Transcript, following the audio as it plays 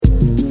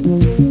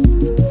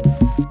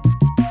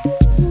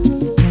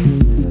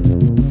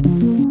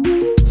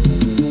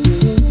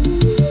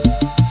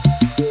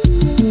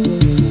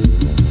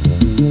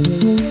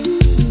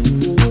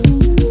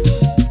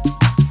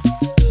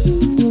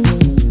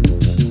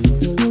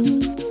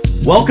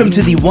Welcome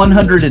to the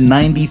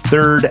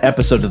 193rd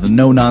episode of the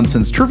No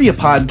Nonsense Trivia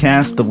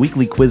Podcast, the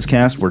weekly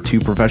quizcast where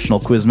two professional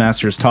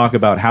quizmasters talk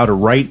about how to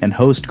write and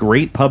host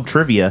great pub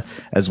trivia,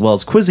 as well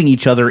as quizzing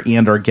each other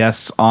and our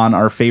guests on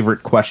our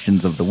favorite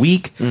questions of the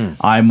week.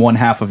 I'm one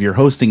half of your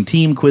hosting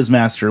team,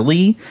 Quizmaster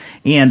Lee,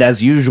 and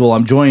as usual,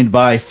 I'm joined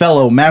by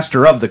fellow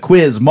master of the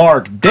quiz,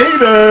 Mark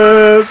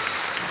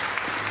Davis.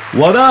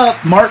 What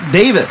up, Mark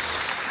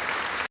Davis?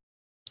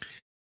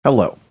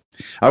 Hello.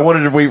 I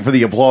wanted to wait for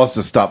the applause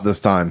to stop this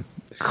time.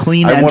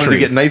 Clean I entry. wanted to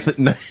get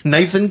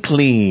nice and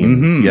clean.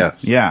 Mm-hmm.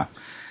 Yes. Yeah.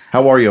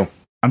 How are you?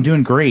 I'm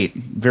doing great.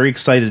 Very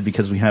excited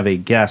because we have a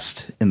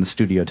guest in the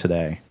studio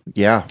today.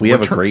 Yeah, we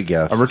have a great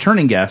guest. A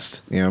returning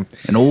guest. Yeah.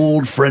 An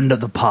old friend of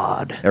the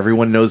pod.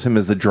 Everyone knows him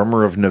as the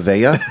drummer of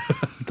Nevea.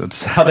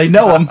 That's how they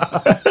know him.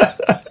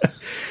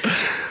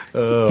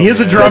 He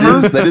is a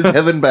drummer. That is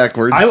heaven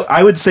backwards.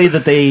 I would say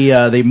that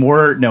they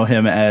more know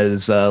him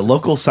as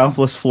local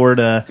Southwest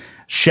Florida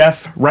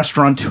chef,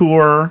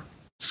 restaurateur,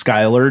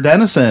 Skylar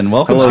Dennison.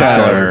 Welcome, Hello,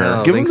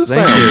 Skylar. Give him the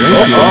Thank sound.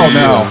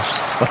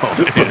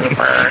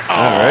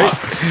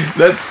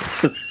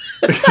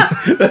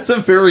 you. That's a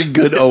very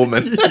good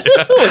omen.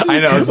 I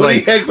know. It's When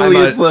like he actually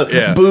hits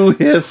the boo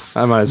hiss.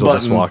 I might as well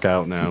button. just walk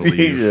out now. And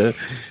leave. Yeah.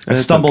 I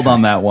stumbled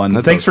on that one.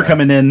 That's Thanks for okay.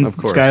 coming in, Of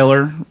course.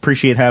 Skylar.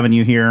 Appreciate having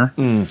you here.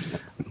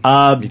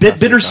 Bit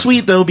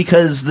bittersweet, though,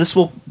 because this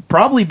will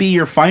probably be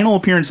your final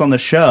appearance on the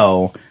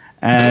show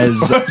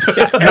as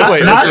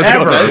not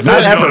ever,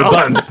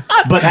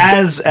 but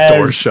as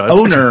shut.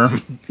 owner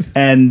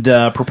and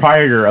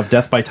proprietor of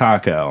Death by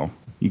Taco.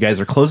 You guys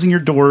are closing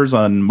your doors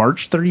on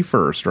March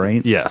 31st,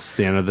 right? Yes,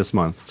 the end of this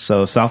month.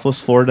 So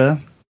Southwest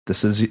Florida,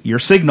 this is your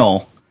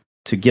signal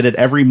to get it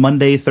every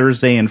Monday,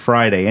 Thursday, and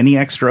Friday. Any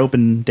extra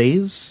open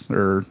days,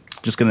 or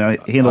just going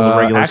to handle the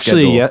regular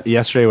schedule? Actually,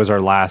 yesterday was our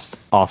last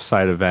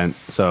off-site event.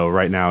 So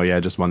right now,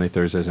 just Monday,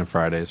 Thursdays, and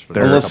Fridays. For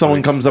the Unless couple someone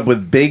weeks. comes up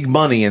with big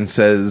money and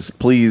says,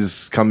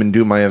 please come and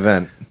do my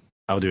event.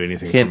 I'll do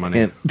anything Hint, for money.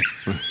 hint.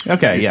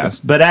 Okay, yes.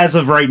 But as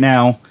of right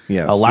now,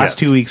 Yes. last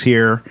Yes. 2 weeks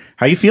here,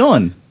 how you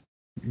feeling?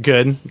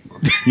 Good.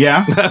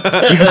 Yeah? You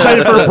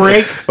excited for a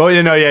break? Oh,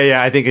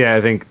 I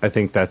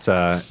think that's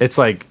it's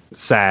like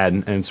sad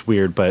and it's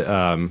weird, but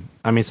I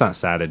mean, it's not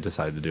sad. I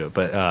decided to do it,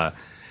 but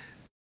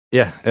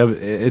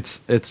it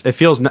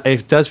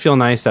does feel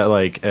nice that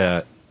like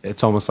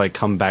it's almost like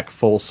come back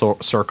full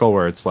circle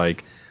where it's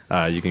like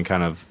you can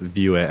kind of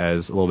view it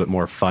as a little bit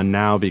more fun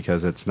now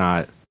because it's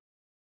not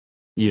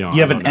You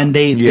have an end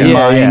date Yeah. in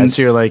mind. yeah.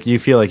 So you're like you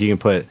feel like you can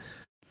put.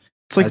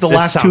 It's like the This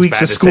last 2 sounds weeks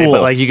bad of to say, school.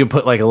 but like you can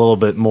put like a little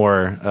bit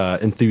more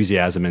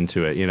enthusiasm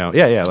into it,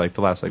 like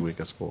the last like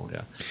week of school.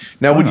 Yeah.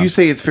 Now, would you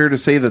say it's fair to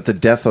say that the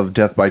death of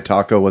Death by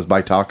Taco was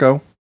by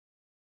Taco?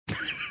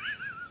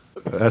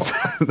 That's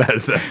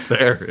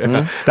fair.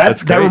 Yeah.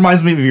 that great.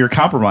 reminds me of your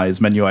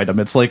compromise menu item.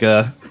 It's like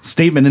a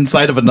statement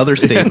inside of another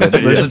statement.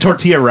 There's a Yes.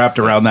 tortilla wrapped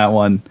around that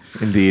one.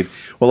 Indeed.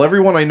 Well,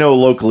 everyone I know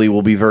locally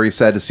will be very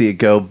sad to see it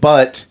go,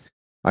 but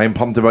I am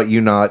pumped about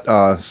you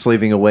not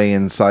slaving away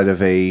inside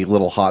of a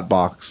little hot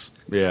box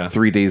Yeah.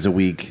 3 days a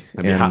week.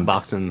 And be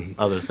hotboxing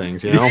other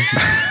things, you know?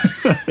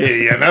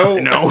 you know?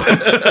 No.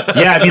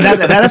 Yeah, I mean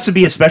that has to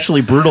be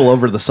especially brutal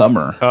over the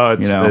summer. Oh,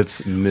 it's, you know?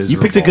 it's miserable. You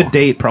picked a good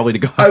date probably to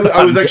go.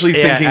 I was actually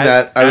thinking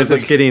that. I as was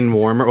it's like, getting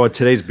warmer. Well,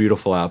 today's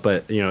beautiful out,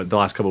 but the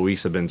last couple of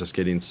weeks have been just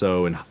getting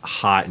so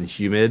hot and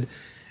humid.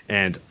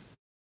 And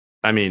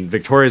I mean,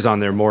 Victoria's on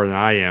there more than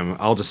I am.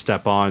 I'll just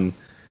step on,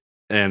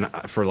 and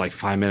for like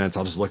 5 minutes,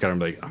 I'll just look at her and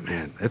be like, "Oh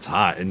man, it's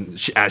hot." And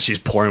as she's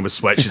pouring with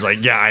sweat, she's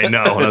like, "Yeah, I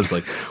know." And I was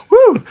like,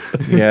 "Woo!"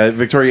 yeah,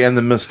 Victoria and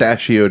the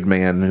mustachioed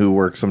man who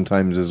works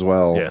sometimes as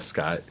well. Yeah,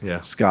 Scott.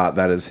 Yeah. Scott,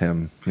 that is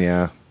him.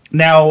 Yeah.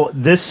 Now,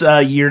 this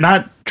you're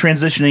not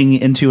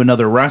transitioning into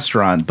another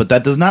restaurant, but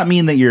that does not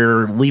mean that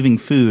you're leaving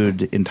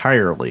food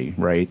entirely,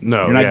 right?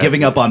 No, you're not yeah.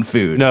 giving up on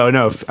food. No.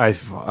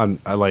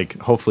 I like.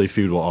 Hopefully,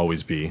 food will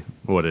always be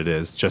what it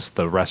is. Just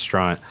the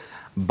restaurant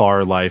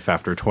bar life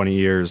after 20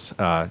 years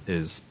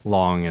is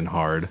long and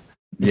hard.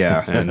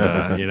 Yeah, And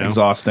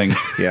exhausting.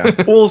 Yeah.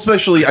 Well,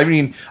 especially, I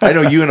mean, I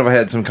know you and I have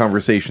had some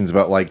conversations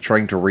about like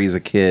trying to raise a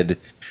kid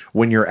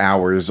when your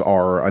hours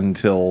are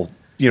until,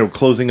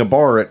 closing a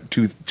bar at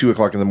 2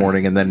 o'clock in the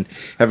morning and then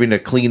having to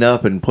clean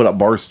up and put up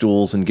bar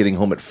stools and getting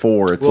home at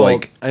 4. It's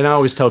and I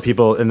always tell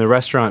people in the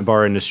restaurant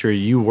bar industry,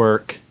 you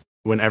work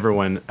when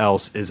everyone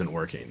else isn't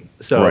working.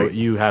 So Right.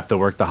 you have to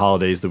work the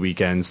holidays, the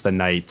weekends, the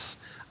nights.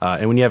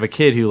 And when you have a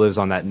kid who lives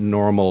on that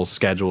normal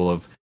schedule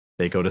of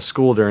they go to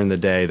school during the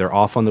day, they're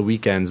off on the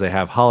weekends, they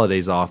have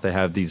holidays off, they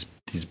have these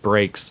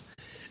breaks,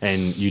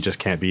 and you just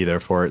can't be there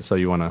for it. So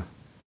I want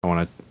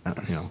to.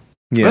 Yeah.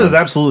 That is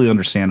absolutely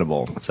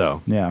understandable.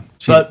 So Yeah,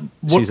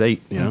 she's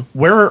 8.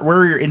 Where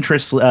are your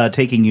interests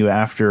taking you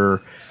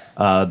after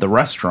the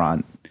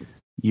restaurant?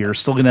 You're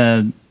still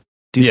gonna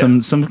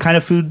do some kind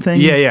of food thing?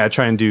 Yeah.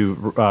 Try and do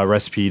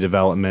recipe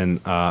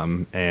development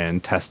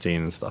and testing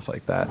and stuff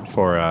like that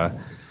for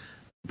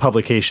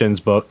publications,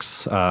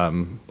 books,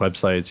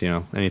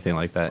 websites, anything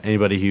like that.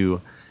 Anybody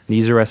who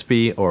needs a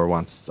recipe or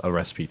wants a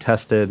recipe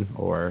tested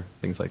or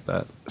things like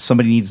that.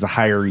 Somebody needs to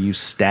hire you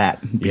stat.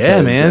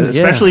 Yeah, man.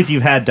 Especially if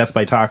you've had Death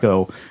by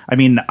Taco. I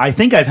mean, I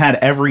think I've had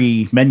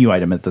every menu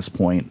item at this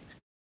point,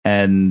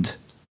 and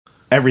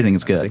everything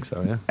is good. I think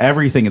so, yeah.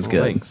 Everything is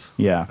good. Thanks.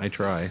 Yeah. I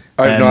try.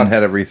 I've not And-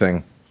 had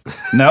everything.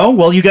 No?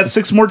 Well, you got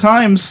 6 more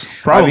times,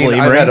 probably. I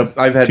mean,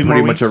 I've had 2 more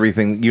pretty much weeks?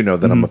 everything. You know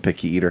that I'm a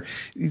picky eater.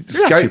 You're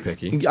not too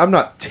picky. I'm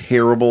not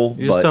terrible,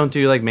 You just but don't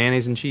do like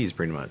mayonnaise and cheese,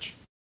 pretty much.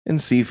 and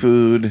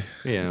seafood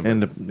Yeah,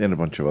 and a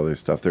bunch of other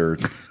stuff. There,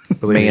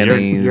 Believe me,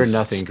 mayonnaise. you're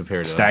nothing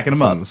compared to Stacking 'em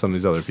some, up. Some of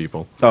these other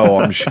people. Oh,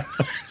 I'm sure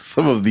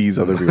some of these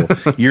other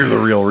people. You're the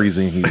real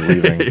reason he's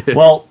leaving.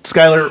 Well,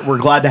 Skylar, we're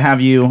glad to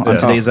have you on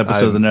Yes. today's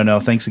episode of the No No.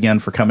 Thanks again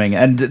for coming.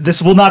 And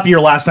this will not be your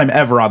last time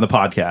ever on the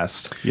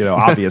podcast,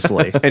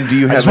 obviously. And do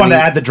you I have just wanted to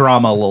any- add the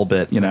drama a little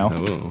bit,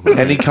 Ooh.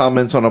 Any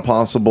comments on a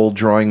possible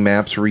Drawing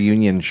Maps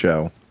reunion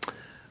show?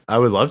 I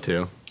would love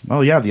to.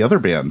 Oh, yeah, the other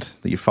band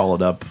that you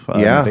followed up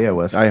Nevaeh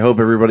with. I hope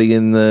everybody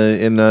in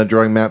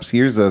Drawing Maps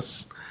hears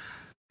us.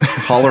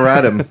 Holler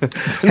at him.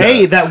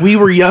 Hey, that We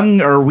Were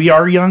Young, or We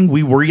Are Young,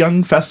 We Were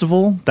Young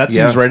festival, that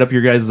seems Yeah. right up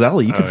your guys'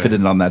 alley. You could fit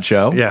in on that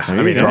show. Yeah,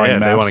 I mean, Drawing they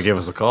maps. want to give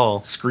us a call.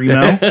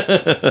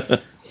 Screamo.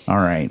 All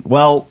right.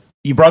 Well,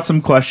 you brought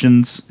some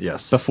questions.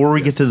 Yes. Before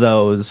we get to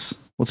those,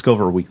 let's go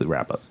over a weekly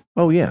wrap-up.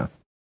 Oh yeah.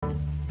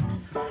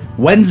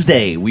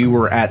 Wednesday, we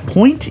were at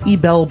Point E.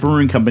 Bell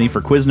Brewing Company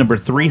for quiz number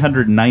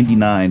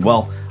 399.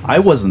 Well, I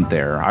wasn't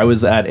there. I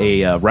was at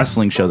a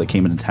wrestling show that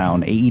came into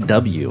town,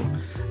 AEW.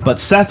 But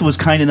Seth was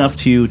kind enough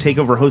to take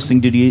over hosting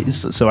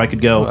duties so I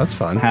could go that's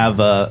fun. have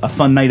a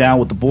fun night out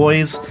with the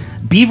boys.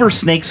 Beaver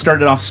Snakes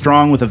started off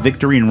strong with a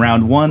victory in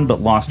round 1,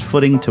 but lost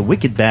footing to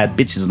Wicked Bad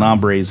Bitches and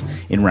Hombres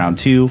in round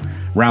 2.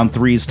 Round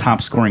 3's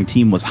top scoring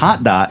team was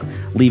Hot Dot,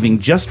 leaving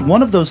just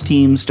one of those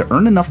teams to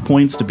earn enough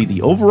points to be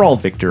the overall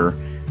victor,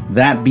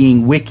 that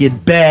being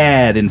Wicked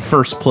Bad in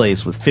first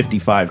place with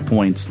 55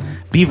 points,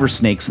 Beaver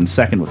Snakes in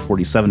second with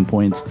 47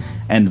 points,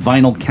 and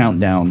Vinyl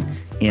Countdown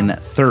in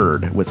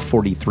third with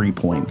 43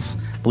 points.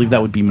 I believe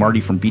that would be Marty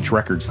from Beach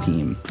Records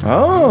team.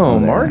 Oh,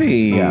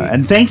 Marty. Yeah,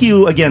 and thank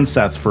you again,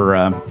 Seth, for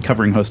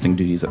covering hosting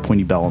duties at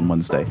Pointy Bell on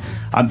Wednesday.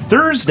 On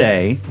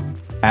Thursday,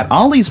 at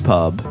Ollie's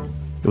Pub,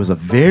 it was a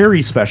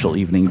very special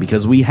evening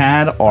because we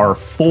had our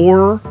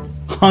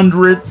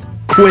 400th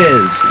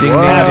quiz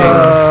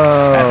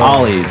at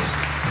Ollie's.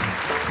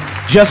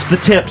 Just the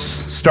Tips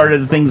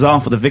started things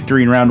off with a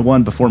victory in round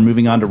 1 before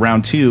moving on to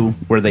round 2,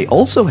 where they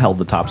also held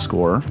the top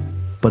score.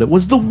 But it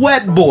was the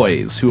Wet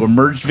Boys who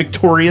emerged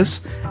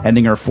victorious,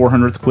 ending our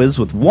 400th quiz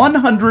with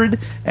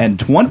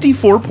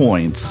 124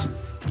 points.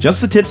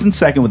 Just the Tips in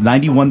second with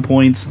 91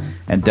 points,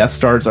 and Death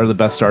Stars Are the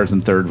Best Stars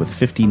in third with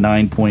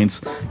 59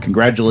 points.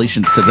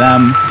 Congratulations to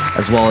them,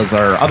 as well as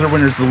our other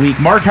winners of the week.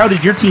 Mark, how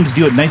did your teams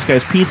do at Nice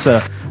Guys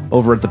Pizza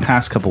over at the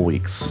past couple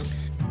weeks?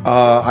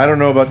 I don't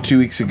know about 2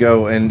 weeks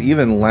ago, and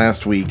even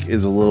last week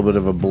is a little bit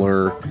of a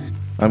blur.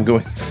 I'm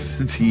going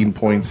to the team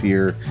points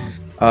here.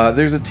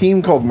 There's a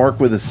team called Mark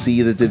with a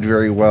C that did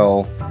very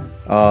well,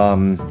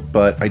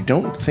 but I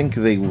don't think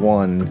they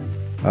won.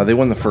 They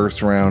won the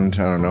first round. I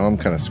don't know. I'm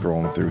kind of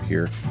scrolling through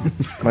here.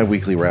 My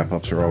weekly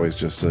wrap-ups are always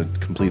just a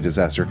complete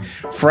disaster.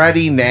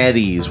 Fratty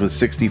Natties with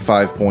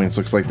 65 points.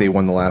 Looks like they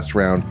won the last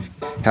round.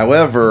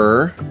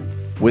 However,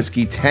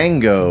 Whiskey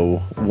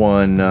Tango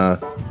won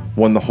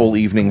the whole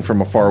evening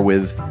from afar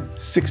with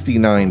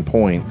 69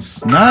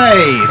 points.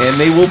 Nice! And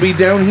they will be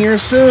down here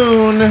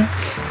soon.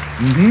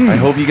 I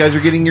hope you guys are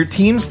getting your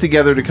teams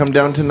together to come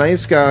down to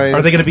Nice Guys.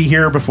 Are they going to be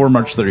here before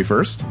March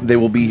 31st? They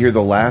will be here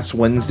the last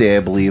Wednesday, I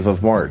believe,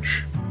 of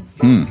March.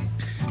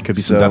 Could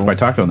be some So- Death by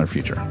Taco in their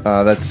future.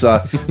 That's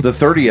the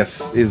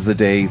 30th is the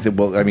day that.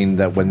 Well, I mean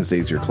that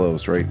Wednesdays you're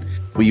closed, right?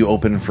 Will you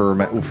open for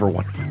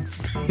 1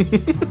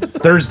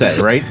 Thursday,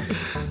 right?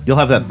 You'll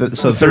have that.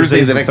 So Thursday's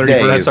Thursday's the the next 31st.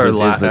 day. That's our is the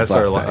last. That's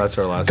our last day. that's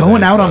our last.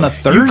 Going day, out so- on a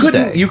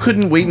Thursday. You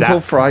couldn't wait until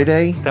That-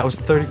 Friday. That was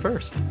the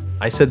 31st.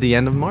 I said the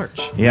end of March.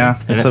 Yeah,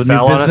 And it's it a new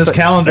fell on business It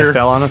calendar.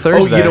 fell on a Oh,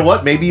 Thursday. you know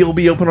what? Maybe you'll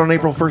be open on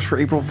April 1st for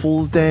April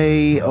Fool's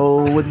Day.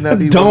 Oh, wouldn't that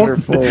be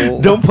wonderful?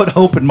 Don't put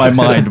hope in my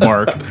mind,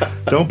 Mark.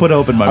 Don't put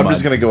hope in my I'm mind.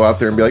 just gonna go out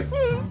there and be like,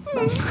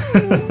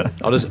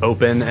 I'll just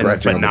open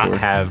Scratching but on the not door.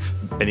 have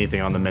anything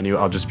on the menu.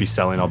 I'll just be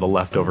selling all the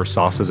leftover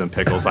sauces and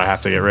pickles I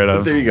have to get rid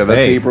of. there you go. That's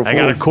Hey, April I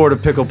Fool's. got a quart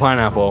of pickled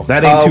pineapple.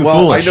 That ain't too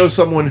well, foolish. I know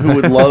someone who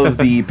would love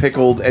the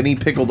any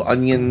pickled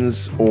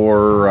onions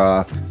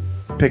or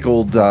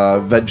pickled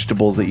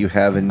vegetables that you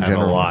have in I have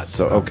general. a lot.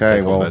 So of okay,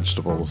 pickled well,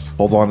 vegetables.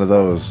 hold on to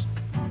those.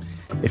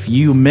 If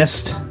you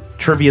missed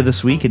trivia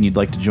this week and you'd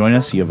like to join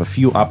us, you have a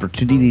few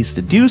opportunities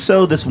to do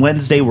so. This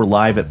Wednesday, we're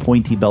live at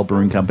Pointy Bell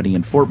Brewing Company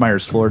in Fort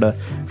Myers, Florida,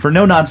 for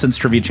No Nonsense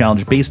Trivia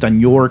Challenge based on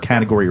your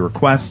category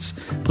requests.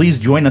 Please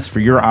join us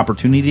for your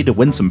opportunity to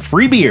win some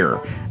free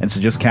beer and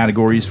suggest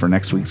categories for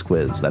next week's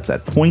quiz. That's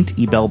at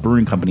Pointy Bell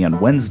Brewing Company on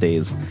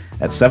Wednesdays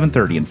at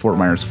 7:30 in Fort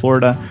Myers,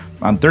 Florida.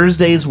 On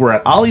Thursdays, we're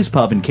at Ollie's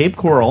Pub in Cape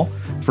Coral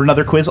for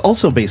another quiz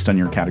also based on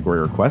your category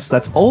requests.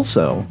 That's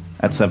also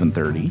at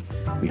 7:30.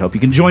 We hope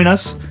you can join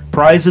us.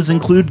 Prizes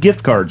include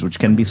gift cards, which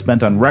can be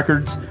spent on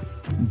records,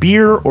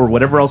 beer, or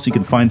whatever else you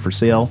can find for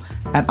sale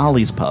at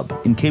Ollie's Pub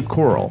in Cape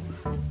Coral.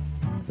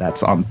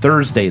 That's on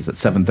Thursdays at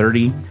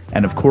 7:30.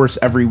 And of course,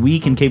 every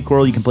week in Cape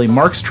Coral, you can play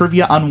Mark's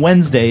Trivia on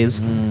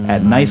Wednesdays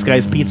at Nice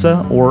Guys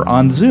Pizza or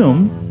on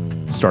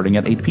Zoom starting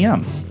at 8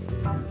 p.m.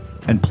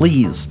 And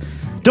please,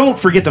 don't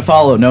forget to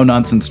follow No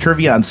Nonsense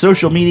Trivia on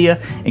social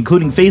media,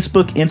 including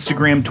Facebook,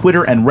 Instagram,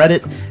 Twitter, and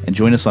Reddit, and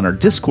join us on our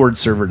Discord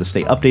server to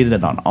stay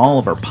updated on all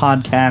of our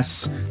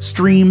podcasts,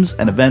 streams,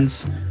 and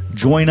events.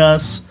 Join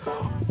us,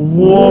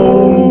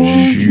 won't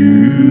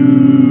you?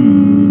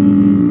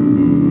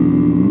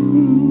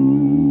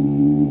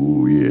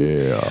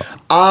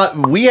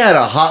 We had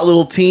a hot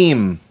little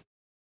team.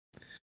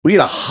 We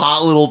had a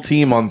hot little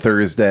team on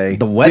Thursday.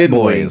 The Wet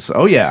Boys.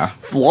 Oh, yeah.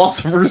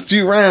 Lost the first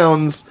 2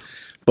 rounds,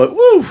 but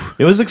woo!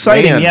 It was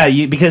exciting, Man.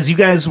 yeah, because you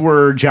guys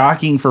were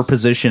jockeying for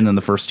position in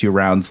the first 2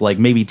 rounds, like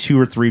maybe 2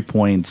 or 3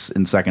 points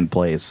in second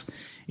place,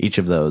 each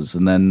of those.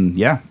 And then,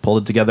 yeah,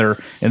 pulled it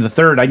together in the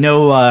third. I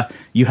know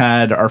you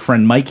had our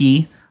friend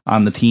Mikey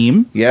on the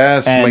team.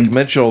 Yes, and, Mike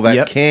Mitchell,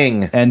 that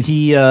king. And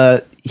he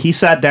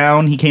sat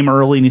down. He came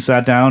early and he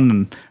sat down,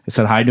 and I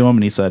said hi to him,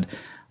 and he said,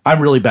 I'm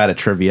really bad at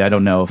trivia. I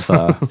don't know if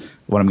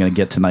what I'm going to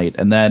get tonight.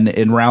 And then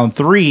in round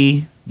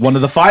 3, one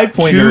of the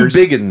 5-pointers. 2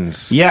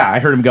 biggins. Yeah, I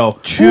heard him go,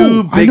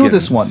 2 biggins. I know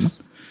this one.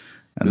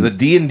 It was a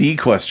D&D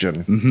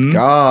question.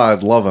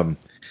 God, love him.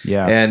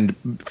 Yeah. And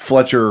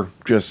Fletcher,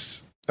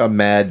 just a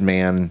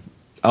madman.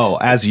 Oh,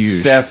 as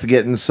usual. Seth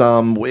getting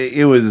some.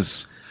 It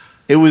was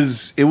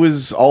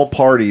all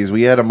parties.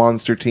 We had a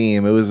monster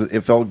team.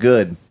 It felt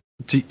good.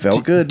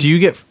 Good. Do you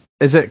get?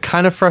 Is it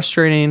kind of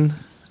frustrating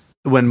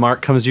when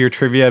Mark comes to your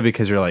trivia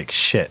because you're like,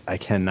 shit, I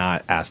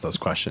cannot ask those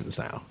questions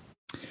now?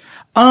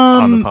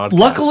 On the podcast?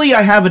 Luckily,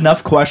 I have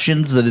enough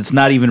questions that it's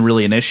not even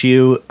really an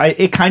issue.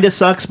 It kind of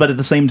sucks, but at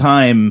the same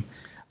time,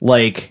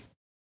 like,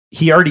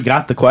 he already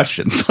got the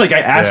questions. Like, I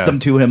asked them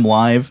to him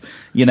live,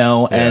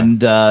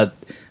 and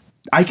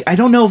I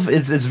don't know if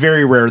it's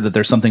very rare that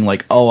there's something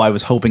like, oh, I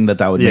was hoping that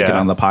would make it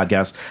on the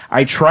podcast.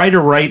 I try to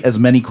write as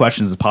many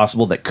questions as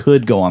possible that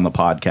could go on the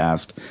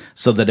podcast,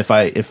 so that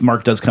if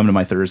Mark does come to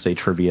my Thursday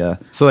trivia,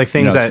 so like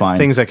things fine.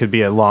 Things that could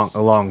be a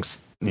long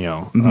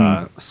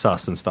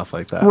sus and stuff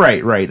like that.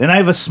 Right. And I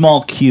have a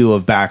small queue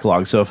of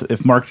backlog. So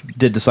if Mark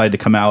did decide to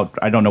come out,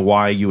 I don't know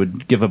why you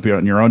would give up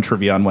your own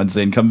trivia on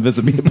Wednesday and come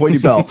visit me at Pointy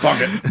Bell.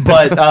 Fuck it.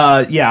 But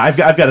I've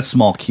got a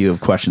small queue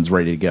of questions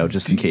ready to go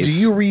just in case. Do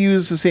you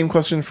reuse the same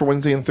question for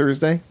Wednesday and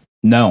Thursday?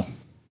 No.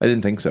 I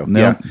didn't think so.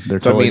 No, they're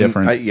totally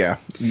different.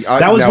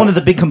 That was one of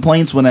the big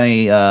complaints when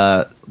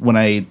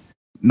I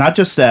not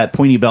just at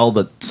Pointy Bell,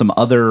 but some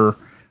other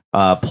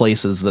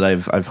places that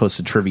I've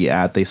hosted trivia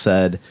at. They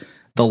said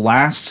the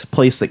last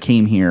place that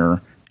came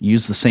here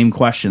used the same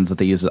questions that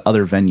they use at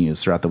other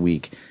venues throughout the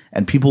week,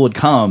 and people would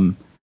come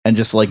and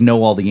just like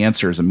know all the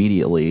answers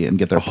immediately and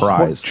get their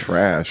prize.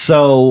 Trash.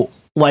 So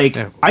like,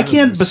 I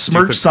can't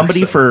besmirch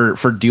somebody for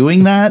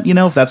doing that,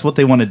 if that's what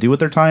they want to do with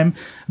their time.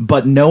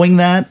 But knowing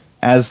that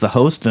as the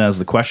host and as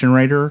the question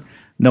writer,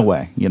 no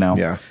way,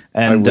 Yeah.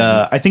 And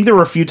I think there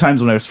were a few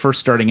times when I was first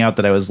starting out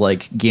that I was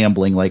like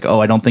gambling, like, oh,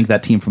 I don't think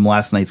that team from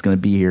last night's going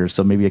to be here,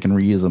 so maybe I can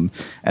reuse them.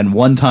 And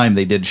one time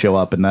they did show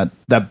up, and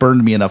that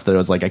burned me enough that I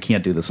was like, I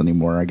can't do this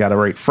anymore. I got to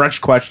write fresh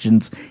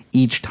questions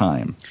each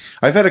time.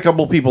 I've had a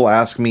couple people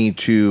ask me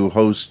to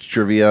host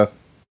trivia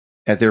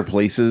at their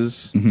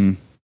places.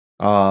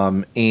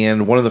 Mm-hmm.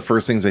 And one of the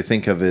first things I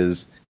think of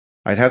is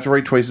I'd have to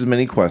write twice as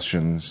many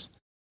questions.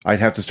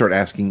 I'd have to start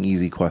asking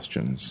easy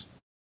questions.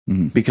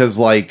 Mm-hmm. Because,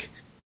 like,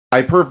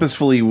 I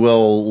purposefully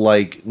will,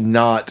 like,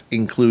 not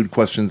include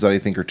questions that I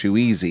think are too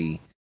easy,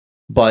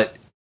 but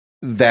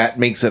that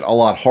makes it a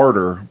lot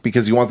harder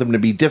because you want them to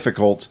be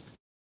difficult,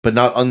 but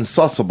not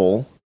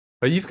unsussable.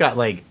 But you've got,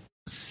 like,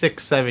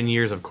 6-7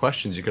 years of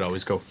questions. You could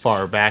always go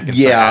far back and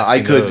yeah, start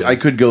asking those. I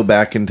could go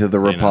back into the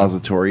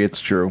repository. It's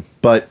true.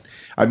 But,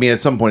 I mean, at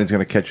some point it's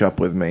going to catch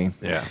up with me.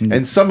 Yeah.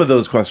 And some of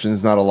those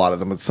questions, not a lot of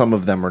them, but some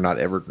of them are not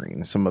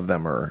evergreen. Some of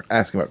them are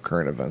asking about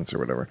current events or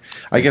whatever.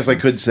 I guess I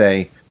could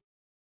say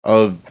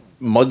a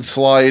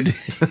mudslide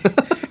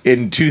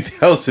in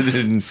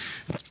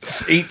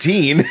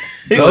 2018.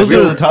 Those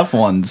are the tough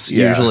ones,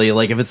 Yeah. usually.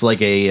 Like, if it's like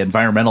a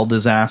environmental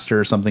disaster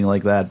or something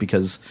like that,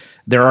 because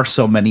there are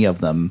so many of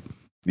them.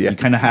 Yeah. You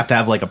kind of have to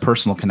have like a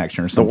personal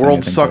connection or The something.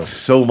 world sucks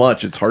so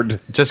much, it's hard to...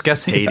 Just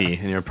guess Haiti,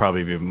 and you'll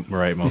probably be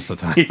right most of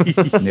the time.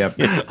 Yep.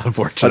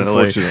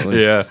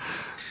 Unfortunately. Yeah.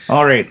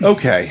 All right.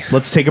 Okay.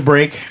 Let's take a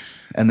break,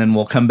 and then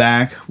we'll come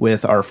back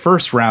with our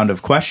first round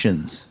of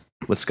questions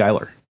with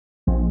Skylar.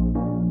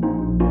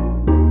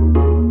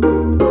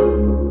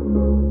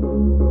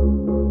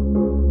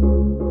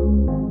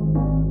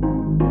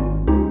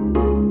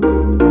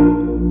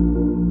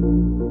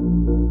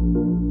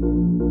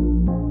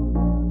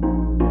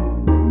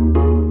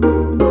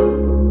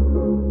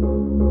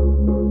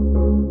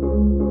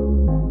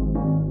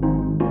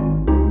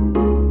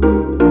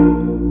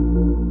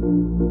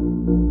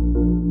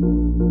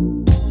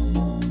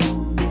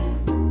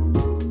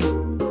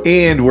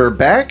 And we're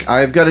back.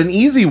 I've got an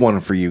easy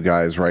one for you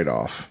guys right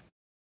off.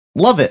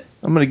 Love it.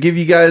 I'm going to give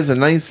you guys a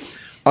nice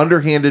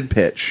underhanded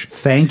pitch.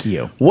 Thank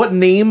you. What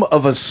name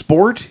of a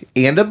sport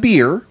and a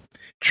beer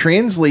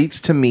translates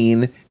to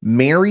mean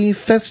merry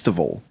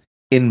festival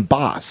in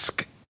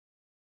Basque?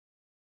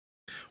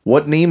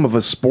 What name of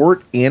a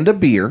sport and a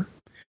beer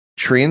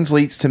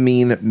translates to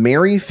mean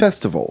merry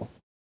festival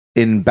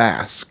in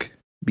Basque?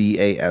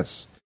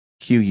 Basque.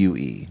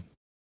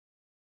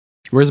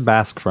 Where's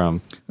Basque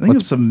from? I think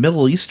it's a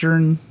Middle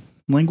Eastern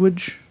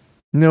language.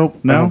 Nope,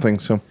 No? I don't think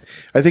so.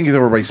 I think it's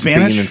over by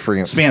Spanish? Spain and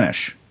France.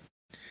 Spanish.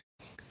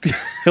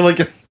 Like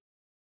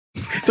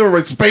it's over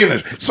by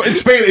Spanish.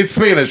 It's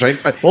Spanish.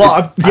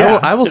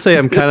 I will say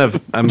I'm kind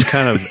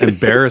of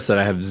embarrassed that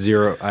I have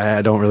zero.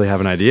 I don't really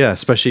have an idea.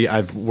 Especially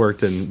I've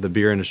worked in the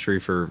beer industry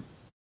for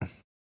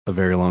a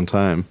very long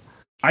time.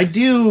 I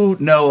do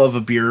know of a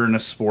beer and a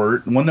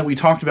sport, one that we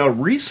talked about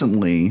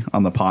recently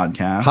on the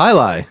podcast.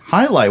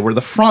 Highlight, where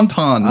the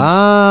frontons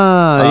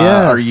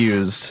Yes. are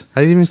used. I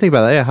didn't even think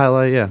about that. Yeah,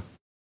 highlight. Yeah,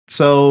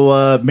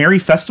 So, Merry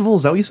Festival,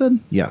 is that what you said?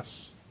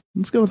 Yes.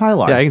 Let's go with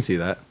Highlight. yeah, I can see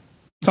that.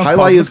 Sounds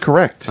Highlight is positive.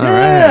 correct. All right.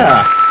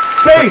 Yeah.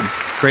 Spain.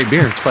 Great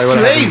beer. It's probably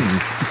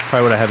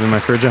what I have in my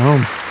fridge at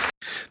home.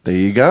 There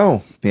you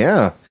go.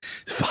 Yeah.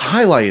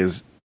 Highlight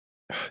is...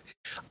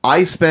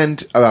 I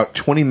spent about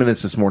 20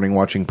 minutes this morning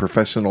watching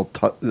professional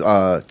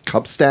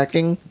cup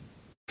stacking.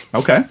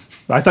 Okay.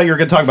 I thought you were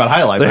going to talk about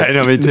Highlight. but- I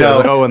know, me too.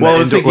 No, well, I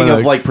was thinking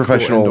of like indoor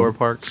professional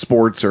parks.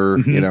 sports or,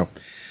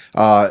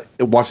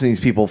 watching these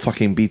people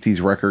fucking beat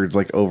these records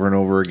like over and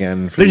over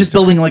again. They're just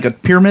building like a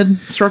pyramid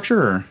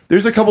structure? Or?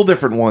 There's a couple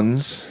different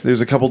ones.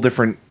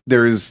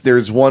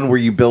 There's one where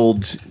you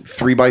build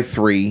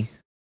 3x3,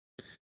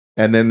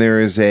 and then there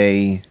is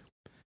a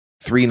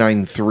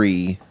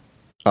 393.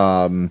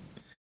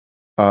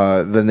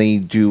 Then they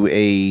do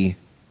a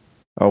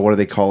what do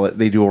they call it?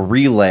 They do a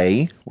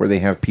relay where they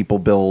have people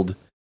build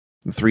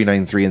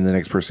 393, and the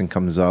next person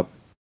comes up.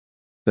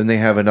 Then they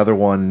have another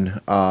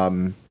one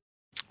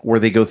where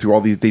they go through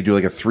all these. They do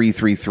like a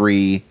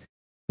 333,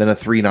 then a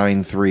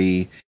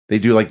 393. They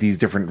do like these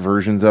different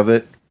versions of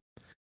it.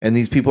 And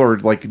these people are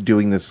like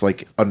doing this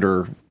like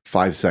under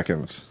 5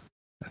 seconds.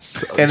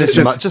 And it's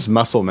just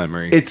muscle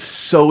memory. It's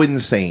so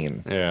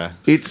insane. Yeah.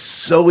 It's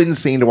so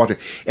insane to watch it.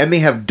 And they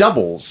have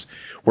doubles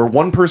where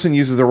one person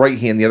uses their right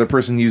hand, the other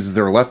person uses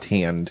their left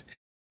hand,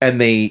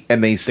 and they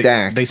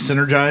stack. They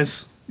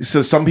synergize?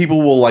 So some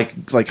people will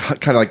like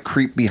kind of like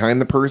creep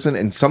behind the person,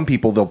 and some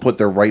people they'll put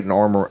their right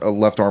arm or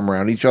left arm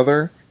around each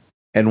other,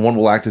 and one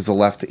will act as the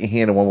left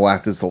hand and one will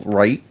act as the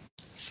right.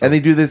 And they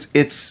do this.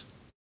 It's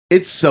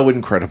so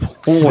incredible.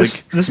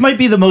 This might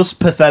be the most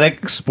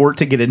pathetic sport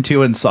to get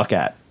into and suck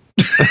at.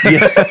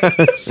 Yeah.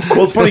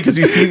 Well, it's funny because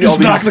you see all Just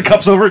knock the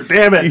cups over.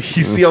 Damn it!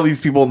 You see all these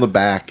people in the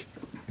back,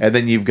 and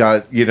then you've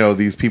got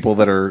these people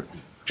that are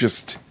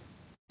just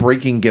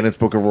breaking Guinness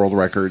Book of World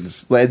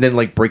Records, and then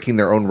like breaking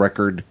their own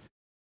record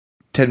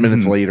 10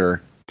 minutes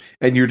later,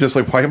 and you're just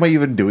like, why am I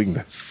even doing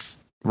this?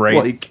 Right?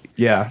 Like,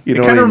 yeah, you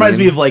know it kind what I of reminds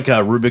mean? me of like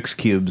Rubik's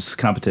Cube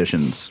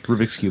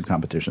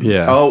competitions.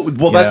 Yeah. Oh,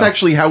 well, that's Yeah.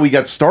 actually how we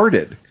got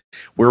started.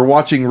 We're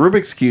watching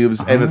Rubik's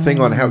Cubes and a thing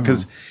on how,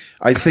 because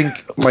I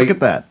think Look at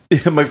that.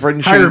 my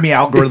friend Hire Shane, me,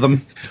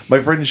 algorithm.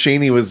 my friend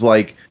Shaney was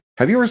like,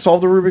 have you ever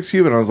solved a Rubik's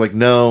Cube? And I was like,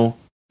 no.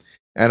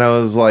 And I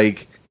was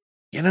like,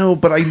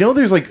 but I know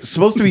there's like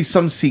supposed to be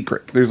some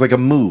secret. There's like a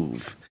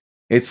move.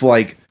 It's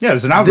like, Yeah,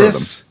 there's an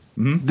algorithm.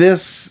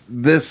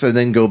 this, and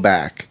then go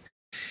back.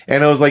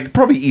 And I was like,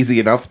 probably easy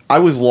enough. I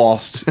was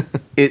lost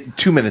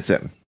 2 minutes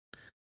in.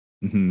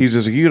 He's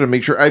just like, you gotta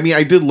make sure. I mean,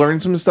 I did learn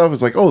some stuff.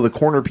 It's like, oh, the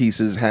corner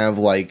pieces have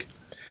like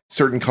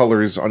certain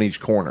colors on each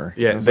corner.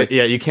 Yeah, And it's but like,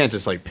 yeah, you can't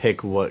just like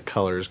pick what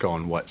colors go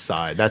on what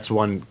side. That's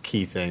one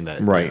key thing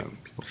that Right.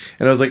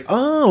 And I was like,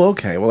 oh,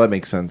 okay, well, that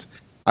makes sense.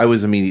 I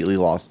was immediately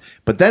lost.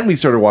 But then we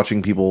started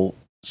watching people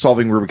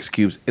solving Rubik's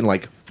Cubes in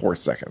like 4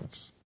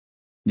 seconds.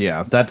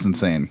 Yeah, that's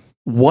insane.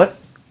 What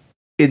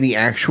in the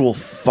actual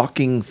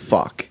fucking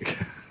fuck?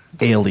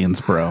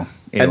 Aliens, bro.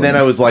 And then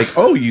I was like,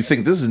 oh, you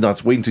think this is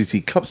nuts? Wait until you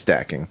see cup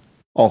stacking.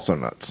 Also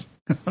nuts.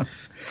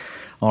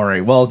 all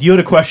right. Well, you had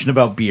a question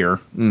about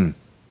beer. Mm.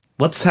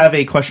 Let's have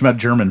a question about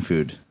German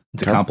food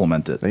to Okay.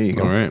 complement it. There you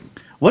go. All right.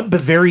 What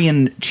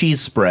Bavarian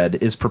cheese spread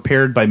is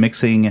prepared by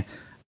mixing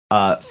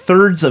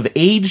thirds of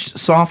aged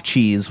soft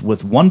cheese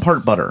with 1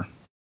 part butter?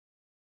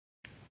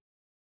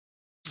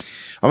 I'm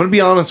going to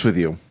be honest with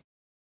you.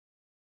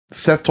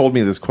 Seth told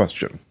me this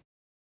question.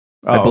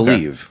 Oh, I okay.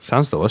 believe.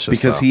 Sounds delicious.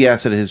 Because he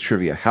asked it at his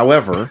trivia.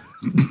 However,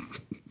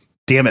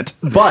 Damn it.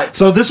 but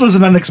So this was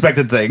an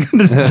unexpected thing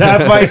to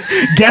have my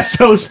guest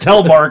host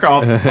tell Mark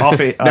off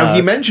a, now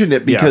he mentioned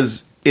it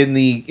because in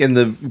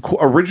the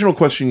original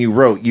question you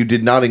wrote, you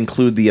did not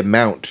include the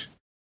amount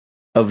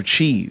of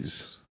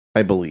cheese,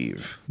 I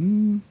believe.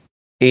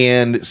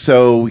 And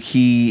so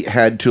he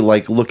had to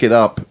like look it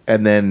up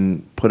and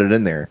then put it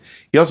in there.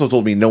 He also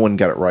told me no one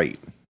got it right.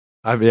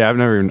 I've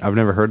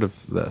never heard of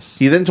this.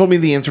 He then told me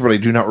the answer, but I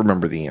do not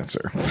remember the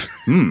answer.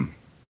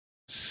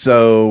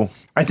 So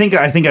I think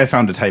I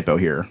found a typo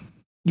here.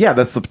 Yeah,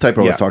 that's the type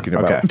I was talking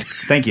about. Okay.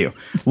 Thank you.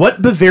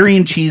 What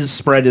Bavarian cheese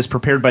spread is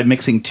prepared by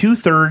mixing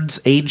 2/3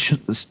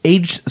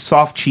 aged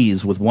soft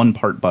cheese with 1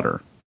 part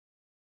butter?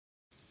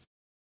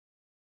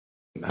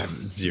 I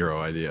have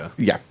zero idea.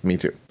 Yeah, me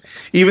too.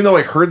 Even though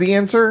I heard the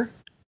answer,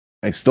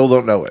 I still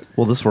don't know it.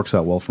 Well, this works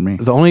out well for me.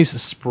 The only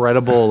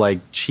spreadable like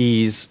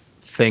cheese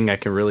thing I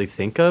can really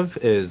think of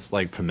is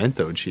like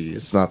pimento cheese.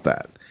 It's not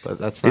that. But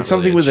that's not It's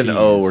something really with a an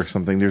O or cheese.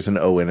 something. There's an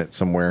O in it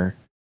somewhere.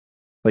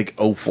 Like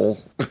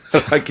offal.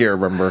 I can't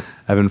remember.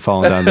 I haven't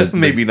fallen down the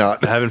Maybe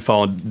not. I haven't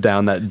fallen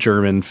down that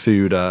German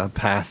food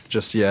path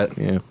just yet.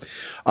 Yeah.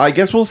 I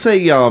guess we'll say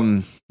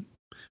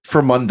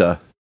Fermunda.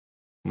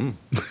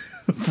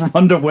 From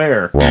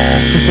underwear.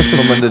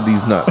 Fermunda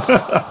these nuts.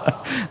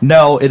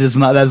 No, it is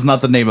not. That is not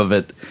the name of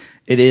it.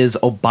 It is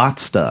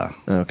Obatsta.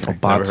 Okay.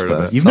 Never heard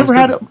of it. You've Sounds never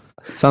had good. it?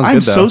 Sounds I'm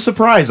good though. so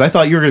surprised. I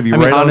thought you were going to be I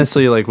mean, right on.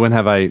 honestly, like when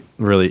have I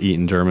really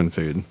eaten German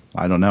food?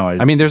 I don't know.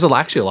 I mean, there's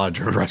actually a lot of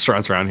German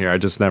restaurants around here. I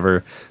just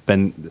never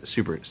been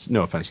super.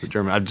 No offense to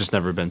German, I've just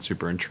never been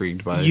super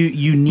intrigued by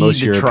you need most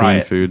to European try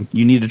it. food.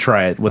 You need to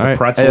try it with All a right.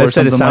 pretzel I or said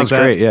something it sounds like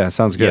that. great. Yeah, it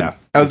sounds good. Yeah.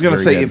 I was going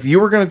to Very say, good. if you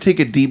were going to take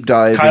a deep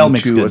dive Kyle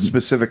makes into a good.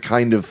 specific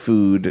kind of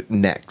food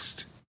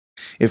next,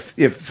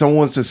 if someone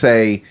was to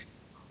say,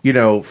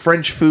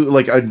 French food,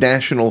 like a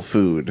national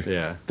food,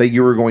 Yeah. that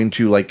you were going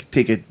to like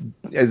take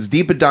as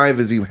deep a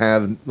dive as you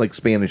have like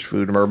Spanish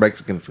food or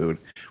Mexican food,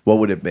 what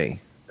would it be?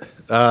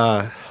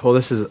 Well,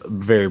 this is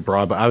very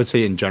broad, but I would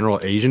say in general,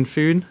 Asian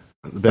food.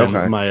 Been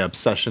Okay. my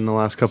obsession the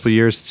last couple of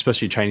years,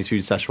 especially Chinese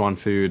food, Szechuan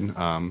food.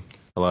 I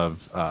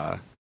love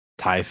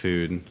Thai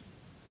food,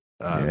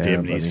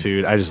 Vietnamese buddy.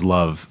 food. I just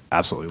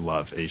absolutely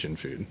love Asian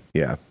food.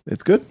 Yeah,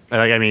 it's good.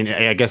 I mean,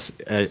 I guess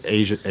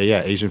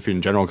Asian food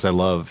in general because I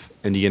love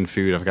Indian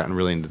food. I've gotten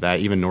really into that.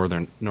 Even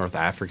North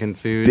African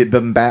food.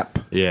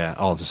 Bibimbap. Yeah,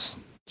 all just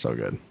so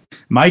good.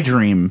 My I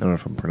dream don't know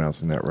if I'm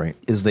pronouncing that right.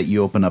 is that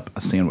you open up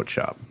a sandwich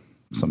shop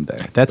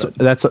someday.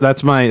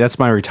 That's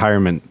my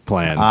retirement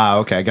plan.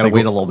 Okay. I got to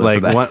wait a little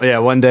bit for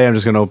that. One day I'm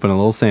just gonna open a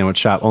little sandwich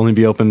shop. Only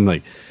be open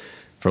like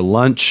for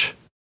lunch,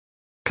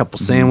 couple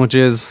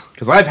sandwiches.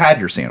 Because I've had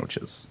your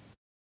sandwiches.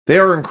 They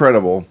are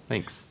incredible.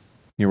 Thanks.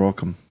 You're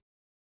welcome.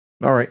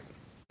 All right.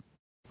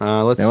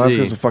 Let's Now ask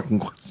see. us a fucking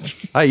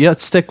question. Yeah,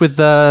 let's stick with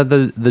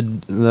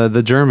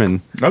the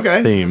German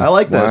Okay. theme. I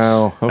like this.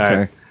 Wow. Okay. All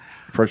right.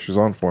 Pressure's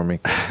on for me.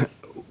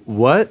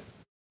 What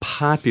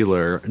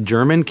popular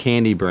German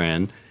candy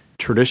brand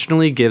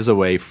traditionally gives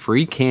away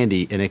free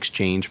candy in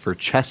exchange for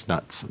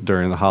chestnuts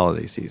during the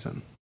holiday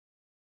season?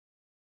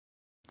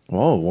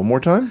 Whoa, one more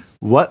time?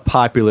 What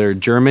popular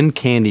German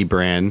candy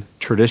brand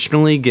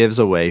traditionally gives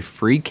away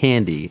free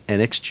candy in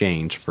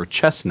exchange for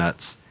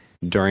chestnuts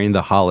during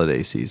the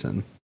holiday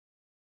season?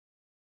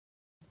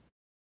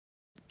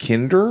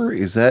 Kinder?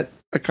 Is that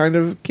a kind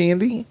of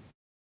candy?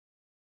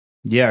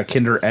 Yeah.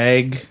 Kinder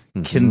Egg.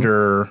 Mhm.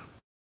 Kinder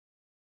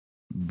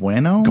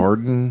Bueno.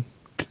 Garden?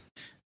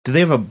 Do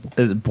they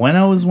have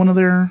Bueno is one of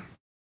their...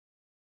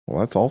 Well,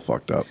 that's all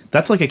fucked up.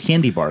 That's like a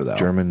candy bar, though.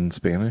 German,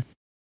 Spanish?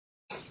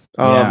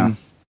 Yeah. I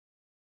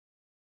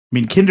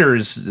mean, Kinder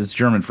is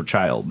German for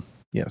child.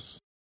 Yes.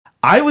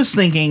 I was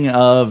thinking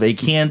of a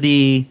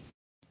candy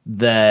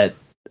that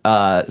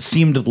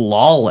seemed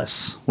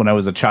lawless when I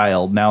was a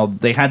child. Now,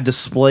 they had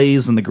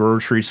displays in the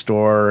grocery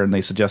store, and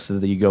they suggested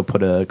that you go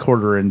put a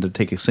quarter in to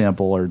take a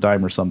sample or a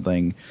dime or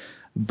something.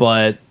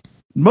 But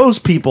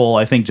most people,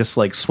 I think, just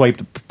like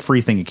swiped a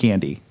free thing of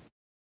candy.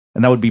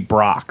 And that would be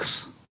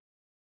Brock's.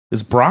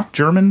 Is Brock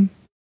German?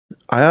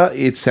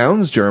 It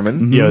sounds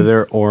German. Yeah,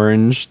 they're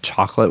orange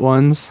chocolate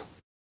ones.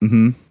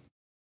 Mm-hmm.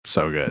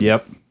 So good.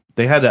 Yep.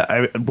 They had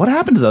what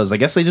happened to those? I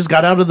guess they just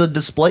got out of the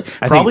display.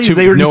 I Probably think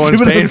they were no just one's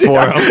too paying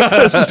for them.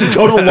 It's just a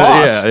total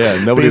loss.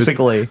 Yeah. Nobody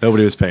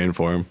was paying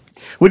for them.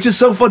 Which is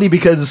so funny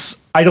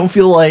because I don't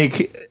feel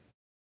like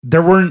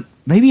there weren't.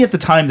 Maybe at the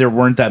time there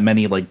weren't that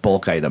many like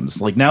bulk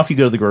items. Like now, if you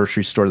go to the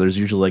grocery store, there's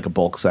usually like a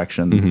bulk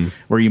section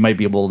where you might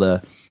be able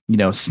to,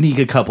 sneak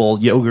a couple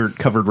yogurt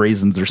covered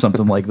raisins or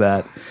something like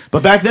that.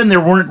 But back then there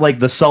weren't like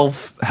the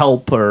self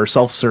help or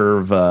self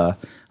serve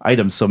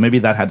items, so maybe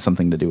that had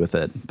something to do with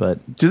it. But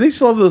Do they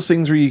still have those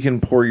things where you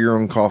can pour your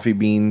own coffee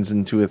beans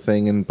into a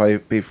thing and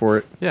pay for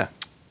it? Yeah.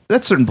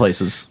 that's certain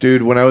places.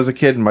 Dude, when I was a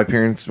kid and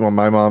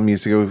my mom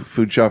used to go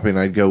food shopping,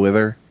 I'd go with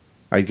her.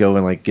 I'd go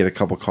and like get a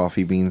couple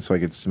coffee beans so I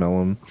could smell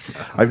them.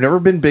 I've never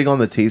been big on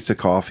the taste of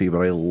coffee, but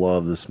I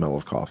love the smell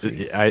of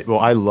coffee.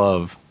 I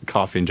love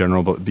coffee in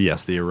general, but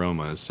yes, the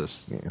aroma is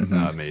just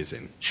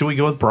amazing. Should we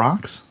go with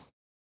Brock's?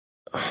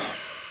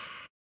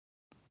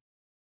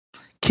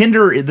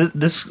 Kinder,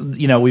 this,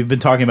 we've been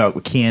talking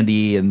about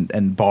candy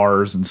and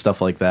bars and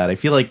stuff like that. I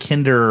feel like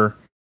Kinder,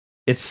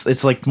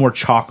 it's like more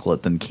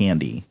chocolate than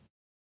candy.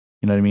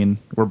 You know what I mean?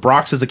 Where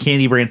Brock's is a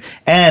candy brand,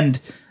 and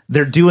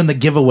they're doing the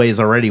giveaways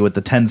already with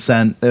the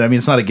 10-cent. I mean,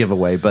 it's not a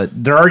giveaway, but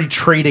they're already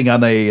trading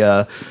on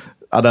a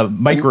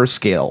micro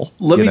scale.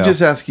 Let me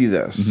just ask you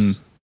this.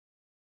 Mm-hmm.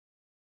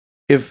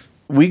 If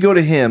we go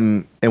to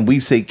him and we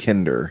say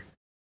Kinder,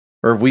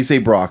 or if we say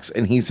Brock's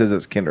and he says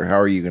it's Kinder, how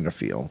are you going to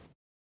feel?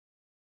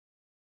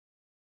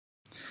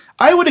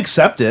 I would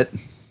accept it.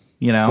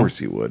 You know, Of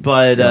course you would.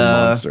 But You're a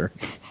monster.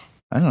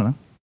 I don't know.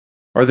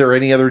 Are there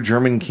any other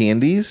German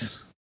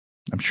candies?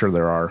 I'm sure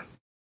there are.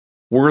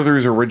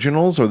 Werther's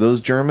Originals, are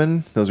those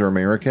German? Those are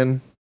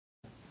American?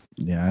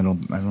 Yeah, I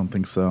don't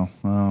think so.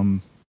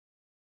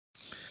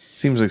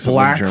 Seems like something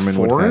Black German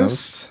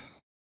Forest.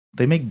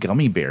 They make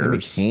gummy would have. They make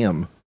bears.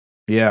 ham.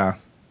 Yeah,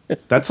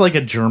 that's like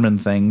a German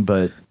thing,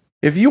 but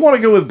If you want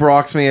to go with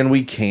Brock's, man,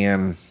 we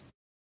can.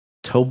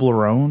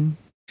 Toblerone.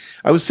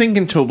 I was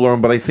thinking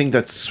Toblerone, but I think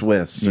that's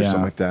Swiss or Yeah.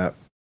 something like that.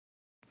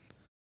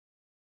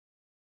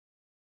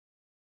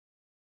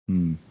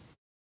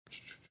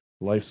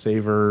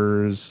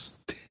 Lifesavers.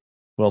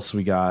 What else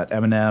we got?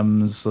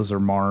 M&M's. Those are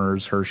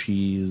Mars,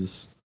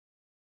 Hershey's.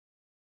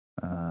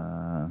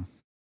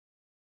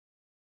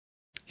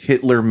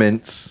 Hitler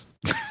Mints.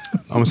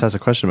 Almost has a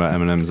question about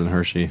M&M's and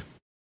Hershey.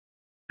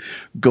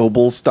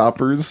 Goebel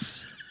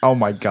Stoppers. Oh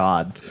my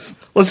God.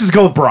 Let's just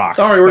go with Brock's.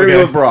 All right, we're going to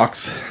go with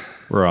Brock's.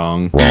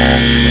 Wrong. The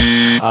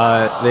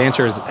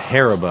answer is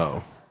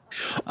Haribo.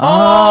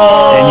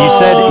 Oh. And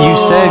you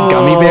said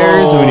gummy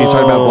bears when you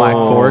talked about Black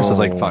Forest. I was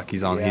like, fuck,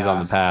 he's on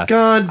the path.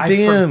 God I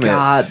damn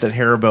forgot it. that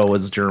Haribo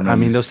was German. I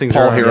mean, those things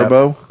Paul are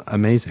Haribo.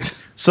 amazing.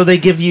 so they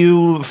give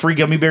you free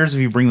gummy bears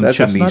if you bring them That's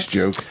chestnuts? a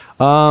niche joke.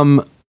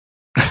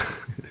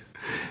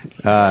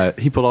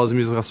 He pulled all his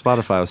music off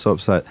Spotify. I was so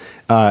upset.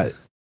 I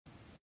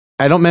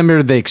don't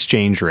remember the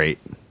exchange rate,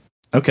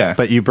 Okay.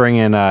 but you bring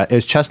in it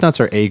was chestnuts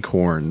or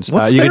acorns.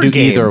 What's You could their do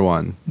game? either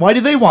one. Why do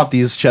they want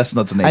these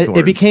chestnuts and acorns?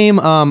 It became.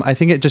 I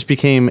think it just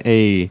became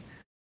a.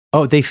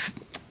 Oh, they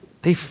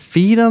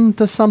feed them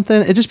to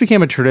something. It just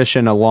became a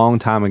tradition a long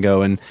time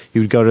ago, and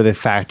you would go to the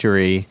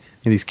factory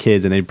and these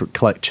kids, and they'd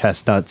collect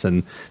chestnuts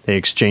and they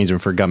exchange them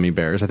for gummy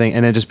bears. I think,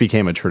 and it just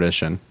became a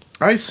tradition.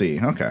 I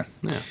see. Okay.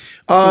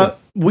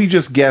 We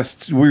just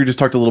guessed. We just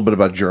talked a little bit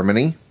about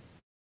Germany.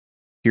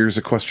 Here's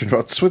a question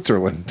about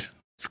Switzerland.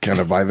 It's kind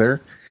of by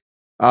there.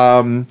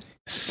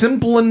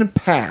 Simplon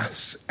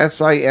Pass,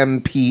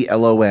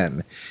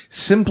 Simplon.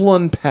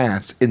 Simplon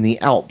Pass in the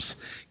Alps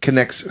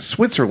connects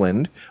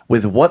Switzerland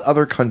with what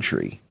other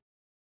country?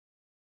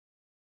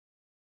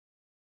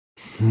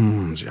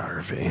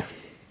 Geography.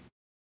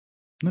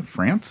 Isn't it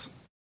France?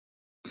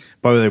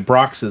 By the way,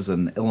 Brock's is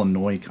an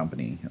Illinois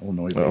company,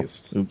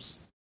 Illinois-based.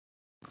 Oops.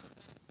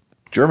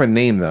 German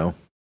name, though.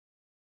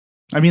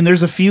 I mean,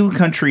 there's a few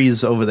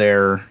countries over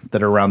there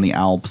that are around the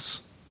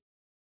Alps.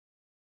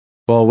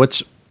 Well,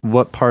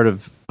 what part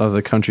of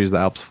the countries the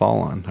Alps fall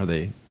on? Are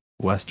they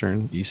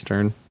western,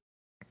 eastern,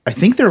 I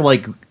think they're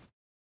like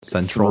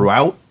central?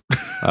 throughout.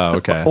 Oh,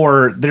 okay.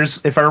 Or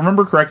there's, if I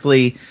remember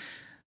correctly,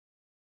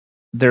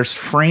 there's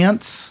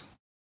France,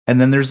 and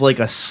then there's like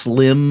a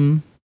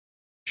slim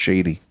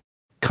Shady.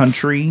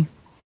 country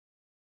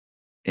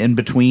in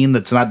between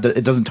that's not,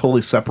 it doesn't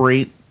totally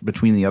separate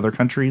between the other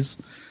countries.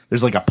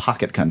 There's like a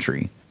pocket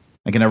country.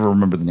 I can never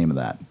remember the name of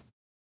that.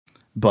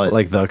 But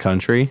Like the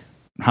country?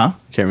 huh?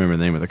 Can't remember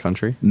the name of the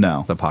country.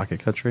 No. The pocket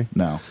country.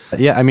 No.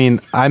 Yeah, I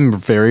mean, I'm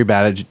very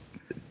bad at.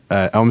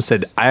 I almost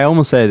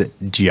said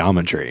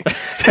geometry.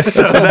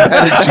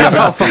 That's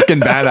how fucking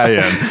bad I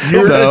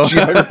am. So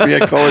geography,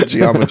 I call it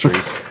geometry.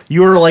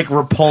 You were like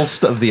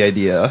repulsed of the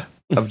idea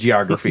of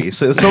geography.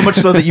 So much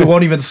so that you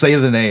won't even say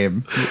the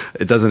name.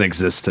 It doesn't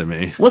exist to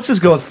me. Let's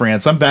just go with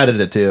France. I'm bad at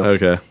it too.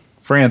 Okay.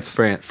 France.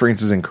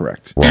 France is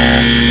incorrect.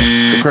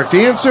 The correct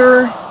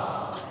answer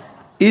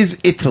is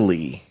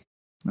Italy.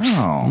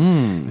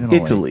 Oh.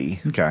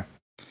 Italy. Okay.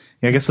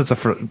 Yeah, I guess that's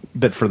a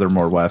bit further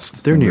more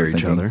west. They're than we near were each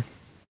thinking. other.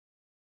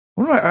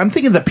 What am I'm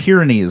thinking the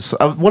Pyrenees.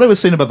 What I was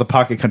saying about the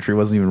pocket country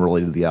wasn't even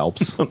related to the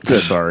Alps. Good.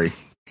 Sorry.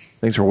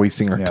 Thanks for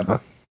wasting our Yeah. time.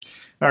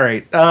 All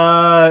right.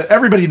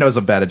 Everybody knows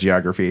I'm bad at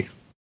geography.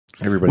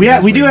 Everybody.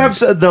 We do have,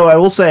 though, I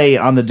will say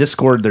on the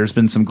Discord, there's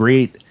been some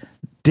great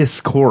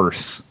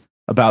discourse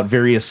about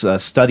various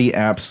study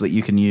apps that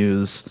you can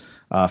use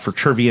for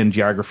trivia and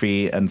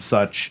geography and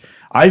such.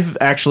 I've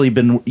actually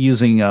been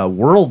using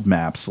World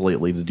Maps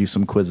lately to do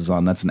some quizzes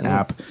on. That's an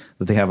app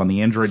that they have on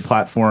the Android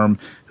platform,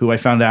 who I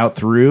found out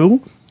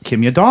through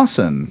Kimya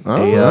Dawson,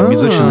 a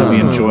musician that we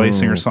enjoy,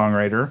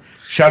 singer-songwriter.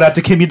 Shout out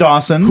to Kimya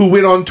Dawson. Who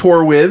went on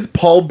tour with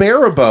Paul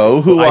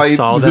Baribeau, who I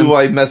saw them. who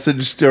I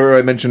messaged or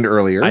I mentioned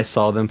earlier. I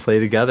saw them play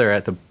together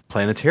at the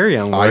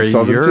planetarium where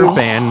saw them your too.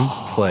 band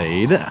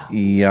played.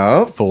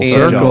 Yeah, Full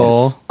and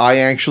circle. I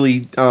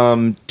actually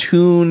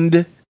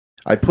tuned.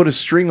 I put a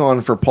string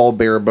on for Paul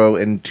Baribeau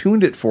and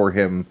tuned it for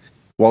him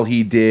while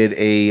he did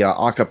a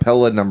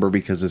acapella number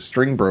because his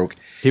string broke.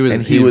 He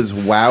was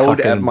wowed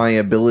at fucking- my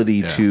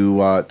ability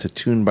to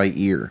tune by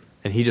ear.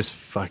 And he just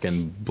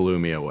fucking blew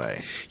me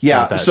away.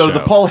 Yeah, at that so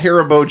the show. Paul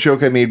Haribo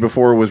joke I made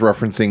before was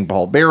referencing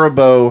Paul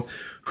Baribeau,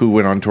 who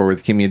went on tour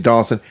with Kimya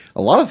Dawson.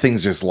 A lot of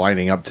things just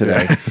lining up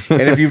today.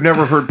 And if you've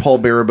never heard Paul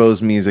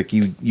Baribeau's music,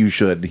 you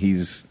should.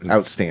 He's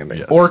outstanding.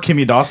 Yes. Or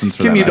Kimya Dawson's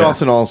for that Kimya matter.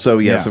 Dawson also,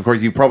 yes. Yeah. Of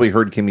course, you've probably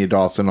heard Kimya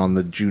Dawson on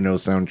the Juno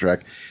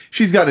soundtrack.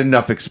 She's got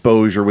enough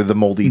exposure with the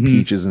Moldy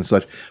Peaches and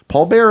such.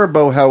 Paul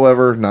Baribeau,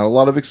 however, not a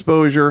lot of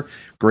exposure.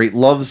 Great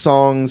love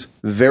songs.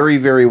 Very,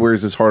 very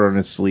wears his heart on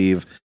his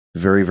sleeve.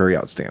 Very, very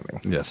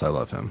outstanding. Yes, I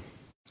love him.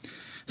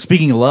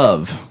 Speaking of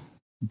love,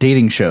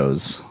 dating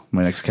shows.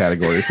 My next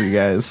category for you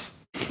guys.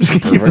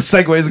 Keep the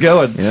segues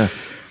going. Yeah.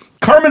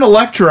 Carmen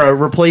Electra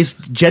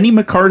replaced Jenny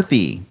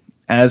McCarthy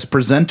as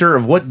presenter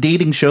of what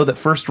dating show that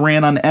first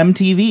ran on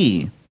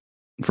MTV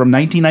from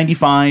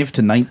 1995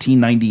 to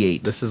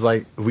 1998? This is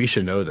like, we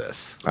should know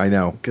this. I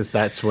know. Because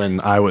that's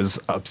when I was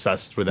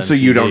obsessed with MTV. So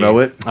you don't know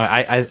it?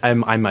 I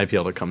might be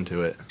able to come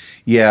to it.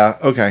 Yeah,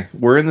 okay.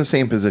 We're in the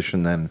same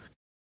position then.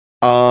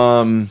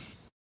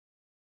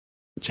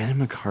 Jenny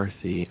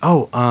McCarthy.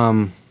 Oh,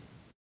 God.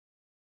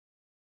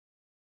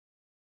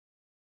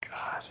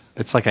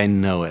 It's like I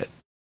know it.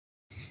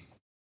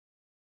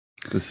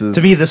 This is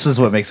To me, this is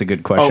what makes a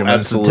good question. Oh, when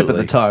it's the tip of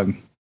the absolutely.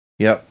 tongue.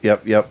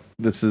 Yep.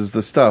 This is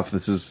the stuff.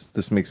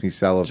 This makes me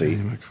salivate.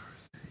 Jenny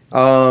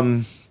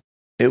McCarthy.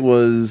 It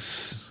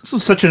was This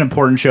was such an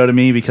important show to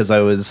me because I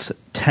was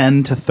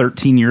 10 to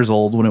 13 years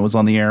old when it was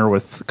on the air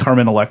with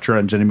Carmen Electra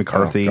and Jenny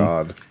McCarthy Oh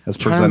God. as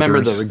I'm trying to remember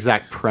the presenters.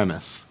 exact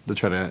premise to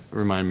try to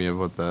remind me of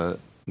what the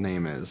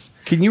name is.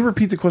 Can you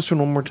repeat the question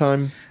one more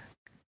time?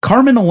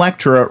 Carmen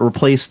Electra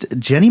replaced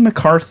Jenny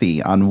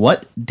McCarthy on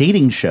what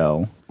dating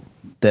show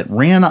that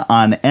ran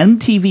on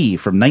MTV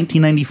from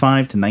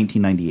 1995 to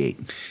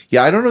 1998?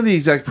 Yeah, I don't know the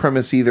exact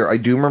premise either. I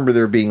do remember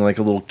there being like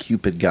a little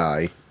Cupid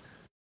guy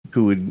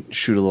who would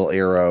shoot a little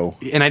arrow.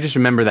 And I just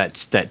remember that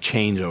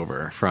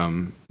changeover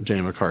from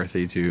Jenny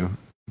McCarthy to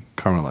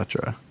Carmen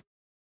Electra.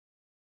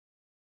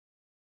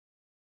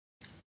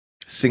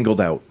 Singled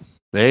Out.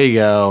 There you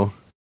go.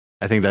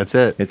 I think that's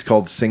it. It's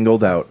called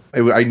Singled Out.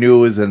 I knew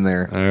it was in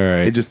there. All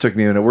right. It just took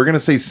me a minute. We're going to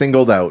say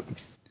Singled Out.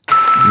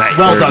 Nice.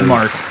 Well done,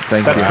 Mark.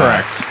 Thank That's you.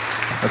 correct.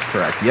 That's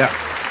correct. Yeah.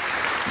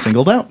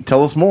 Singled out.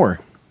 Tell us more.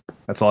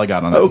 That's all I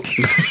got on it.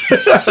 Okay.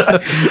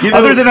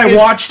 Other than I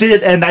watched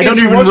it and I don't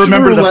even Russian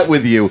remember roulette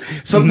with you.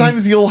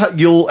 Sometimes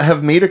you'll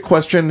have made a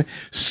question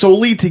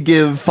solely to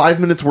give 5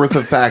 minutes worth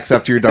of facts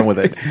after you're done with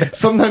it.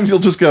 Sometimes you'll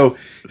just go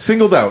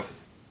Singled Out.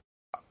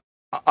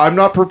 I'm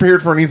not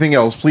prepared for anything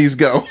else. Please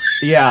go.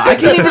 Yeah, I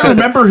can't even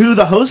remember who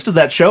the host of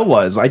that show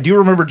was. I do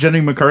remember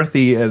Jenny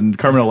McCarthy and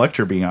Carmen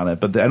Electra being on it,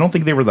 but I don't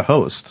think they were the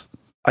host.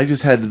 I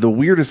just had the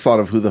weirdest thought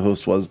of who the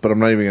host was, but I'm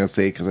not even going to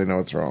say it because I know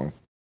it's wrong.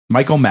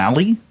 Mike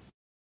O'Malley?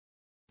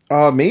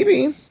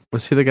 Maybe.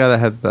 Was he the guy that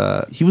had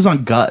the... He was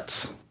on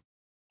Guts.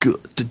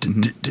 Good.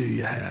 Do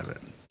you have it?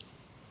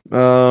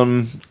 Oh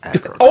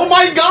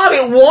my God,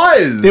 it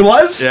was. It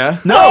was? Yeah.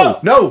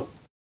 No.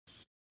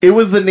 It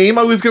was the name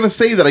I was going to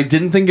say that I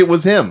didn't think it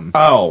was him.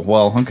 Oh,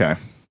 well, okay.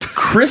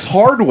 Chris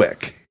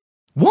Hardwick.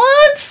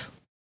 What?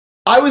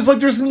 I was like,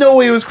 there's no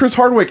way it was Chris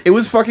Hardwick. It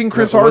was fucking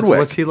Chris Hardwick.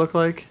 What's he look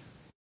like?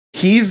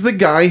 He's the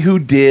guy who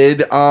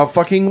did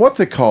fucking what's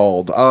it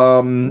called?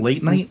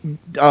 Late night?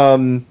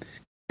 At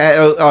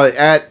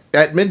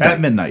midnight. At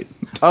midnight.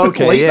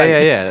 Okay, Late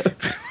night. yeah.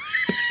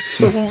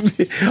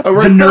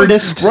 The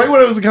Nerdist. Right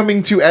when I was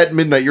coming to At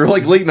Midnight, you're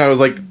like late, and I was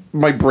like,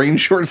 my brain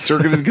short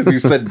circuited because you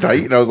said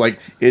night, and I was like,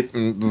 it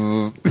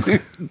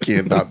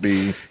can't not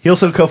be. He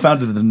also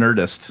co-founded the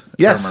Nerdist. if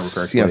I remember Yes,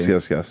 correctly.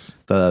 yes.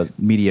 The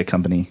media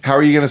company. How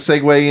are you going to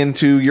segue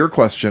into your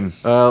question?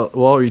 Well,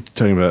 we're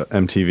talking about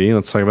MTV.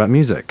 Let's talk about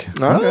music.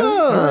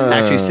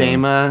 Actually,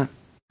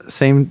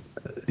 same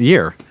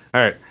year.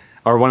 All right,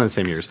 or one of the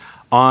same years.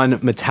 On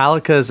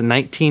Metallica's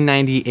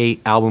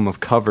 1998 album of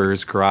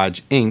covers,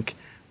 Garage Inc.,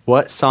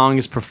 what song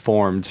is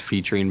performed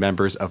featuring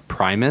members of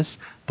Primus,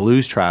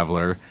 Blues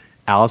Traveler,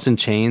 Alice in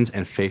Chains,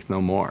 and Faith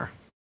No More?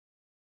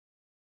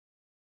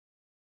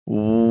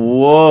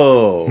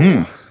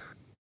 Whoa.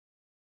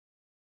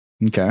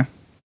 Okay.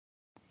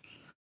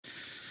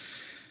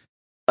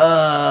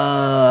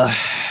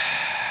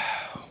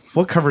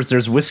 What covers?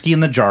 There's Whiskey in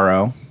the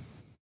Jarro.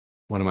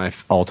 One of my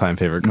all-time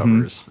favorite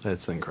covers.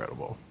 It's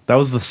incredible. That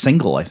was the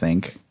single, I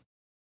think.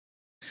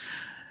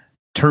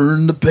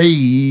 Turn the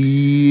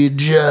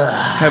page.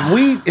 Have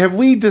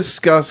we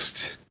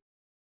discussed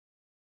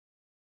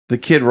the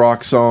Kid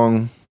Rock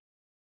song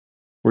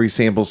where he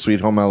samples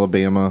Sweet Home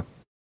Alabama?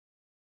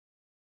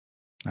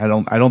 I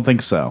don't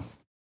think so.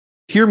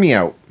 Hear me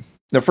out.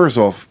 Now, first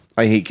off,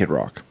 I hate Kid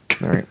Rock.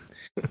 All right.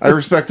 I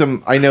respect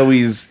him. I know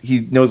he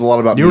knows a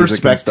lot about You music and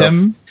respect stuff.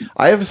 him?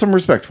 I have some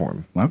respect for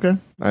him. Okay.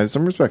 I have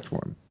some respect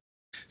for him.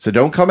 So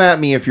don't come at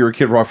me if you're a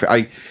Kid Rock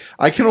fan.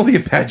 I can only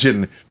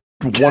imagine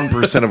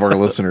 1% of our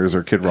listeners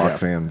are Kid Rock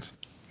fans.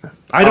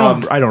 I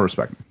don't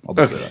respect him. I'll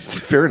just say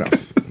that. Fair enough.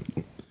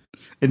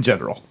 In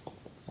general.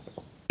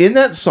 In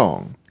that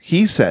song,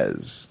 he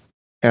says,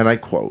 and I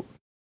quote,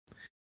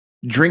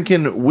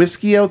 "Drinking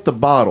whiskey out the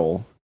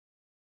bottle,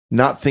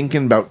 not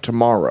thinking about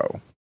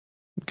tomorrow."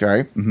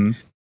 Okay? Mm-hmm.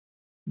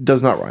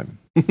 Does not rhyme.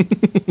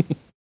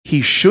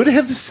 He should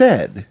have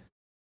said,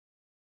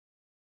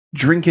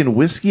 "Drinking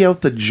whiskey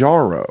out the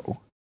jarro,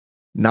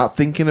 not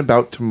thinking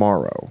about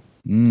tomorrow."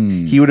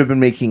 He would have been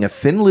making a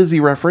Thin Lizzy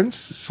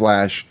reference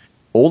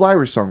 / old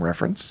Irish song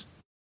reference.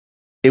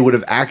 It would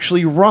have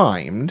actually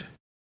rhymed.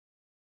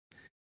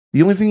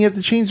 The only thing you have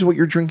to change is what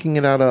you're drinking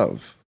it out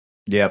of.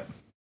 Yep.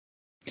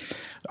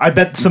 I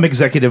bet some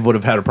executive would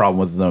have had a problem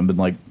with them, been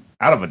like,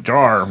 out of a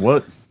jar,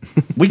 what?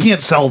 We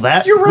can't sell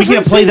that. You're We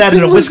can't play referencing that in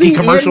a Thin whiskey Lizzy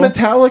and commercial.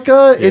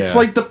 Metallica. It's Yeah.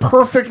 like the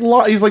perfect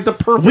lot. He's like the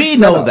perfect. We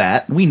know setup.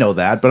 that. We know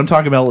that. But I'm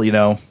talking about, Joe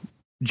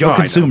Oh, I know.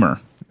 Consumer.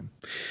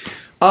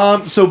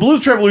 So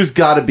Blues Traveler's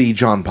got to be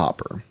John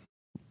Popper,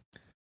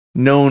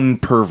 known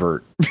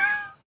pervert.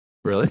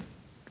 Really?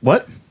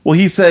 What? Well,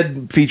 he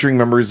said featuring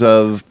members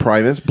of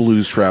Primus,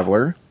 Blues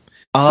Traveler.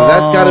 So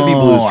that's got to be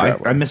Blues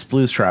Traveler. I miss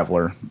Blues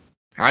Traveler.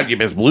 How'd you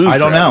miss Blues I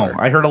don't Traveler? know.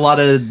 I heard a lot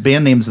of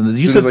band names in this.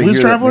 You Soon said as I Blues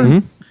hear that Traveler?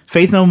 name.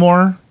 Faith No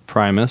More?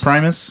 Primus.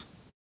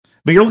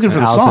 But you're looking for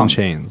the Alice in song.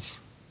 Chains.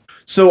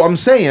 So I'm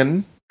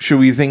saying, should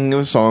we think of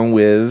a song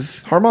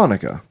with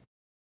harmonica?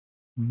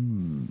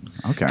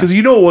 Okay. Because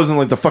it wasn't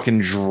like the fucking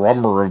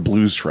drummer of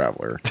Blues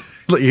Traveler.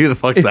 Like, who the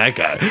fuck's that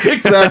guy?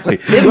 Exactly.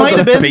 It might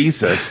have been.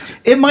 bassist.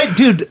 It might,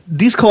 dude.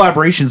 These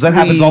collaborations that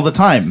happens all the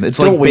time. It's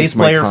Don't like waste bass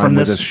my player time from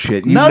with this this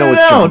shit. You No, know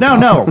no, it's no, John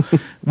no.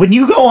 When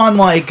you go on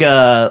like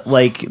that,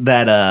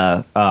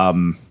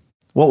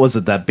 what was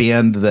it? That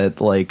band that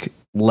like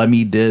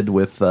Lemmy did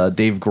with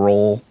Dave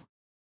Grohl.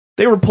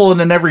 They were pulling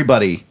in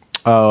everybody.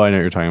 Oh, I know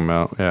what you're talking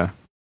about. Yeah.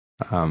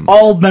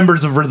 All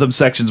members of rhythm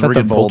sections were the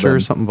getting pulled in.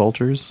 Vultures? Something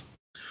Vultures?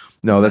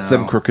 No, that's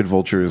them Crooked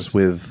Vultures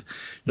with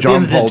The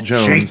John band that Paul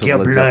Jones. Shake of your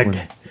Led blood.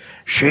 Zeppelin.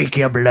 Shake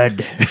your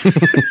blood.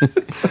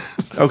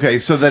 Okay,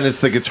 so then it's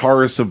the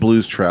guitarist of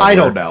Blues Traveler. I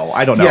don't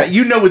know.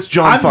 Yeah, it's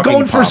John I'm fucking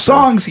going for Popper.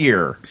 songs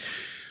here.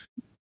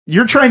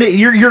 You're trying to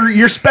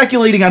you're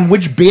speculating on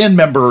which band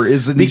member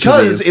is in each of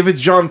Because these. if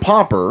it's John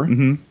Popper,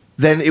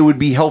 then it would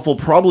be helpful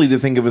probably to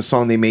think of a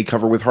song they may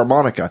cover with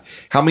harmonica.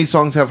 How many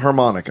songs have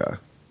harmonica?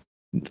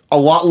 A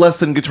lot less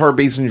than guitar,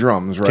 bass, and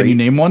drums, right? Can you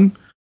name one?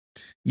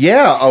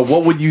 Yeah,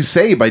 What Would You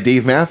Say by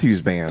Dave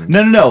Matthews Band.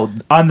 No.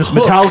 On this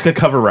Hook. Metallica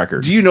cover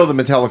record. Do you know the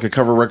Metallica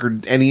cover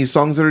record? Any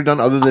songs that are done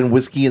other than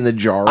Whiskey in the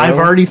Jar? I've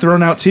already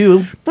thrown out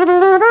two. Turn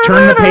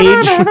the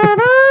page.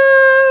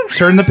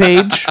 Turn the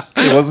page.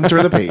 It wasn't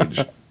Turn the Page.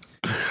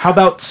 How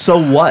about So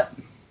What?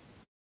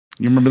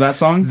 You remember that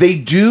song? They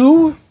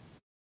do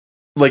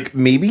like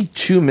maybe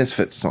two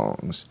Misfits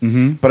songs,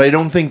 but I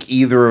don't think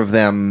either of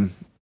them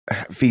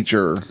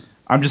feature.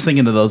 I'm just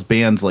thinking of those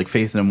bands like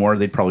Faith No More.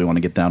 They'd probably want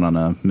to get down on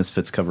a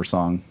Misfits cover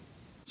song.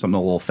 Something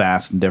a little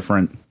fast and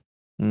different.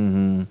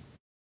 Mm-hmm.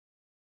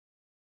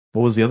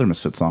 What was the other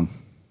Misfits song?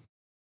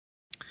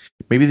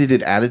 Maybe they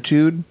did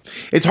Attitude.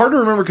 It's hard to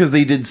remember because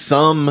they did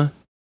some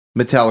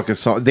Metallica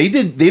songs. They've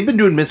been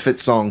doing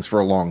Misfits songs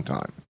for a long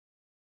time.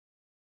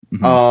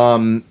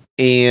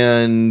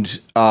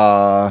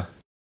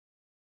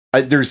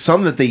 There's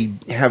some that they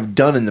have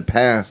done in the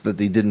past that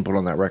they didn't put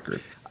on that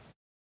record.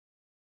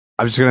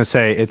 I was just gonna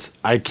say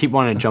I keep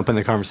wanting to jump in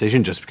the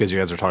conversation just because you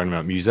guys are talking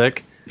about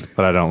music,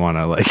 but I don't want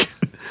to like.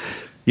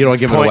 You don't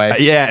give it away.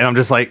 Yeah, and I'm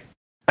just like,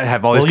 I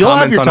have all these You'll have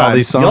comments your on time. all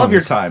these songs. You'll have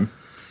your time.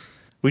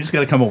 We just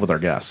got to come up with our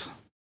guess.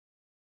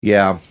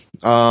 Yeah.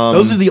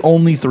 Those are the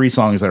only three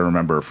songs I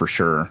remember for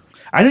sure.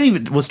 I didn't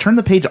even was Turn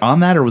the Page on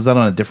that, or was that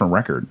on a different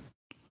record?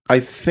 I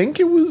think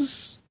it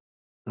was.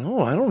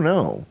 Oh, I don't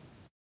know.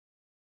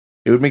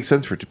 It would make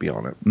sense for it to be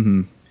on it.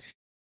 Mm-hmm.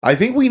 I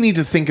think we need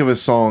to think of a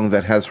song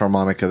that has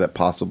harmonica that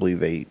possibly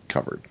they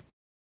covered.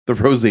 The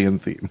Roseanne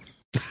theme.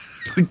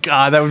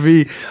 God, that would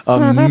be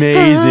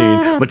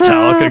amazing.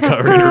 Metallica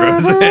covering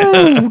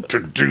Roseanne.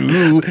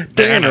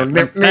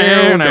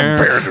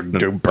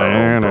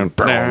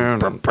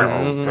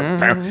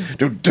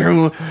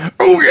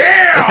 Oh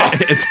yeah!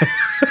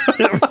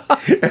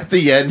 At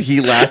the end, he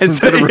laughs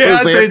instead of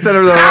Roseanne. Instead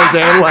of the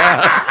Roseanne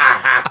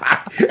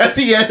laugh. At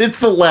the end, it's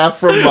the laugh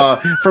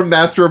from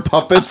Master of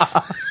Puppets.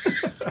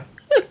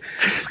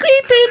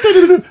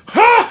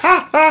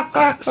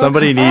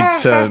 Somebody needs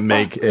to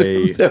make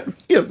That'd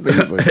be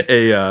amazing.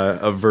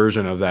 a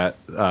version of that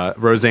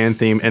Roseanne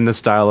theme in the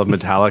style of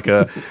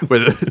Metallica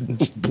with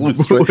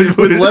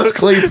Les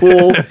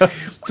Claypool.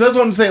 So that's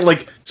what I'm saying.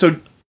 Like, so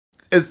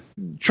as,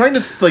 trying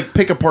to like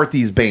pick apart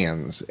these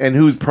bands and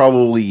who's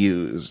probably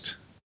used.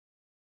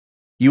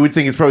 You would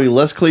think it's probably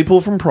Les Claypool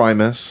from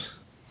Primus,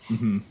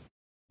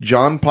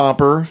 John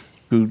Popper,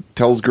 who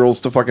tells girls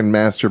to fucking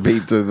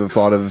masturbate to the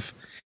thought of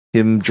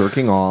him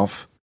jerking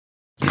off,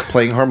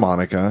 playing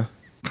harmonica.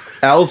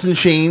 Alice in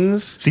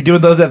Chains. Is he doing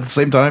those at the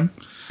same time?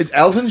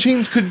 Alice in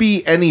Chains could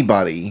be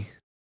anybody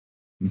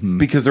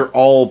because they're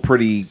all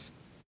pretty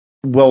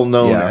well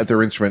known at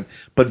their instrument,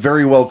 but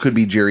very well could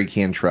be Jerry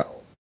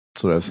Cantrell.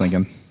 That's what I was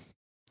thinking.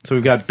 So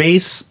we've got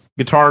bass,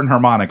 guitar, and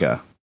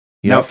harmonica.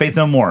 Now Faith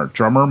No More.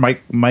 Drummer,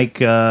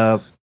 Mike.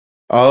 Oh,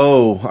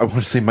 I want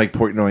to say Mike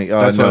Portnoy.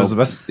 That's no, what I was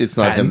about. it's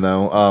not him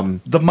though.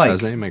 The Mike.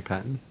 His name Mike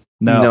Patton.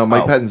 No,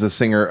 Mike Oh. Patton's a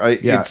singer.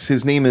 It's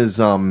his name is.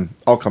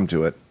 I'll come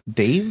to it.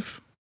 Dave.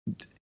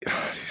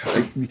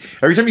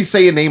 Every time you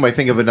say a name, I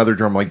think of another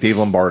drummer like Dave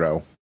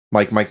Lombardo,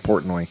 Mike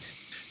Portnoy.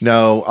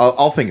 No,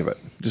 I'll think of it.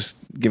 Just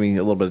give me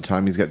a little bit of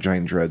time. He's got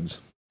giant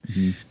dreads.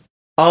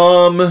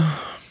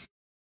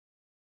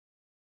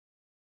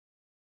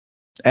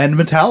 And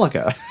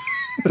Metallica.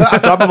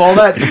 On top of all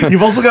that,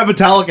 you've also got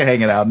Metallica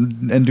hanging out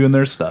and doing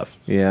their stuff.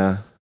 Yeah,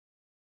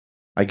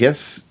 I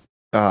guess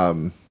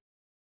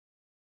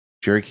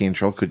Jerry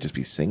Cantrell could just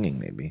be singing,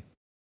 maybe.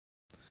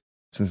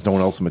 since no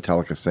one else in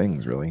Metallica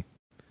sings, really.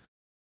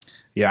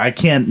 Yeah, I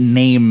can't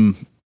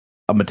name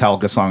a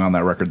Metallica song on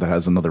that record that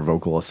has another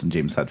vocalist than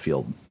James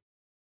Hetfield.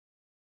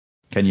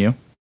 Can you?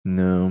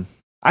 No.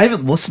 I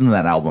haven't listened to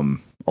that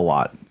album a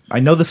lot. I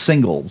know the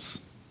singles,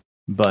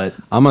 but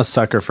I'm a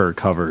sucker for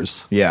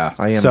covers. yeah.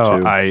 I am So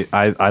too.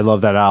 I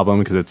love that album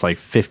because it's like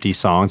 50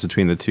 songs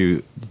between the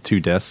two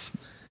discs,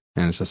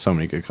 and it's just so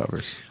many good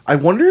covers. I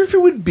wonder if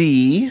it would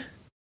be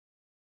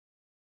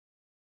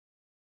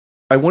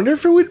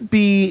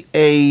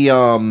a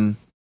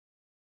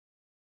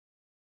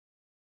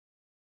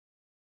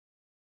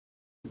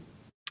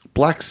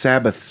Black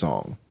Sabbath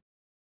song.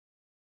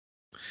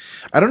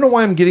 I don't know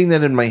why I'm getting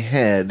that in my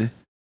head.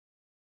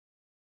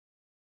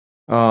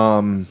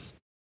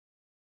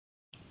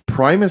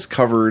 Primus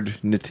covered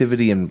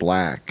Nativity in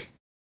Black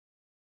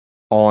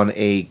on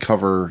a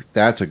cover.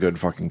 That's a good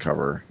fucking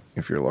cover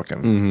if you're looking.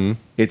 Mm-hmm.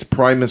 It's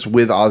Primus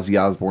with Ozzy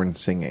Osbourne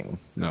singing.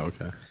 Oh,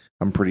 okay.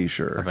 I'm pretty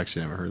sure. I've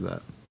actually never heard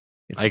that.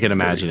 It's I can very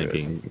imagine it good.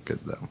 being good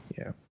though.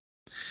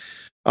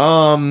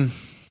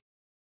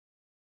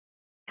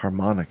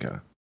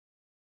 Harmonica.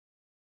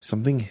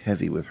 Something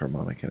heavy with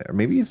harmonica. Or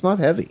maybe it's not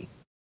heavy.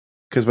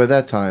 Because by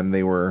that time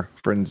they were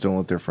friends don't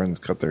let their friends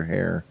cut their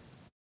hair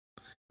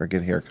or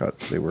get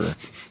haircuts. They were.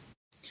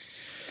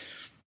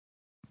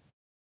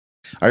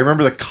 I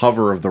remember the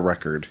cover of the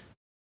record.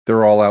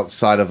 They're all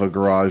outside of a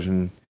garage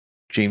and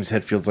James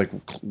Hetfield's like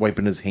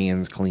wiping his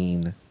hands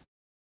clean.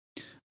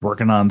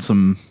 Working on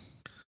something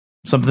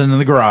in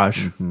the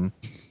garage. Mm-hmm.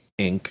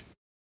 Ink.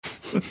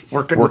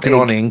 Working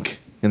On ink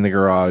in the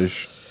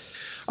garage.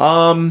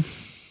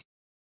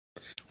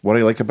 What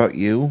I like about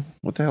you?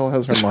 What the hell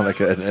has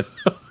harmonica in it?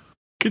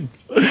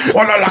 just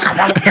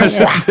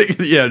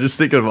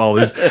thinking of all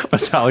these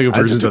Metallica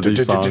versions of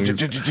these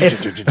songs.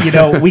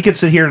 If, we could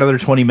sit here another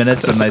 20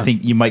 minutes and I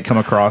think you might come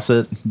across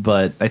it,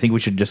 but I think we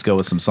should just go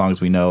with some songs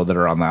we know that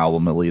are on the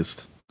album at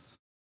least.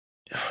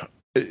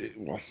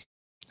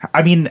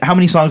 I mean, how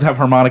many songs have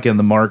harmonica in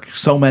them, Mark?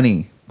 So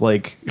many.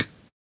 Like,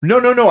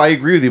 No. I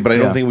agree with you, but I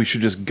Yeah. don't think we should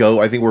just go.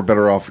 I think we're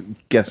better off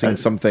guessing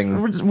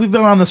something. we've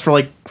been on this for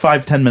like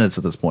 5-10 minutes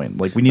at this point.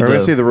 Like, we need We're going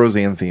to to say the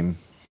Roseanne theme.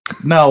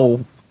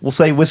 No, we'll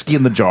say Whiskey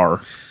in the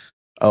Jar.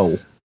 The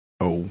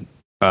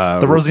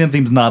Roseanne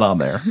theme's not on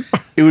there.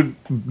 It would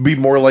be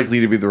more likely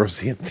to be the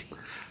Roseanne theme.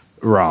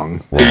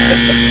 Wrong.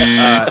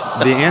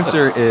 The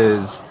answer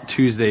is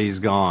Tuesday's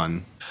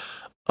Gone.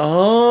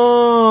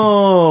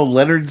 Oh,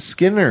 Leonard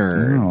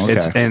Skinner. Oh, okay.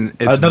 It's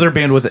Another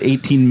band with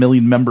 18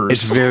 million members.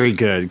 It's very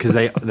good because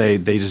they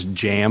just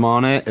jam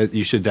on it.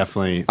 You should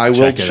definitely. I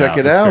will check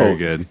it out. It's very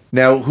good.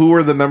 Now, who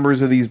are the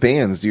members of these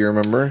bands? Do you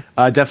remember?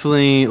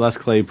 Definitely Les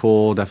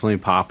Claypool. Definitely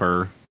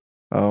Popper.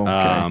 Oh,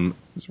 okay.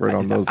 It's right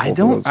on those. I both of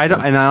don't. those I don't.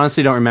 bands. And I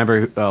honestly don't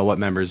remember what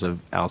members of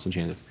Alice in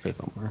Chains of Faith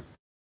were.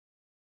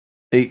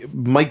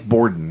 Mike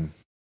Borden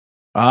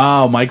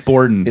Oh, Mike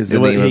Borden is the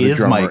name of he the is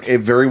drummer. Mike. It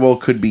very well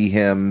could be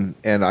him,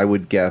 and I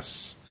would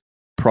guess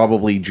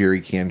probably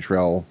Jerry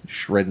Cantrell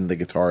shredding the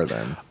guitar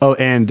then. Oh,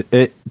 and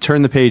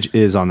Turn the Page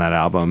is on that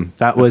album.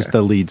 That was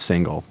the lead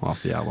single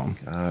off the album.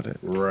 Got it.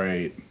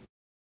 Right.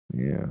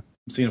 Yeah. I'm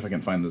seeing if I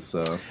can find this.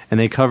 And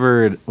they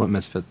covered what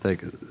Misfit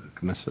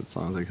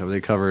songs they covered.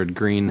 They covered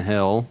Green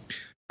Hill.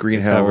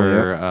 Green Hell.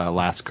 Cover Yeah.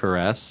 Last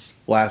Caress.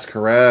 Last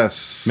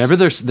Caress. Remember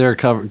their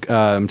cover,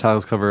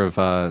 Metallica's cover of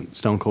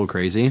Stone Cold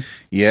Crazy?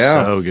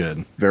 Yeah. So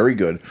good. Very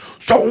good.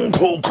 Stone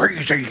Cold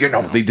Crazy,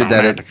 they did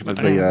that at the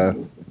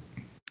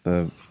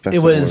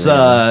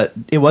festival.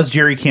 It was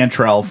Jerry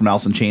Cantrell from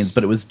Alice in Chains,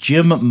 but it was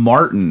Jim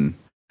Martin,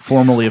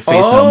 formerly of Faith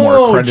No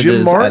More, credited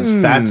Jim as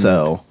Martin.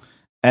 Fatso,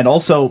 and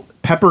also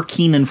Pepper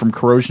Keenan from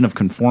Corrosion of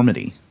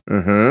Conformity.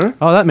 Uh-huh.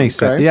 Oh, that makes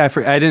sense. Okay. Yeah,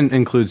 I didn't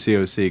include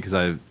COC because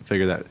I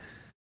figured that.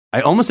 I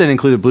almost didn't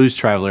include a Blues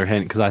Traveler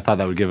hint because I thought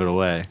that would give it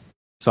away.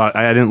 So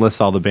I didn't list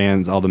all the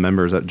bands, all the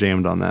members that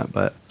jammed on that.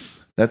 But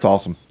That's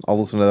awesome. I'll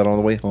listen to that on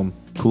the way home.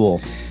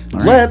 Cool. All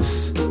right.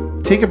 Let's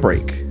take a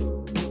break.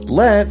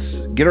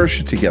 Let's get our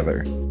shit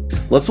together.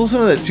 Let's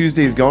listen to that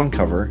Tuesday's Gone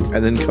cover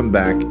and then come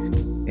back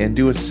and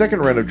do a second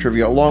round of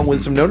trivia along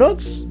with some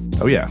no-notes,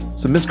 Oh yeah,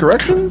 some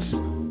miscorrections.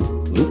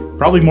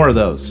 probably more of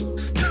those.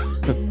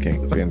 Okay,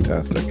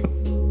 fantastic.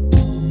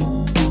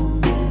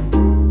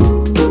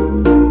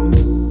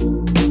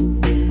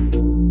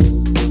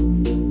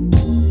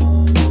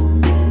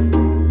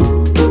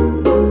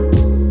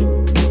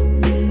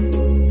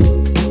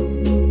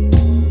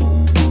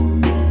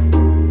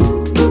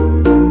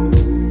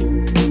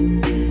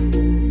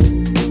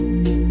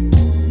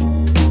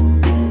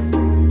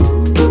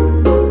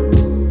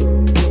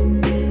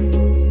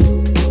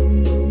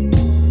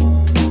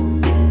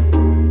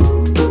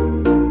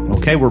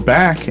 Okay, we're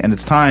back, and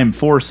it's time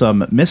for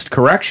some missed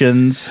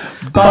corrections.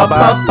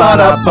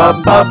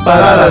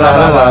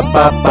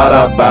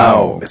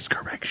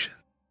 Miscorrection.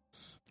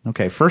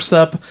 Okay, first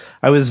up,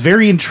 I was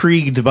very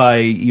intrigued by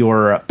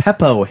your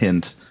Peppo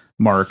hint,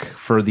 Mark,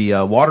 for the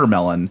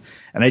watermelon.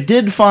 And I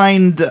did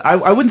find,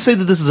 I wouldn't say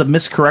that this is a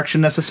miscorrection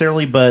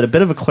necessarily, but a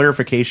bit of a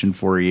clarification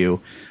for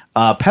you.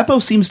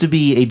 Peppo seems to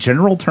be a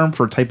general term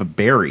for a type of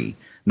berry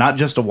not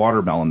just a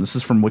watermelon. This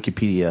is from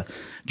Wikipedia.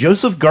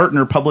 Joseph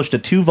Gartner published a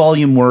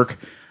 2-volume work,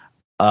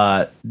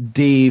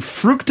 De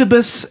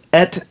Fructibus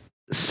et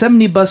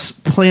Semnibus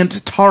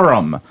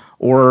Plantarum,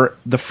 or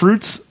the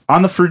fruits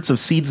of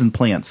seeds and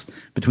plants,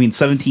 between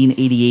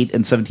 1788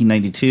 and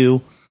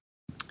 1792.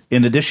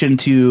 In addition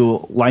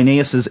to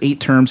Linnaeus's 8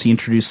 terms, he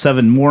introduced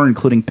 7 more,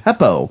 including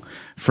pepo,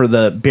 for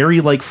the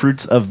berry-like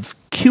fruits of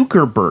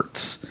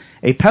cucurbits.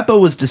 A pepo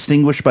was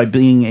distinguished by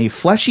being a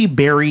fleshy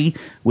berry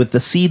with the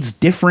seeds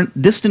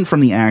distant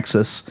from the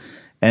axis,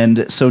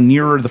 and so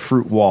nearer the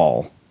fruit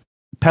wall.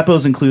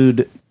 Pepos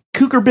include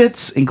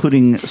cucurbits,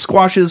 including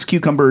squashes,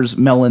 cucumbers,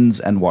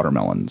 melons, and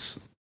watermelons.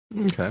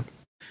 Okay.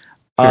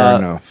 Fair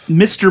enough.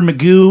 Mr.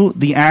 Magoo,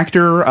 the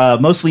actor,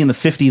 mostly in the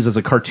 50s as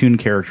a cartoon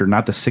character,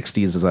 not the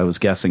 60s as I was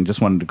guessing.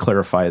 Just wanted to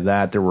clarify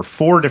that. There were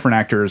 4 different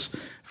actors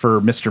for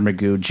Mr.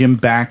 Magoo: Jim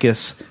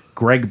Backus,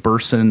 Greg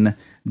Burson,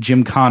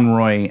 Jim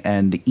Conroy,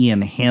 and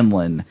Ian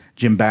Hanlon.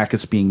 Jim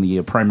Backus being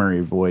the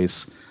primary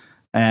voice.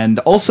 And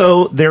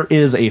also, there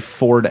is a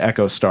Ford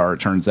EchoStar, it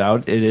turns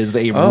out. It is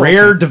a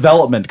rare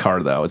development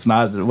car, though. It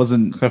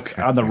wasn't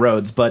on the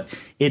roads, but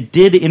it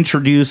did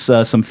introduce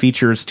some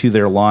features to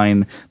their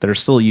line that are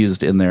still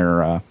used in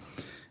their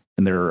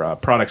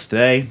products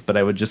today. But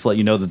I would just let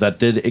you know that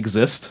did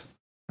exist.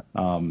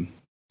 Not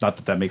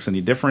that makes any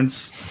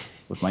difference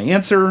with my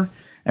answer.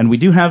 And we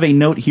do have a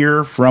note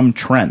here from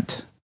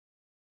Trent.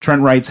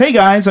 Trent writes, "Hey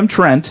guys, I'm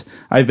Trent.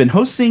 I've been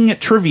hosting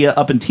trivia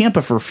up in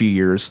Tampa for a few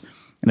years,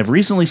 and have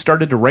recently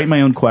started to write my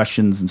own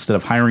questions instead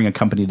of hiring a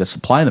company to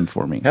supply them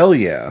for me. Hell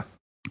yeah.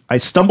 I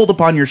stumbled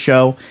upon your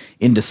show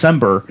in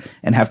December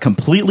and have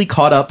completely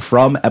caught up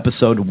from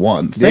episode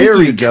 1. There Thank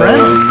he you,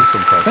 goes.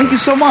 Trent. Thank you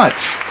so much.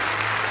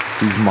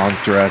 These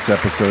monster-ass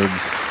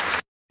episodes.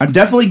 I'm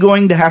definitely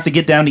going to have to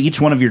get down to each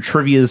one of your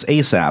trivias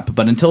ASAP,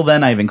 but until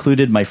then, I've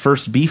included my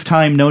first Beef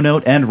Time, No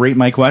Note, and Rate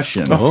My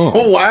Question.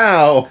 Oh,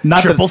 wow.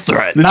 Not Triple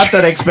threat. Not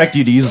that I expect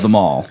you to use them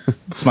all.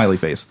 Smiley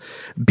face.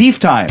 Beef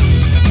Time.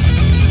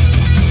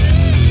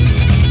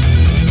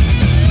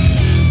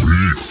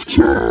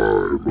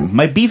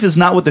 My beef is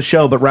not with the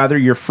show, but rather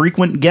your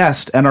frequent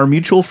guest and our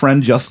mutual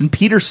friend Justin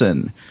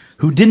Peterson,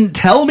 who didn't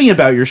tell me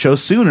about your show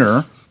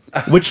sooner,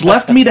 which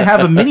left me to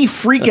have a mini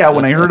freak out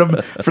when I heard him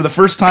for the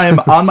first time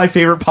on my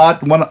favorite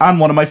on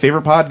one of my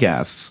favorite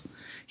podcasts.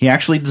 He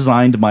actually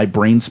designed my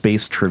Brain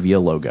Space Trivia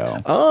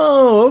logo.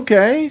 Oh,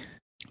 okay.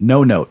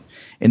 No note.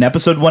 In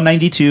episode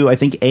 192, I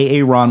think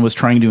A.A. Ron was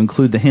trying to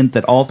include the hint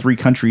that all 3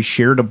 countries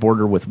shared a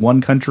border with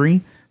one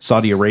country,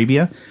 Saudi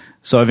Arabia.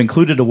 So I've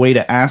included a way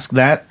to ask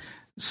that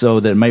so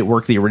that it might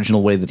work the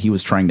original way that he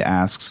was trying to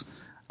ask.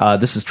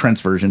 This is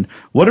Trent's version.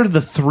 What are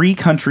the 3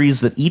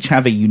 countries that each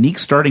have a unique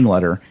starting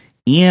letter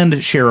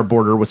and share a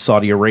border with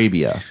Saudi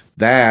Arabia?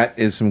 That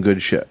is some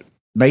good shit.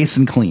 Nice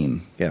and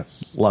clean.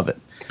 Yes. Love it.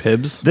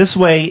 Pibs? This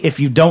way, if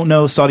you don't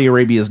know Saudi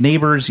Arabia's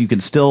neighbors, you can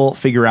still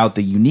figure out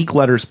the unique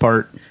letters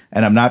part,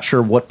 and I'm not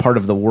sure what part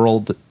of the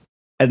world,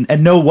 and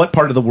know what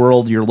part of the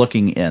world you're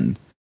looking in.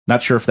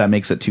 Not sure if that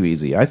makes it too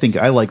easy. I think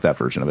I like that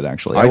version of it,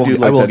 actually. I will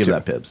give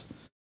that Pibs.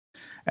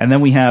 And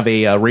then we have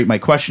a Rate My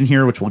Question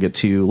here, which we'll get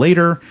to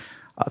later.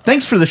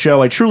 Thanks for the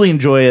show. I truly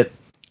enjoy it.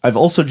 I've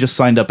also just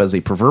signed up as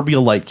a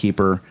proverbial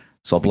lightkeeper,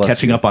 so I'll be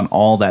catching up on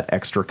all that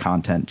extra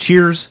content.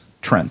 Cheers,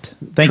 Trent.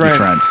 Thank you,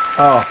 Trent.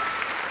 Oh,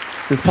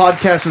 this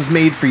podcast is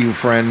made for you,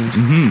 friend.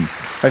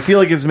 Mm-hmm. I feel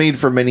like it's made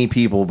for many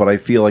people, but I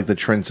feel like the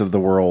Trents of the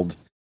world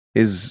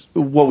is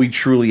what we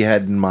truly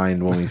had in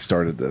mind when we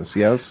started this.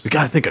 Yes? We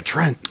got to think of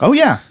Trent. Oh,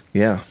 yeah.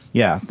 Yeah.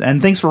 Yeah.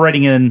 And thanks for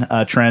writing in,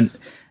 Trent,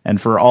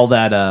 and for all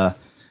that,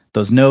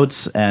 those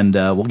notes. And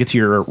we'll get to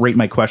your Rate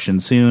My Question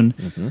soon.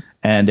 Mm-hmm.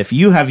 And if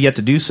you have yet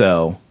to do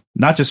so,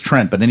 not just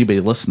Trent, but anybody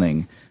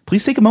listening,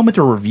 please take a moment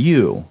to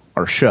review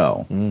our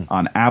show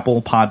on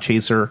Apple,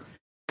 Podchaser,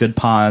 Good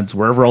Pods,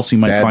 wherever else you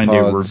might Bad find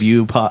Pods.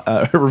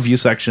 a review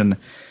section.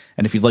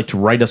 And if you'd like to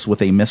write us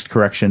with a missed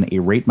correction, a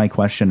Rate My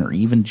Question, or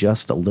even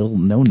just a little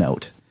no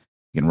note,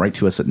 you can write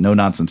to us at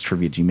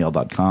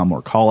nononsensetrivia@gmail.com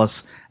or call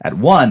us at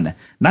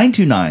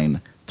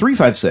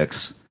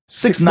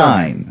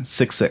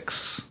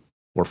 1-929-356-6966,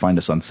 or find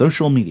us on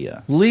social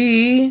media.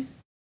 Lee?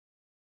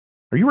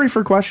 Are you ready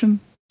for a question?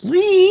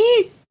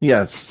 Lee?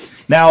 Yes.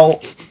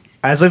 Now,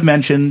 as I've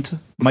mentioned,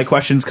 my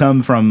questions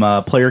come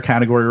from player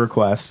category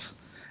requests.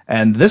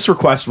 And this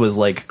request was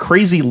like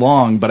crazy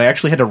long, but I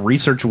actually had to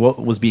research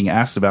what was being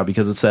asked about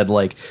because it said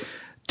like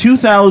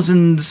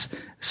 2000s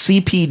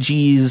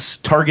CPGs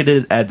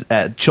targeted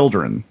at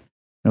children. And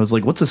I was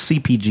like, what's a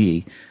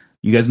CPG?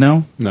 You guys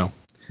know? No.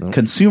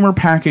 Consumer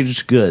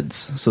packaged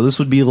goods. So this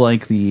would be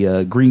like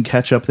the green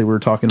ketchup they were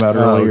talking about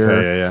earlier.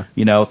 Okay, yeah.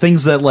 You know,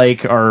 things that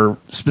like are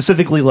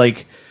specifically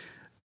like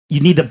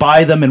you need to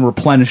buy them and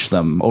replenish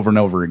them over and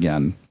over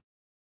again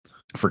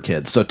for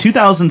kids. So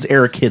 2000s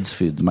era kids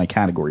food, my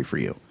category for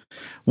you.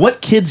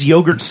 What kids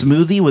yogurt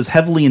smoothie was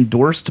heavily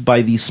endorsed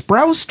by the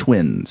Sprouse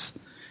twins,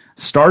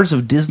 stars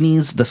of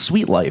Disney's The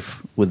Sweet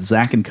Life with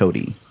Zach and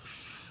Cody?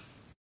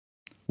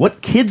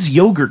 What kids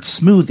yogurt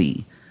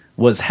smoothie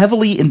was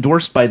heavily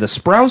endorsed by the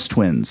Sprouse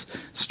twins,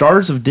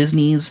 stars of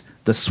Disney's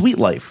The Sweet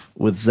Life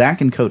with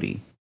Zach and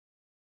Cody.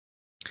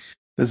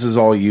 This is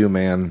all you,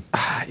 man.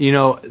 You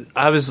know,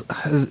 I was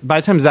by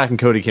the time Zach and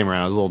Cody came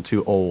around, I was a little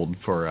too old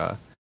for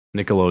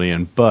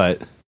Nickelodeon,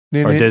 but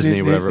or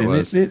Disney, whatever it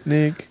was.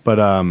 But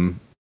I'm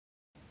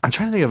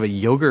trying to think of a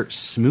yogurt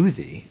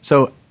smoothie.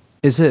 So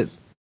is it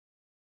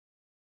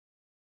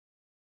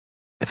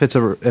if it's a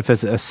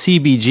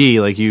CBG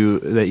like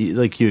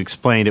you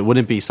explained, it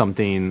wouldn't be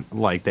something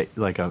like that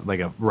like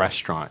a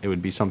restaurant. It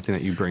would be something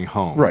that you bring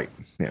home. Right.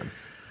 Yeah.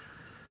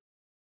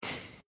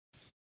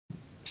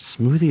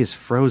 Smoothie is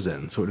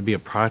frozen, so it would be a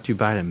product you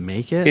buy to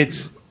make it.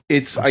 It's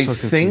I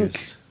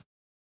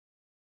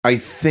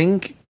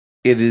think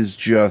it is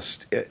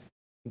just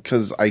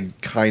because I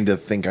kind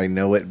of think I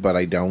know it, but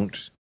I don't.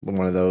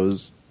 One of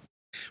those.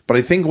 But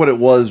I think what it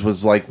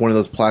was like one of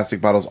those plastic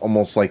bottles,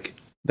 almost like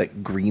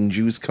that green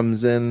juice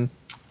comes in.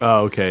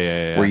 Oh,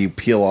 okay, yeah. Where you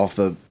peel off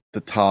the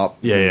top.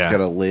 Yeah, and it's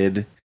got a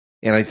lid.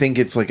 And I think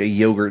it's like a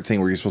yogurt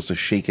thing where you're supposed to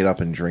shake it up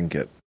and drink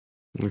it.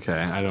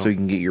 Okay, so you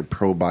can get your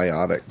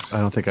probiotics. I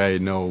don't think I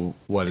know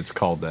what it's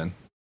called then.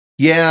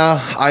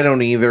 Yeah, I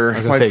don't either.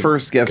 My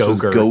first guess was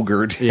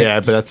Go-Gurt. Yeah,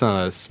 but that's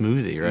not a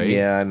smoothie, right?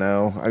 Yeah, I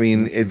know. I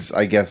mean, it's,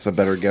 I guess, a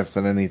better guess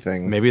than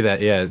anything. Maybe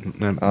that, yeah.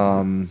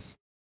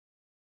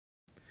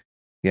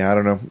 Yeah, I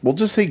don't know. We'll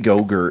just say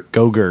Go-Gurt.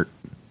 Go-Gurt.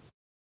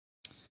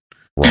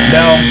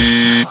 No,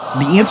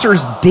 the answer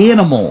is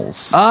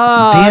Danimals.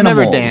 I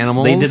remember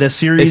Danimals. They did a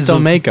series. They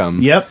still make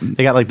them. Yep.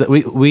 They got like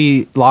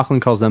Lachlan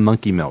calls them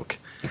monkey milk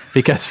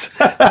because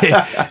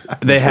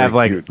they have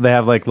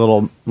like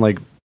little like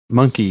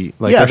monkey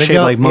they're shaped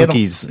like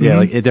monkeys. Yeah,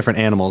 like different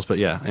animals. But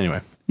yeah,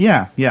 anyway.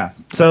 Yeah.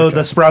 So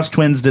the Sprouse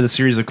twins did a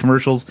series of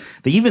commercials.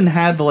 They even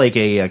had like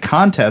a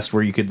contest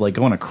where you could like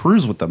go on a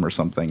cruise with them or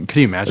something. Could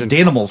you imagine? The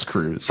Danimals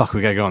cruise. Fuck,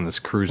 we gotta go on this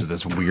cruise with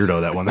this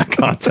weirdo that won that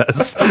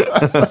contest.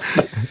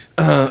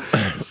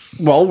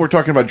 Well, we're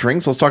talking about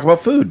drinks. Let's talk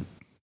about food.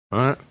 All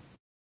right.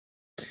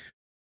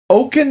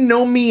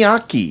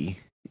 Okonomiyaki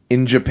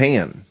in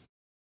Japan.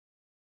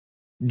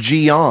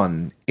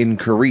 Gion in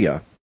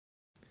Korea.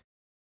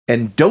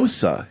 And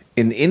dosa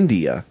in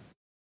India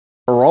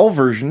are all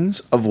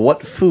versions of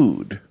what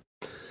food?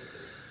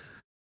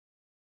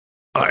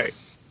 All right.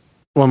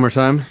 One more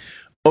time.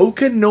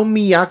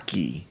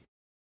 Okonomiyaki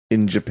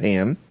in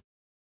Japan.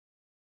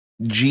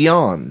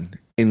 Gion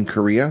in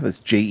Korea. That's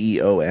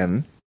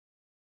Jeon.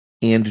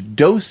 And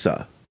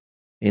dosa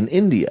in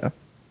India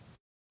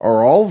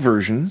are all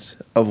versions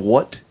of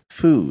what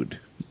food?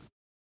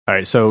 All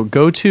right. So I'm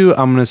going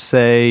to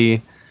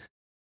say...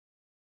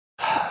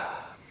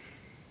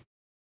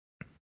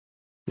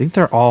 I think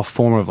they're all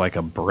form of like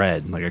a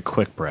bread, like a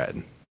quick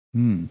bread.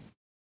 I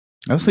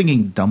was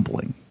thinking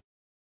dumpling.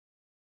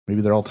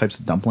 Maybe they're all types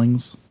of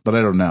dumplings, but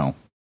I don't know.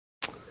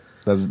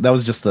 That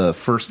was just the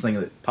first thing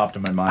that popped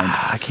in my mind.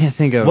 I can't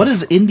think of what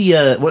is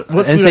India. What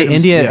and say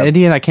India? Yeah.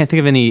 Indian. I can't think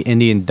of any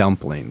Indian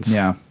dumplings.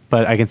 Yeah,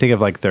 but I can think of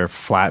like their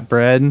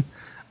flatbreads,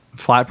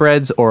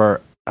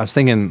 or I was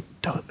thinking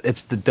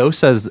it's the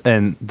dosas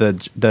and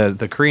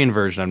the Korean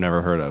version I've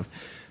never heard of,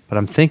 but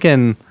I'm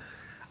thinking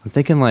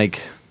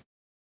like.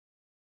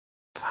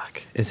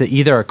 Is it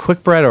either a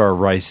quick bread or a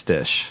rice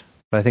dish?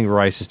 But I think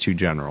rice is too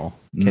general.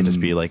 It can't just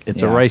be like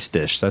it's a rice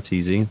dish. That's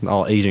easy.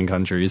 All Asian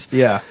countries.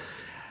 Yeah,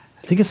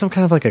 I think it's some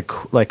kind of like a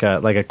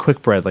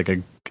quick bread, like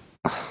a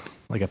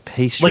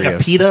pastry, like a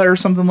pita or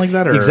something like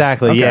that. Or?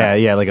 Exactly.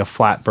 Okay. Yeah, like a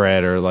flat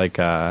bread or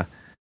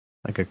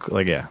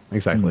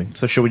exactly.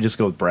 So should we just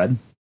go with bread?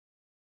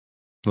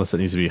 Unless it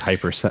needs to be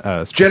hyper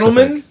specific.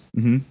 Gentlemen,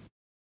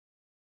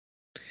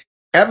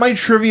 at my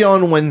trivia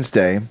on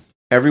Wednesday,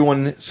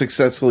 everyone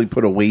successfully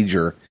put a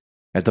wager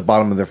at the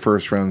bottom of their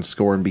first round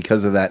score, and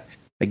because of that,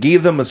 I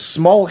gave them a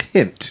small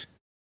hint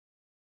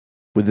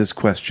with this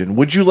question.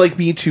 Would you like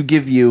me to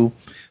give you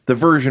the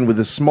version with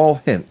a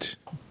small hint?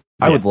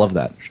 I would love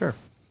that. Sure.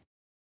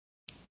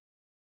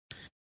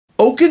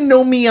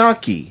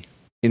 Okonomiyaki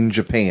in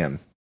Japan,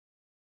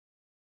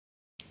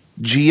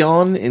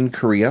 Gion in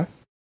Korea,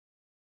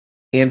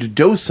 and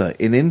dosa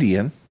in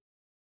India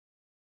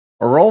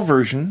are all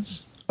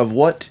versions of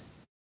what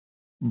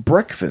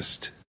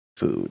breakfast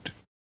food?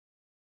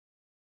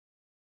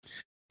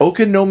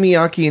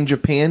 Okonomiyaki in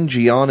Japan,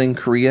 Gion in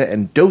Korea,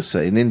 and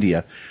dosa in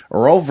India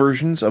are all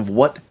versions of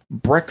what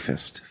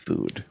breakfast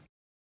food?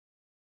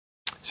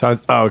 So,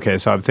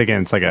 So I'm thinking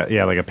it's like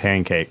a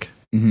pancake.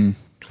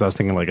 Because I was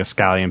thinking like a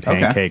scallion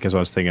pancake is what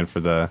I was thinking for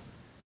the.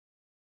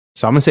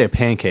 So I'm gonna say a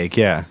pancake.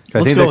 Yeah.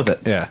 Let's go with it.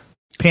 Yeah.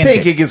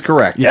 Pancake is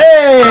correct. Yay!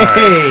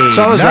 Right.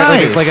 So I was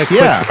nice. right, like a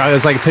quick, I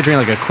was like picturing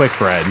like a quick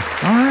bread.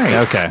 All right.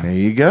 Okay. There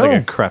you go.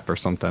 Like a crepe or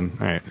something.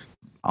 All right.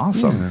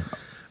 Awesome. Yeah.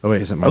 Oh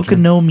wait, is it my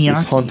turn? Okonomiyaki?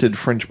 This haunted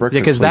French breakfast.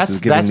 Yeah, because that's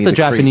the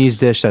Japanese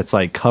dish that's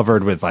like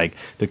covered with like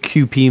the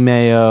QP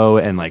mayo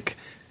and like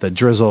the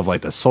drizzle of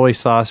like the soy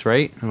sauce,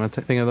 right? Am I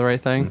thinking of the right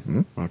thing?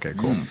 Mm-hmm. Okay,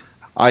 cool.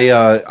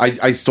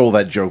 I stole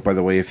that joke, by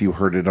the way, if you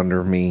heard it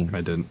under me.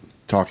 I didn't.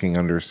 Talking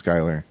under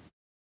Skylar.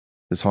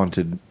 This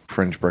haunted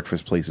French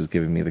breakfast place is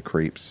giving me the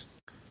creeps.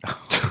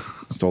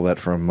 Stole that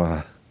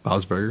from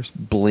Bob's Burgers.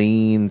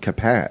 Blaine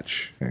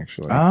Capatch,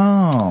 actually.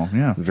 Oh,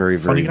 yeah. Very,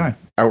 funny very guy.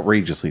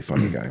 outrageously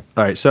funny guy.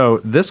 All right, so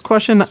this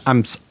question,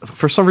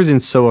 for some reason,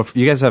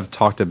 you guys have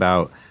talked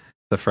about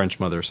the French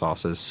mother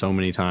sauces so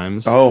many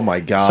times. Oh my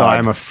god! So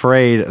I'm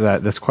afraid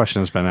that this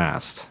question has been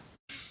asked.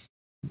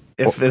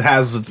 If it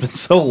has, it's been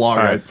so long.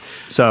 All right.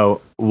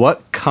 So,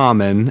 what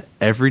common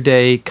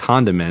everyday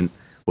condiment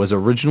was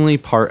originally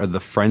part of the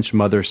French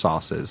mother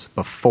sauces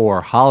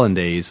before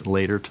hollandaise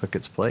later took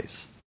its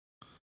place?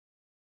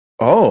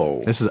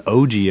 Oh, This is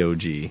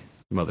OG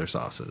mother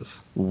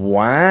sauces.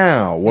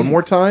 wow! One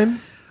more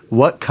time.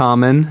 What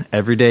common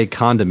everyday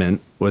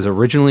condiment was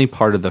originally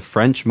part of the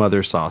French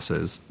mother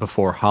sauces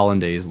before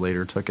hollandaise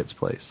later took its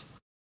place?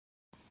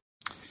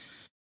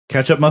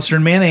 Ketchup, mustard,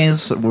 and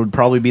mayonnaise would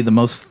probably be the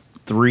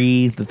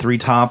three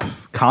top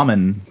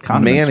common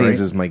condiments. Mayonnaise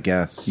right? is my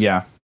guess.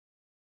 Yeah.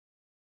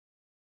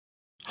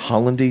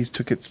 Hollandaise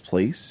took its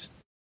place.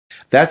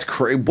 That's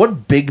crazy.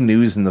 What big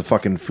news in the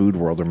fucking food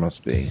world there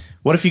must be.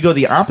 What if you go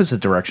the opposite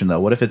direction, though?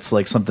 What if it's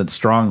like something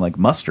strong like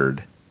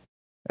mustard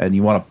and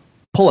you want to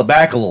pull it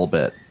back a little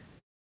bit?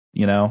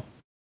 You know?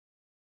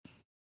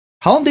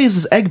 Hollandaise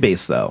is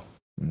egg-based, though.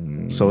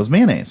 So is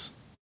mayonnaise.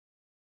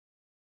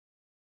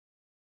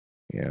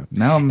 Yeah.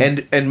 Now I'm...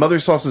 And mother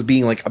sauce is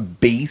being like a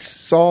base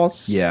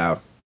sauce. Yeah.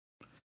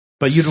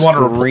 But you'd want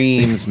to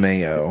screams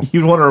mayo.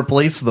 You'd want to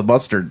replace the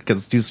mustard because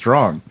it's too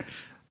strong.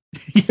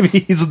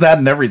 He's that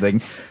and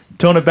everything.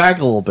 Tone it back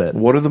a little bit.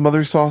 What are the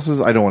mother sauces?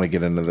 I don't want to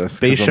get into this.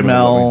 'Cause I'm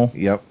Bechamel.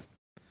 Yep.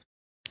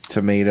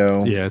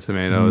 Tomato. Yeah,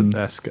 tomato.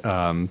 That's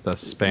the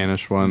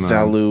Spanish one.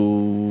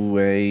 Value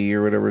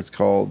or whatever it's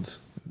called.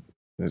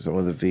 There's one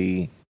with a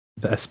V.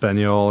 The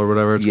Espanol or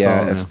whatever it's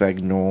Yeah, called.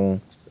 Espagnol.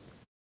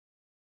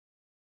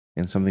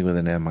 And something with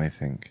an M, I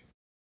think.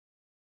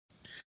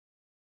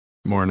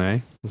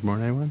 Mornay. Is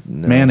Mornay one?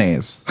 No.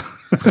 Mayonnaise.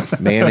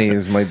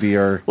 Mayonnaise might be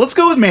our... Let's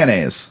go with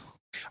mayonnaise.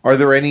 Are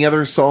there any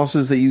other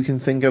sauces that you can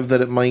think of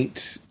that it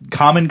might...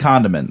 Common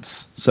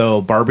condiments.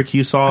 So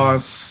barbecue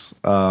sauce,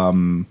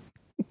 Can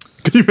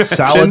you imagine?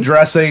 salad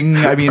dressing.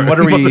 I mean, what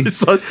are we? Hot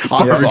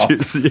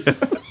sauce. Yeah.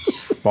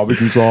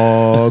 Barbecue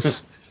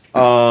sauce.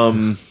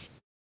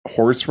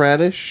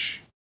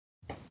 Horseradish.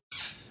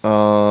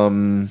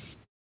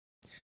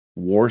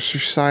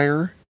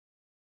 Worcestershire.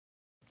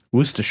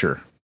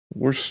 Worcestershire.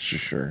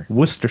 Worcestershire.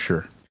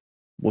 Worcestershire.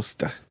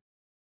 Worcester.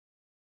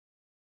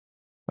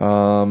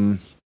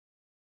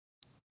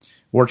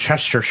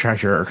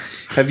 Worcestershire.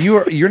 Have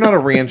you? You're not a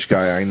ranch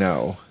guy, I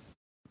know.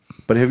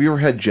 But have you ever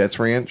had Jets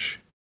Ranch?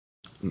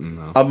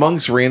 No.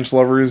 Amongst ranch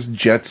lovers,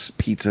 Jets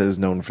Pizza is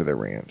known for their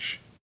ranch.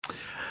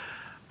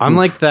 I'm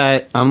like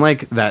that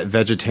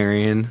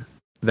vegetarian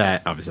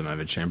that obviously I'm not a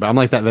vegetarian, but I'm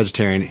like that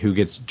vegetarian who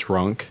gets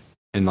drunk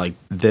and like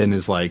then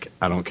is like,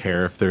 I don't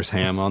care if there's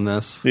ham on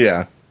this.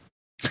 Yeah.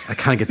 I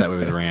kind of get that way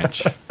with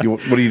ranch.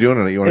 What are you doing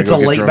on it? You want to It's go a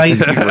get late drunk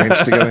night- and eat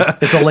ranch together?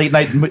 It's a late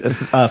night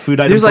food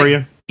item There's for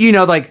like,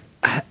 you. like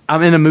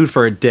I'm in a mood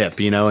for a dip,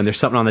 and there's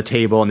something on the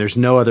table and there's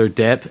no other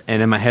dip,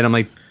 and in my head I'm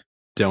like,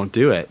 don't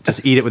do it.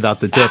 Just eat it without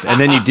the dip. And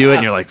then you do it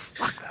and you're like,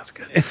 fuck, that's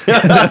good.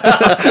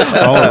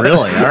 Oh,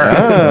 really? All right.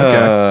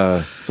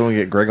 Okay. Someone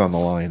get Greg on the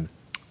line.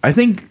 I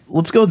think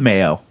let's go with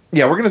mayo.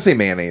 Yeah, we're gonna say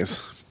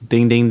mayonnaise.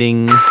 Ding, ding,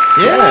 ding. Yeah.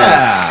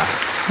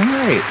 All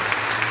right.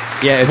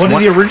 Yeah, it's One of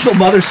the original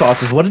mother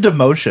sauces. What a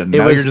demotion.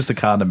 Now was- you're just a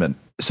condiment.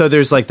 so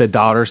there's like the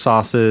daughter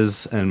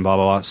sauces and blah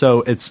blah blah.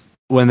 So it's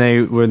when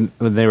they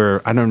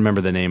were, I don't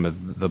remember the name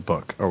of the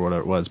book or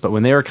whatever it was, but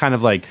when they were kind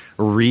of like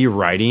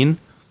rewriting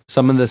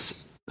some of this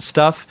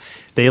stuff,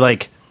 they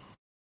like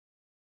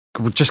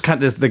just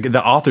kind of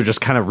the author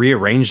just kind of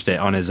rearranged it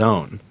on his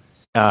own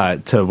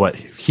to what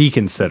he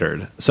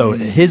considered. So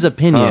his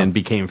opinion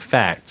became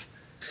fact,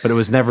 but it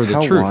was never the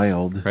How truth.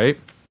 wild. Right?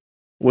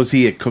 Was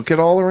he a cook at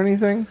all or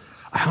anything?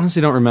 I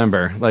honestly don't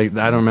remember. Like,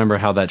 I don't remember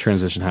how that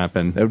transition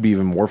happened. That would be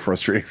even more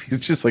frustrating if he's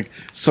just like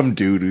some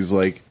dude who's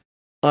like,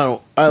 I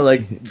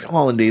like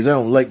hollandaise, I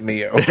don't like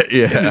mayo.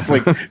 Yeah. Just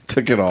like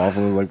took it off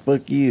and was like,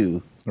 fuck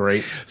you.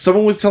 Right.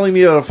 Someone was telling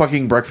me about a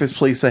fucking breakfast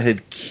place that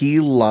had key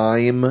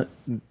lime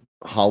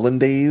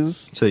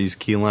hollandaise. So these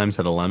key limes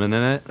had a lemon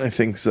in it. I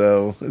think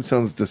so. It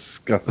sounds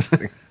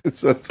disgusting. It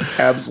sounds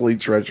absolutely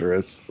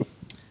treacherous.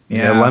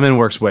 Yeah, lemon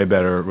works way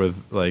better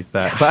with like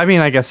that. But I mean,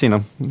 I guess you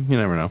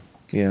never know.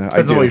 Yeah,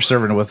 Depends on what you're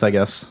serving it with, I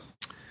guess.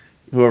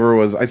 Whoever it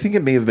was, I think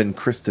it may have been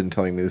Kristen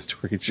telling me this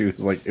story. She was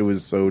like, it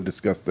was so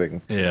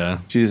disgusting. Yeah,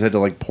 She just had to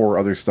like pour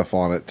other stuff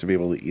on it to be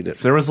able to eat it.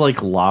 If there was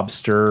like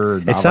lobster or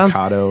It sounds-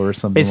 avocado or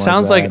something it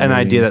sounds like that, an maybe.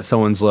 idea that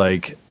someone's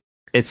like.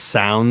 It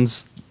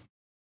sounds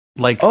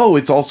like Oh,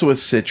 it's also a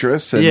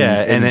citrus. And,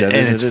 and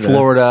it's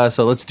Florida,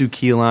 so let's do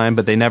key lime.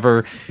 But they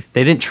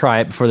didn't try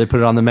it before they put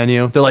it on the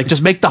menu. They're like,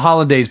 just make the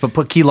hollandaise, but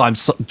put key lime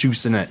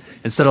juice in it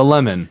instead of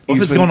lemon. What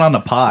if it's going on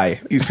a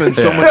pie? You spend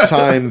so much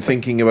time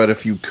thinking about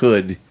if you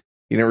could.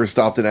 You never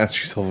stopped and asked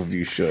yourself if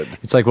you should.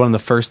 It's like one of the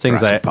first things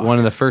Jurassic Park.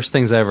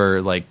 I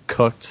ever like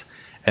cooked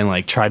and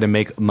like tried to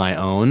make my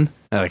own.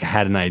 I like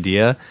had an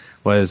idea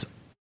was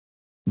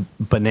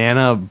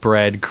banana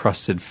bread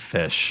crusted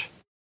fish.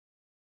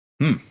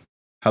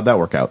 How'd that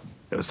work out?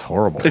 It was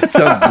horrible. It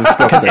sounds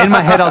disgusting. In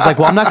my head, I was like,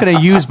 well, I'm not going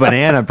to use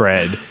banana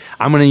bread.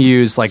 I'm going to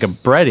use like a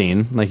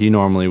breading like you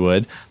normally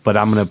would, but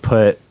I'm going to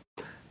put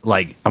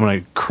I'm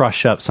going to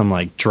crush up some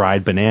like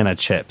dried banana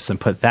chips and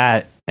put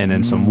that and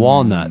then some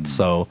walnuts.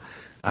 So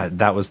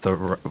that was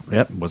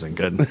wasn't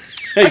good.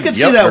 I could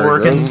see that very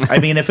working. gross. I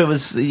mean, if it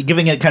was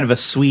giving it kind of a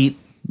sweet,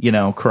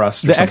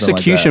 crust. Or The something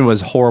execution like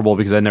was horrible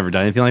because I'd never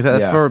done anything like that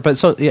Yeah. before. But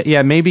so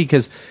yeah, maybe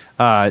because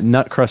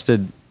nut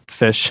crusted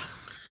fish.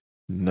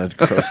 Nut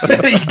crust.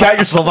 that. You got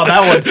yourself on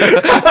that one.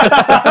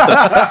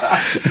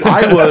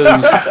 I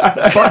was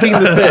fucking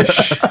the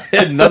fish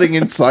and nutting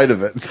inside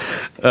of it.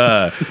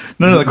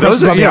 No, the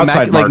crust is on the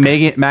outside. like Mark.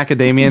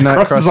 macadamia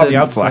nut crust is crusted. on the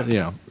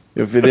outside.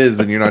 If it is,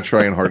 then you're not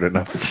trying hard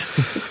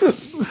enough.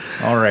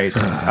 All right.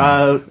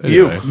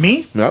 You.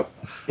 Me? Nope.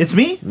 It's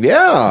me?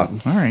 Yeah. All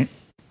right.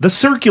 The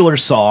circular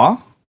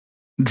saw,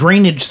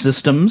 drainage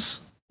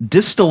systems,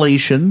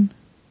 distillation,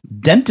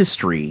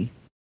 dentistry,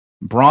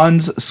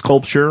 bronze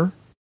sculpture,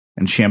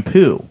 and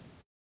shampoo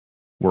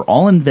were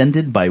all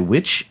invented by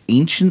which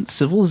ancient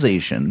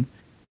civilization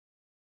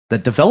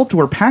that developed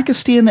where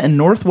Pakistan and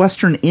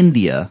northwestern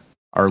India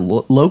are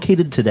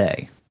located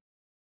today?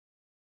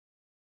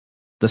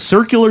 The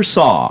circular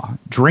saw,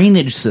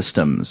 drainage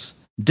systems,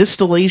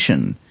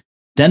 distillation,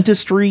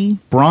 dentistry,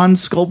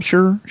 bronze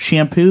sculpture,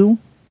 shampoo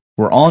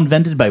were all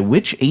invented by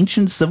which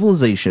ancient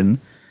civilization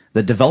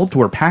that developed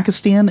where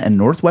Pakistan and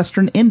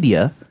northwestern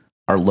India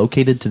are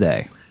located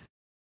today?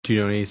 Do you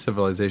know any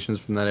civilizations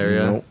from that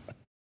area? Nope.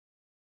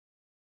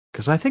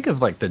 Because I think of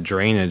like the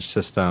drainage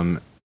system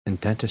and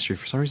dentistry.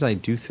 For some reason, I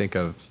do think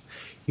of,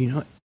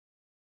 would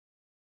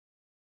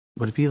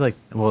it be like?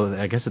 Well,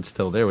 I guess it's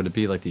still there. Would it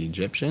be like the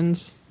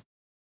Egyptians?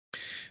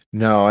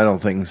 No, I don't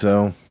think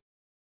so.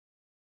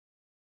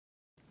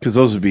 Because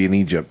those would be in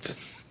Egypt,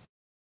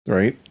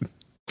 right?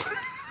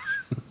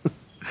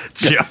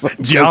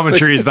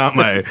 Geometry is not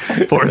my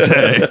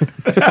forte.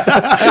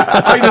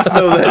 I just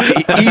know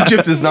that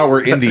Egypt is not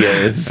where India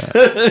is.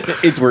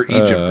 It's where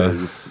Egypt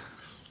is.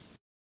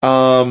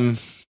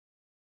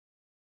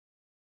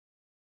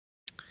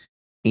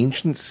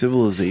 Ancient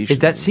civilization.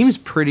 That seems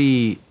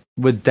pretty.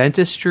 With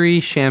dentistry,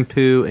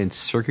 shampoo, and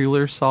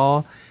circular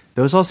saw,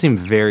 those all seem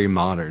very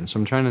modern. So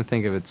I'm trying to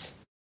think if it's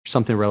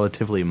something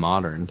relatively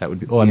modern that would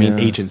be. Well, I mean,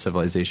 Yeah. ancient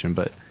civilization,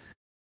 but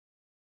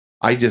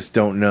I just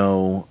don't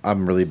know.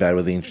 I'm really bad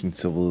with ancient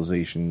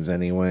civilizations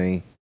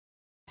anyway.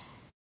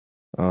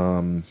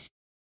 Frig.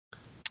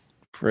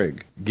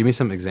 give me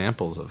some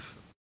examples of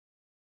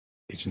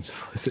ancient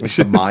Like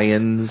civilizations. the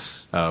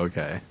Mayans, Oh,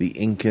 okay. the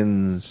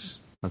Incans.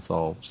 That's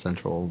all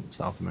Central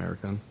South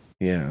American.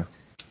 Yeah.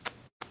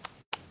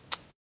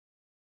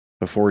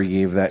 Before he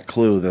gave that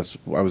clue,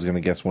 I was going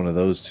to guess one of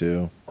those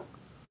two.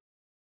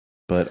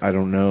 But I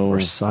don't know.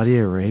 Where Saudi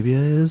Arabia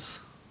is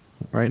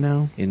right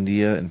now?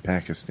 India and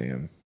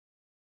Pakistan.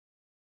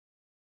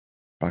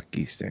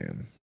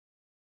 Pakistan.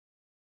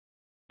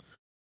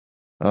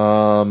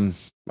 I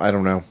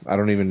don't know. I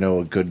don't even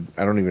know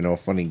a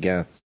funny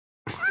guess.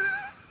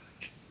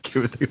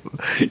 Give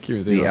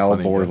it The Al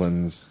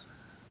Borlands.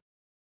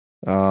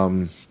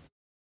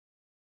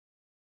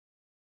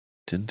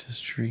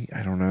 Dentistry?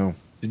 I don't know.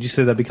 Did you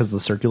say that because of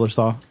the circular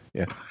saw?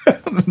 Yeah.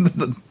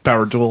 The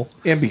power tool.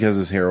 And because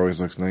his hair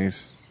always looks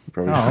nice. He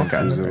probably Oh,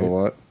 okay. uses it a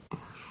lot.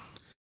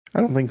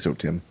 I don't think so,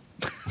 Tim.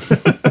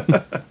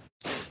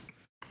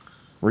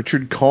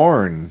 Richard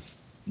Karn.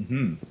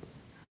 Mm-hmm.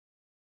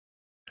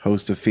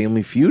 Host of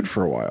Family Feud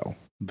for a while.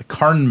 The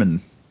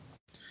Karnman.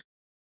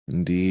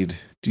 Indeed.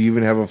 Do you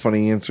even have a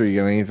funny answer?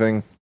 You got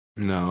anything?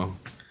 No.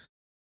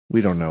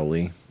 We don't know,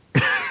 Lee.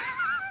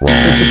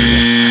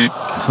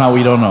 It's not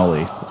We Don't Know,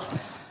 Lee.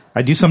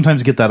 I do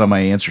sometimes get that on my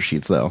answer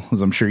sheets, though,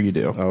 as I'm sure you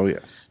do. Oh,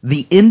 yes.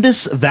 The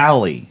Indus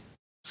Valley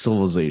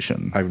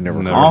civilization. I've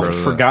never Never heard Oft of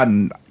that.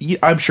 forgotten.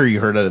 I'm sure you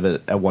heard of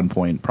it at one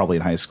point, probably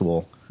in high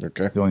school,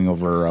 Okay. going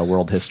over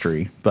world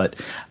history. But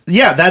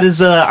yeah, that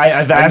is.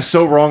 I've I'm asked.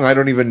 so wrong, I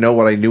don't even know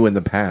what I knew in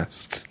the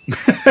past.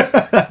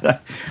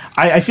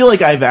 I feel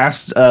like I've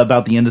asked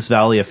about the Indus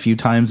Valley a few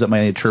times at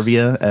my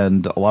trivia,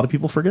 and a lot of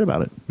people forget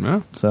about it.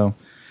 No. So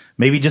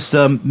maybe just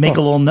make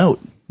a little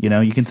note.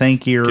 You can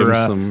thank Give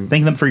 'em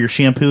thank them for your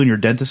shampoo and your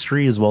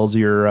dentistry, as well as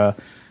your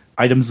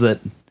items that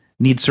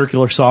need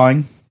circular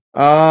sawing.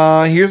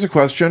 Here's a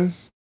question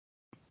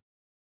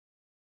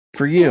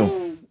for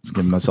you. Just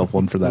giving myself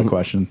one for that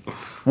question.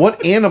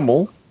 What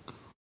animal,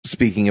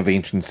 speaking of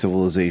ancient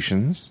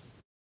civilizations,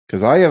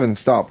 because I haven't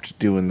stopped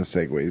doing the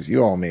segues.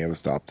 You all may have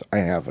stopped. I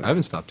haven't. I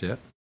haven't stopped yet.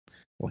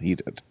 Well, he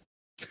did.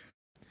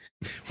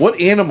 What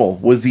animal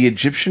was the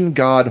Egyptian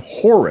god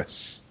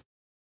Horus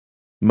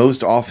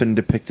most often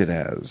depicted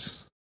as?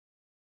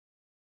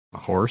 A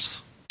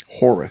horse?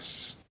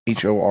 Horus.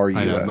 Horus.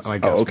 I know. My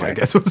guess, Oh, okay. my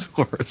guess was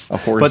horse. A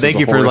horse But is thank a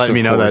you for horse, letting me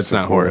of know course, that's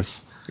not of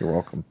course. horse. You're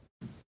welcome.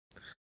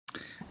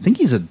 I think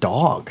he's a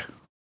dog,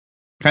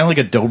 kind of like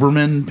a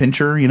Doberman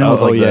pinscher, with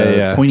Oh, like yeah, the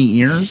yeah. pointy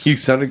ears. You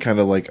sounded kind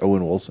of like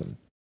Owen Wilson.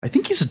 I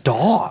think he's a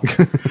dog.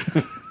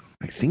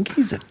 I think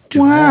he's a dog.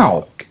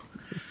 Wow.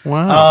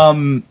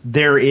 Wow.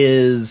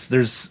 There's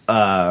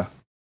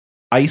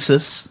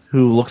Isis,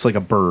 who looks like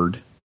a bird.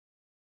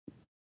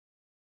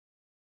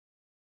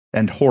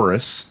 And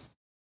Horus,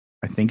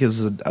 I think,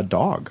 is a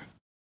dog.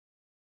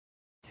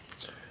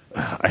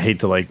 I hate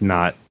to like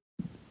not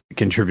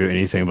contribute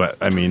anything, but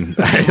I mean,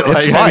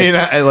 fine.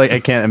 I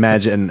can't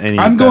imagine any.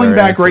 I'm going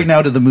back right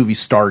now to the movie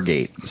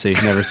Stargate. So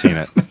you've never seen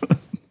it.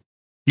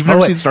 You've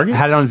never seen Stargate? I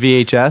had it on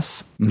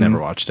VHS. Never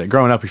watched it.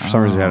 Growing up, for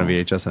some reason, we had it on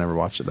VHS. I never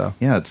watched it though.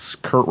 Yeah, it's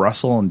Kurt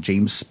Russell and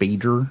James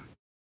Spader.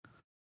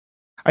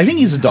 I think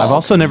he's a dog. I've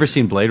also never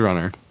seen Blade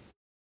Runner.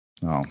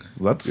 Oh,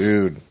 that's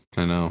Dude.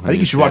 I know. I think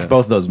you should watch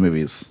both those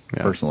movies,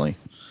 personally.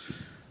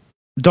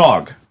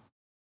 Dog.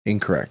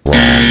 Incorrect.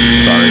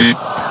 Sorry.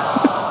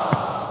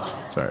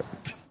 Sorry.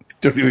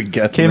 Don't even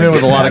guess. Came in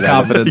with a lot of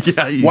confidence.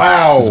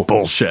 Wow. It's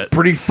bullshit.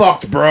 Pretty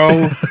fucked,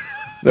 bro.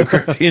 The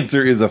correct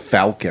answer is a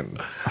falcon.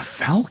 A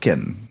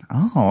falcon.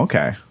 Oh,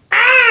 okay.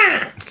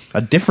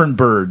 A different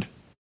bird.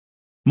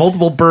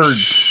 Multiple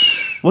birds.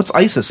 What's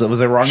ISIS?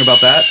 Was I wrong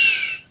about that?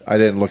 I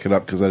didn't look it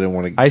up because I didn't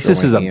want to.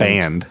 ISIS is a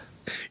band.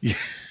 Yeah.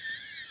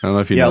 I don't know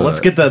if you know let's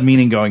that. get the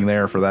meaning going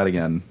there for that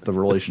again. The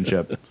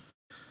relationship.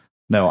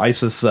 No,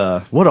 ISIS.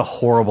 What a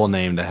horrible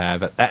name to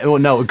have.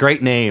 No,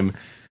 great name.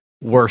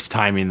 Worst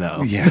timing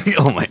though. Yeah.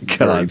 Oh my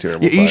god.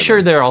 terrible You sure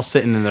timing. they're all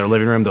sitting in their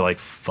living room? They're like,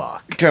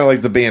 fuck. Kind of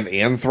like the band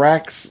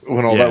Anthrax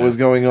when all Yeah. that was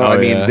going on. Oh, I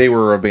mean, yeah. they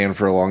were a band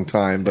for a long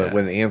time, but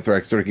when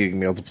Anthrax started getting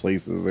mailed to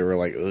places, they were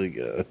like,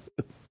 ugh.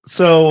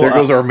 So There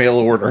goes our mail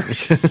order.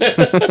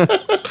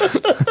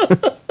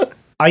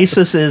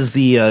 Isis is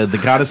the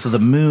goddess of the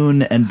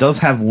moon and does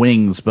have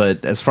wings,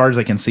 but as far as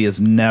I can see,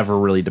 is never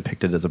really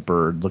depicted as a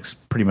bird. Looks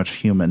pretty much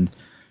human,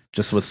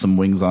 just with some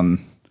wings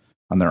on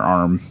their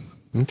arm,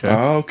 Okay.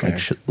 Oh, okay.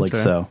 like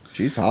Okay. so.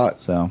 She's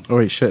hot. So Oh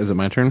wait, shit. Is it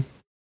my turn?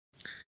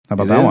 how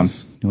about It that one?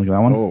 is. You look at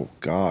that one, Oh,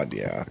 God,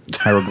 yeah.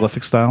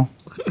 hieroglyphic style.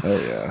 Oh,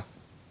 yeah.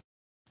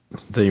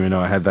 Didn't even know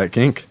I had that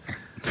kink.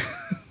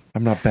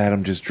 I'm not bad.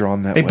 I'm just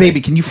drawn that Hey, way.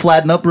 baby, can you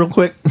flatten up real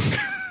quick?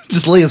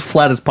 Just lay as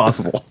flat as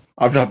possible.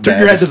 I'm not Turn bad.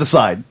 your head to the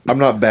side. I'm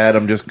not bad.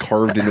 I'm just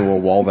carved into a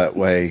wall that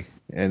way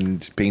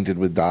and painted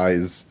with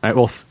dyes. All right.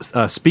 Well,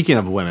 speaking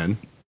of women,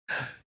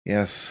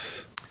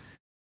 Yes.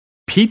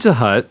 Pizza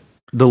Hut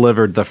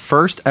delivered the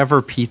first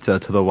ever pizza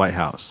to the White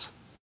House.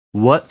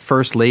 What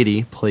first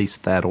lady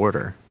placed that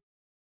order?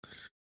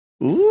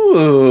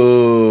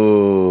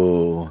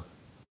 Ooh.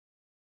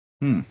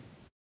 Hmm.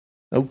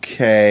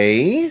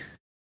 Okay.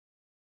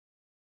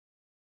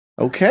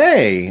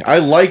 Okay. I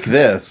like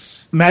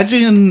this.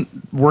 Imagine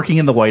working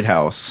in the White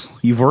House.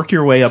 You've worked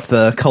your way up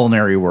the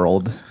culinary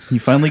world. You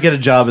finally get a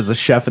job as a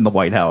chef in the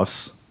White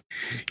House.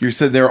 You're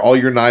sitting there, all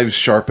your knives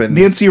sharpened.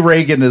 Nancy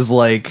Reagan is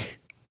like,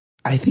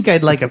 I think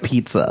I'd like a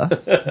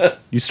pizza.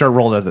 You start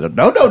rolling it.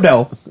 No.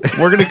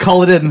 We're going to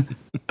call it in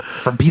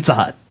from Pizza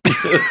Hut.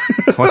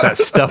 I want that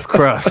stuffed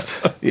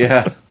crust.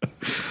 Yeah.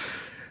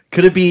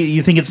 Could it be,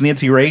 you think it's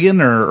Nancy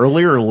Reagan or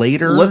earlier or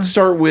later? Let's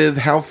start with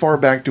how far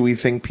back do we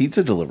think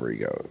pizza delivery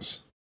goes?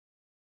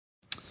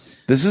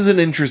 This is an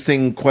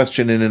interesting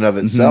question in and of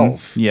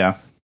itself. Yeah.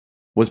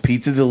 Was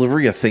pizza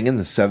delivery a thing in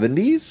the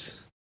 70s?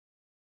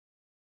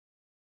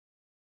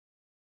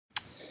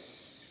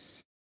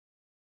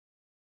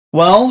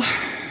 Well,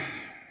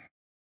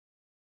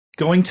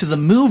 going to the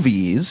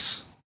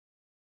movies,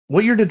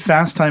 what year did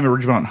Fast Time at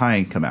Ridgemont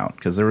High come out?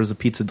 Because there was a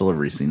pizza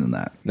delivery scene in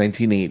that.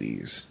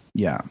 1980s.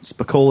 Yeah.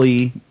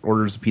 Spicoli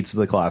orders a pizza to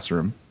the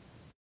classroom.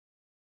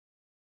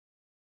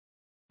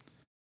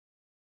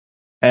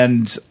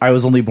 And I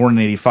was only born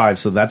in 85,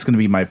 so that's going to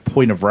be my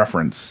point of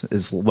reference,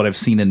 is what I've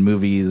seen in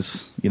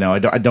movies. You know, I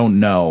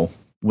don't know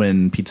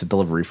when pizza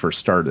delivery first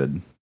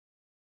started.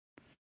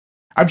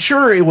 I'm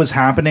sure it was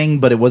happening,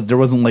 but there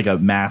wasn't like a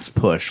mass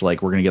push,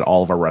 like we're going to get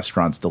all of our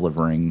restaurants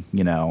delivering,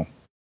 you know.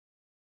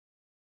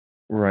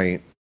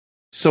 Right.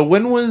 So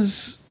when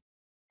was...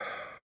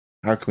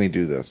 How can we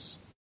do this?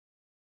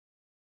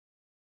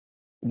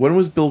 When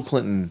was Bill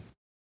Clinton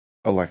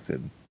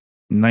elected?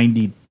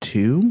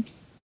 92?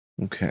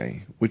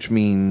 Okay. Which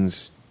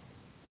means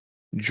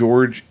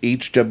George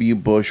H.W.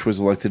 Bush was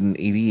elected in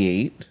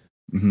 88.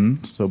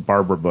 Mm-hmm. So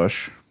Barbara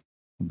Bush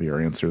will be our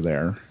answer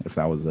there, if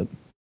that was it.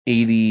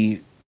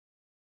 82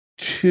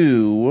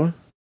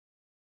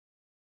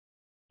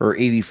 or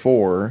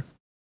 84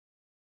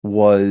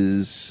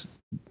 was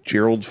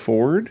Gerald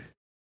Ford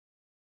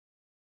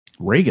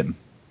Reagan.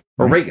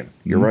 or Right. Reagan.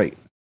 You're Mhm. right.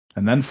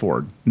 And then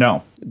Ford.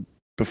 No.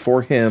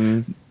 Before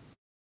him,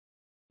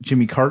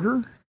 Jimmy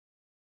Carter?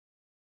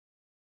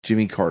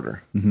 Jimmy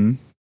Carter. Mm-hmm.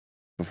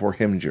 Before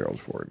him, Gerald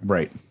Ford.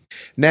 Right.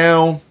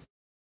 Now,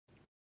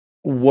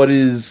 what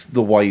is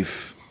the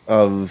wife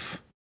of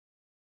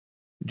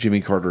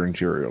Jimmy Carter and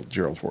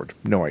Gerald Ford?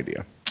 No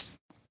idea.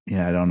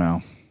 Yeah, I don't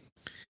know.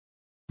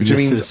 Which Mrs.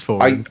 means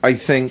Ford. I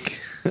think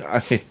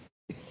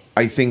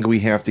I think we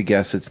have to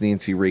guess it's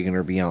Nancy Reagan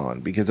or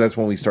beyond, because that's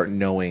when we start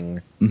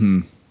knowing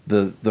Mm-hmm.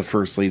 the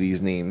first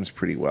lady's names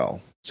pretty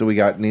well. So we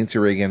got Nancy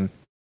Reagan,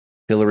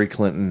 Hillary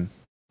Clinton,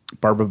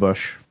 Barbara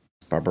Bush.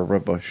 Barbara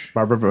Bush,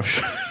 Barbara Bush.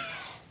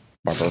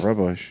 Barbara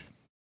Bush,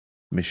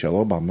 Michelle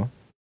Obama,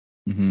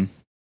 Mm-hmm.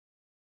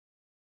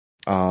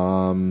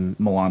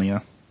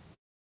 Melania.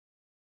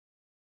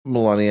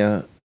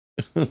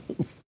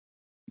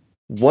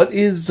 What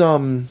is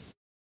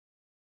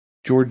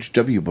George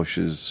W.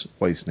 Bush's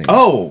wife's name?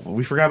 Oh,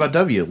 we forgot about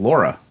W.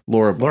 Laura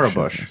Laura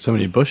Bush. So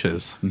many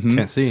bushes.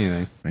 Can't see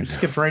anything. I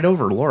skipped right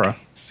over Laura.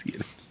 See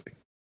it.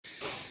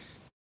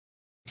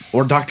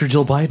 Or Dr.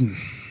 Jill Biden.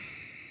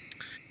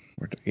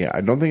 Yeah,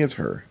 I don't think it's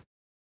her.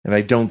 And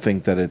I don't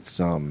think that it's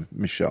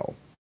Michelle.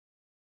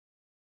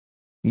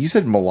 You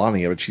said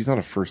Melania, but she's not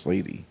a first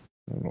lady.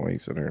 I don't know why you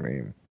said her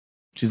name.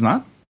 She's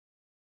not?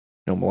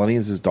 No, Melania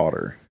is his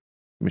daughter.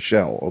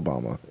 Michelle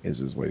Obama is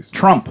his wife's name.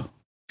 Trump.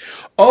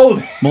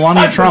 Oh,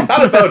 Melania Trump.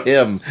 I forgot about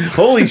him.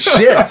 Holy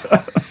shit!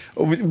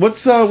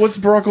 What's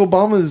Barack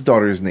Obama's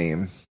daughter's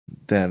name?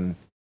 Then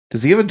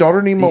does he have a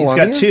daughter named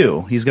Melania? He's got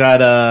two. He's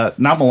got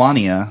not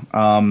Melania.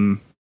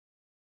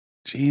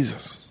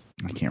 Jesus,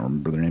 I can't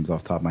remember their names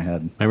off the top of my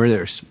head.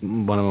 Remember,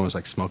 one of them was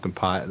like smoking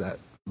pot at that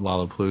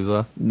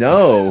Lollapalooza.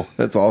 no,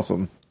 that's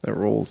awesome. That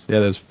rules. Yeah,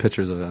 there's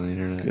pictures of it on the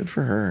internet. Good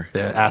for her.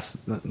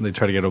 They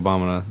try to get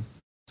Obama to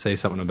say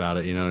something about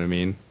it. You know what I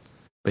mean?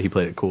 But he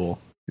played it cool.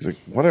 He's like,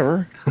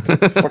 whatever.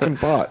 It's fucking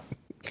pot.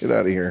 Get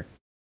out of here.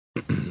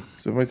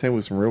 Spend my time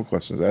with some real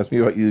questions. Ask me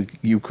about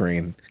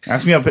Ukraine.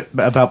 Ask me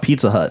about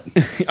Pizza Hut.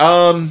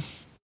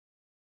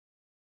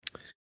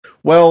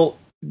 Well,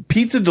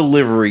 pizza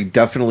delivery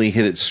definitely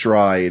hit its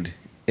stride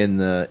in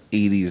the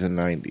 80s and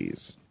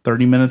 90s.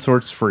 30 minutes or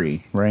it's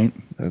free, right?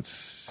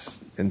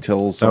 That's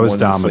until someone slaved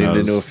Domino's.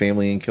 into a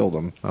family and killed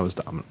them. That was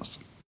Domino's.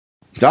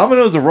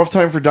 Domino's, a rough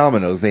time for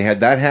Domino's. They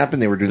had that happen.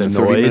 They were doing the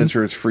 30 Noid. minutes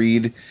or it's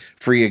free.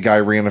 A guy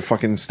ran a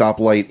fucking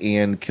stoplight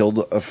and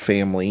killed a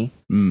family.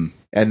 Mm.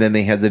 And then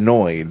they had the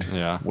Noid,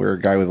 Yeah. where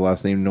a guy with the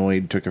last name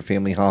Noid took a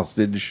family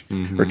hostage,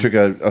 or took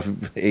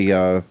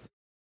a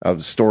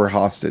store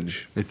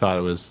hostage. They thought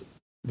it was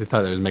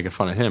making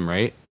fun of him,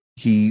 right?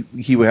 He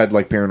had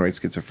like paranoid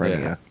schizophrenia.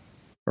 Yeah.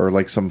 Or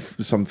like some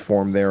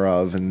form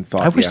thereof, and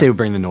thought. I wish they would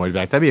bring the Noid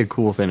back. That'd be a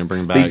cool thing to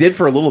bring back. They did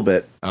for a little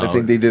bit. Oh. I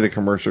think they did a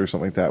commercial or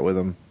something like that with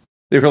him.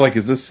 They were like,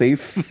 "Is this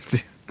safe?"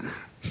 Is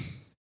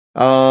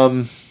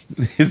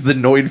the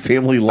Noid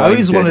family line? I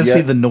always wanted to yet?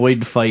 see the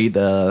Noid fight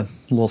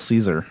Little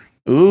Caesar.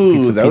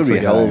 Ooh, that would be a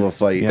Pizza hell guy. of a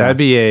fight. Yeah. That'd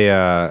be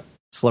a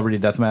Celebrity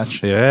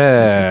Deathmatch.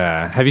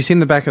 yeah. Have you seen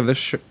the back of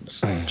this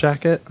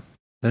jacket?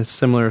 That's a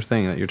similar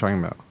thing that you're talking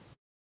about.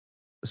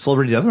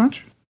 Celebrity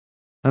Deathmatch?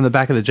 On the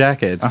back of the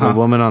jacket, it's Uh-huh. the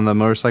woman on the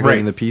motorcycle Right.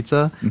 eating the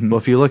pizza. Mhm. Well,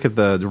 if you look at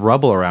the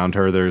rubble around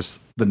her, there's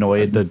The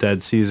Noid. the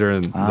dead Caesar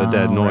and the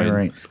dead Noid.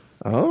 Right.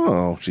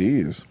 Oh,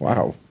 jeez.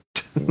 Wow.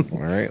 All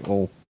right.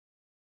 Little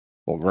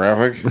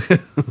graphic.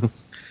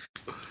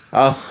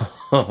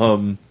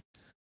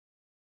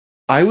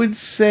 I would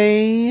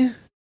say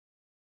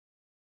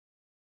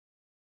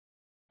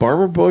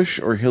Barbara Bush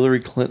or Hillary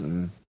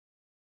Clinton.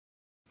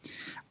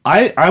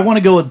 I want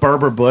to go with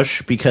Barbara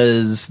Bush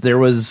because there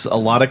was a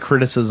lot of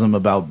criticism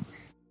about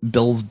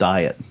Bill's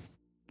diet.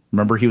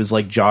 Remember, he was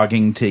like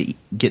jogging to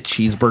get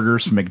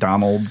cheeseburgers from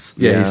McDonald's.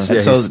 Yeah, and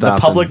he's so the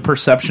stopping. public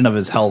perception of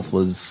his health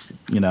was,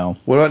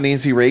 What about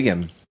Nancy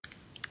Reagan?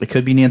 it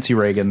could be Nancy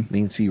Reagan.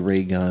 Nancy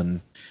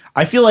Reagan.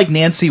 I feel like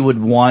Nancy would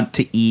want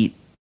to eat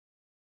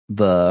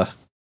the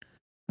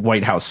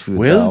White House food,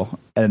 Will?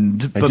 though,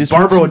 but just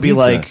want Barbara some would be pizza.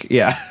 like,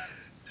 yeah.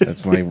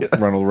 That's my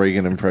Ronald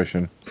Reagan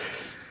impression.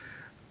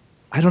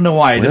 I don't know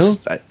why. Will?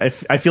 I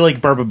feel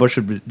like Barbara Bush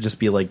would just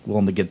be like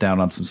willing to get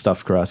down on some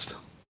stuffed crust.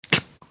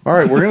 All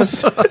right, we're gonna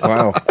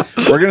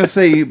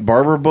say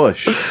Barbara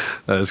Bush.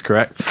 That is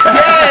correct.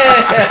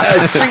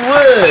 She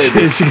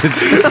would. She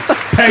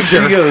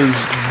goes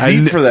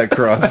deep for that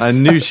cross. I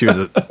knew she was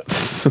a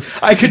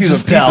I could She's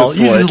just a pizza tell.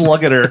 You slut. just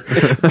look at her.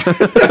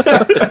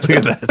 look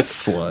at that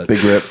slut.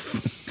 Big rip.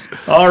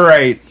 All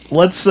right,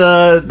 let's.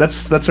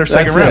 That's our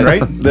second That's round, it.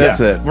 right?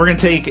 That's it. We're gonna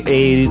take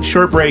a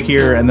short break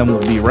here, and then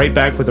we'll be right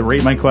back with the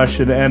Rate My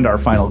Question and our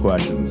final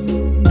questions.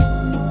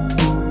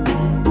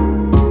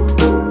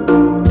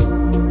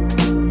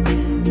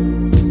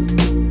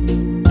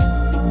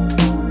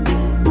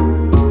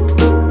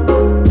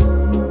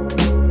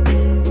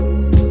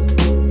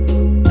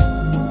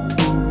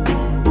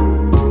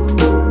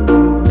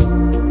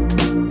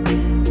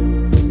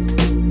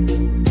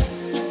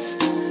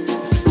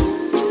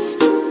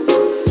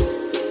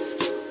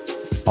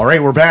 All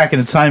right, we're back,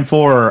 and it's time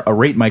for a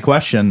Rate My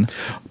Question.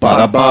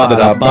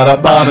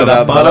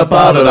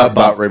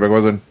 Ba-da-ba-da-da-ba-da-ba-da-da-ba. Right back,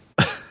 wasn't.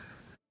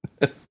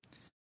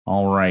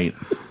 All right.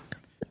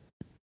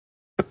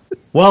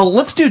 Well,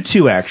 let's do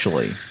two,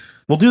 actually.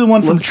 We'll do the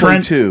one from Let's play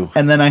Trent, two.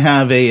 and then I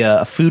have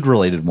a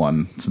food-related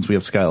one, since we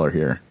have Skylar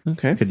here.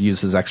 Okay. Could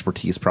use his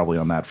expertise probably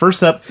on that.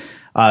 First up,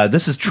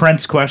 this is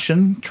Trent's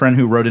question. Trent,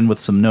 who wrote in with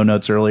some no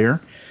notes earlier.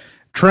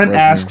 Trent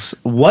asks,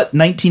 what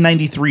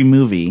 1993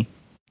 movie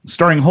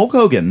starring Hulk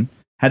Hogan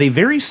had a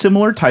very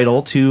similar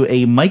title to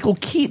a Michael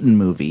Keaton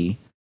movie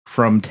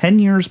from 10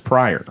 years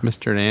prior?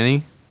 Mr.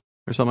 Nanny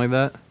or something like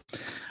that.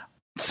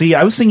 See,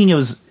 I was thinking it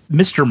was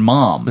Mr.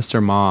 Mom.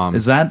 Mr. Mom.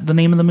 Is that the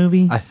name of the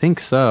movie? I think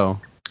so.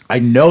 I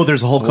know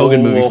there's a Hulk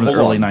Hogan movie from the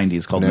hold early on.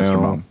 90s called No. Mr.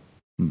 Mom.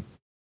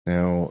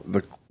 Now,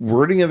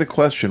 wording of the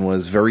question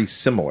was very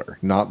similar,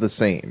 not the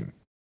same.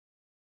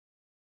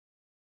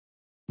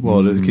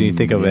 Well, can you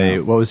think of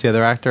what was the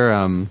other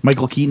actor?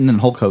 Michael Keaton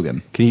and Hulk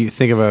Hogan. Can you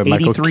think of a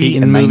Michael 83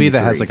 Keaton and movie that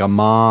 93. has like a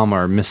mom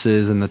or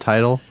Mrs. in the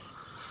title?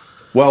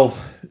 Well,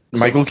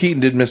 Michael Keaton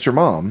did Mr.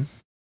 Mom.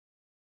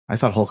 I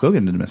thought Hulk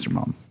Hogan did Mr.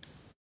 Mom.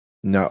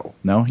 No.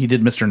 No, he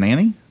did Mr.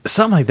 Nanny?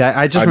 Something like that.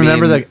 I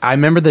remember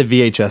the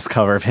VHS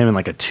cover of him in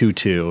like a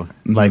tutu,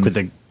 like with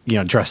the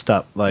dressed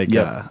up like.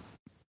 Yep.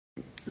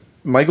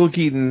 Michael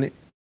Keaton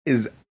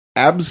is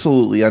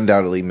absolutely,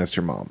 undoubtedly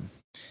Mr. Mom.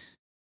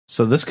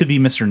 So this could be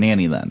Mr.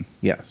 Nanny then.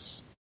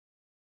 Yes.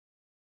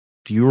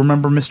 Do you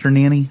remember Mr.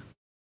 Nanny?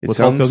 With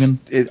Hulk Hogan?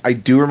 I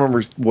do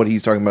remember what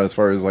he's talking about as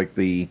far as like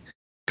the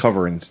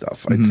cover and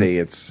stuff. I'd say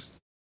it's...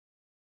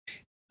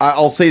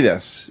 I'll say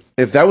this.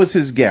 If that was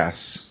his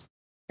guess,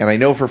 and I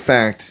know for a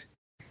fact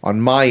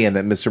on my end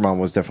that Mr. Mom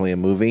was definitely a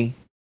movie,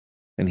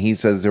 and he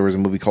says there was a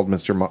movie called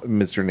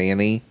Mr.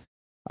 Nanny,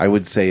 I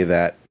would say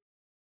that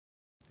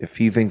if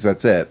he thinks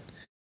that's it,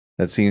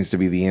 that seems to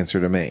be the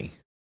answer to me.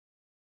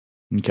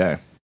 Okay.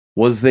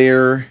 Was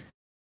there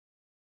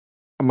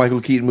a Michael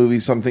Keaton movie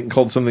something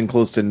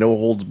close to No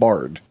Holds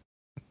Barred?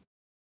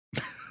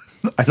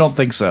 I don't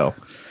think so.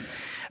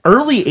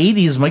 Early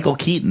 80s Michael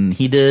Keaton,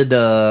 he did...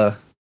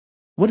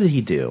 what did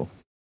he do?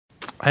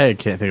 I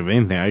can't think of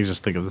anything. I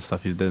just think of the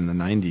stuff he did in the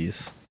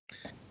 90s.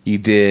 He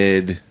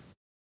did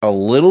a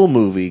little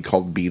movie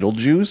called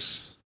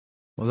Beetlejuice.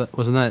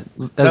 Wasn't that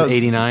was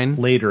 89?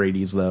 Later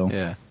 80s, though.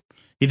 Yeah.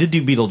 He did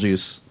do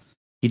Beetlejuice.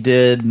 He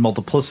did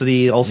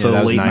Multiplicity, also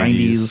that was late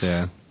 90s.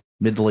 Yeah.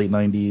 Mid to late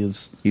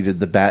 90s. He did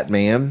The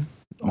Batman,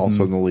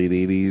 also in the late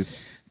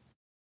 80s.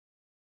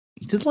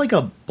 He did like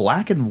a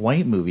black and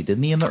white movie,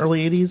 didn't he, in the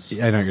early 80s?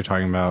 Yeah, I know what you're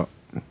talking about.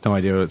 No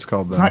idea what it's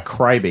called, though. It's not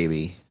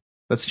Crybaby.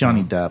 That's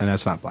Johnny Depp. And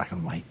that's not black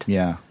and white.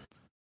 Yeah.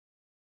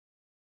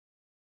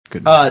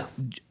 Good.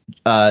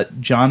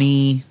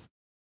 Johnny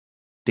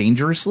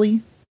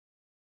Dangerously?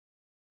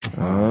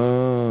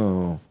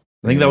 Oh.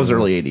 I think that was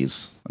early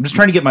 80s. I'm just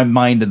trying to get my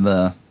mind in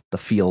the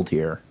field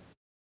here.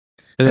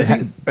 I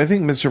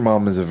think Mr.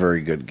 Mom is a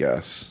very good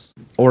guess.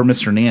 Or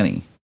Mr.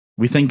 Nanny.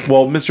 We think...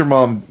 Well, Mr.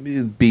 Mom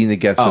being the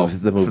guess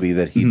of the movie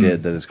that he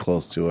did that is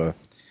close to a...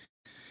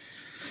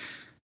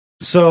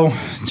 So,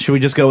 should we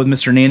just go with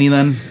Mr. Nanny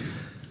then?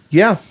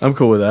 Yeah. I'm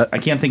cool with that. I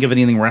can't think of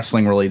anything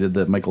wrestling related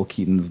that Michael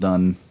Keaton's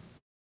done.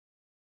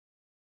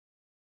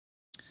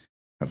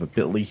 I have a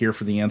bit.ly here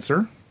for the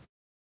answer.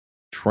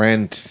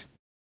 Trent.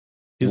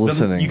 He's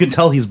listening. You can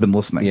tell he's been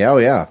listening. Yeah, oh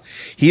yeah.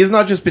 He has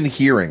not just been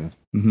hearing.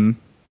 Mm-hmm.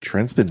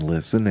 Trent's been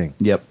listening.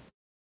 Yep.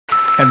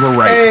 And we're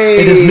right.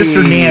 Hey, it is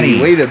Mr.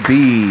 Nanny. Way to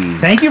be.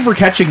 Thank you for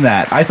catching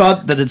that. I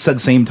thought that it said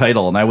same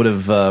title, and I would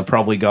have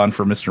probably gone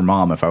for Mr.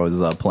 Mom if I was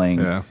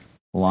playing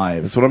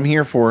live. That's what I'm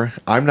here for.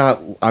 I'm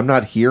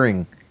not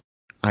hearing.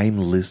 I'm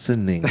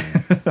listening.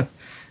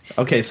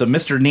 Okay, so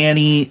Mr.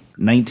 Nanny,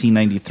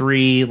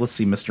 1993. Let's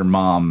see, Mr.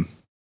 Mom,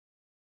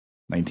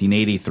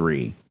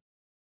 1983.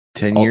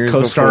 10 years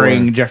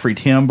co-starring before. Jeffrey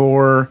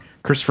Tambor,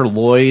 Christopher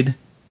Lloyd,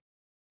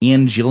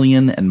 Ian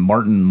Gillian, and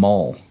Martin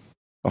Mull.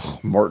 Oh,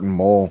 Martin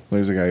Mull.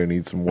 There's a guy who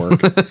needs some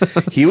work.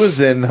 He was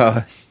in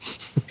a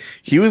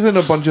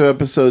bunch of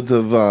episodes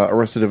of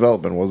Arrested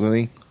Development, wasn't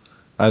he?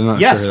 I'm not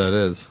sure who that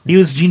is. He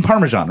was Gene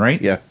Parmesan,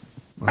 right?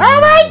 Yes. Oh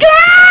my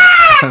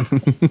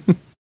god!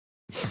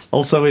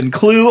 Also in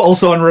Clue,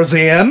 also on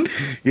Roseanne.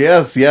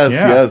 Yes,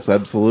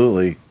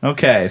 absolutely.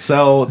 Okay,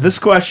 so this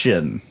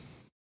question,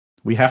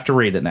 we have to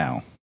rate it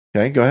now.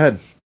 Okay, go ahead.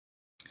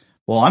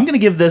 Well, I'm going to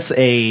give this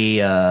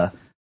a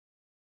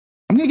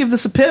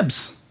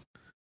Pibs.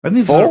 I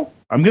think full?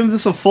 I'm giving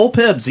this a full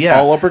Pibs, yeah.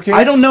 All uppercase?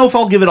 I don't know if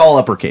I'll give it all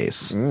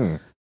uppercase.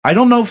 I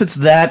don't know if it's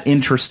that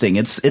interesting.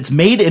 It's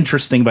made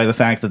interesting by the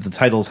fact that the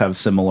titles have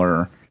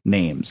similar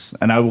names,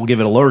 and I will give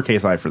it a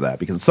lowercase I for that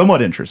because it's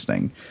somewhat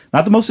interesting.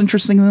 Not the most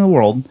interesting in the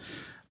world,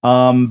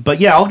 but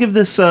yeah, I'll give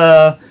this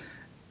a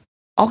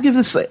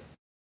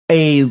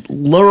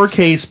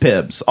lowercase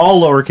Pibs,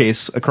 all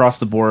lowercase across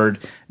the board.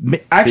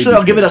 Actually,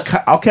 I'll give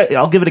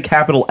it a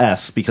capital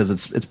S because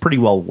it's pretty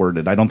well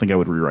worded. I don't think I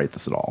would rewrite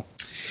this at all.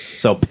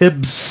 So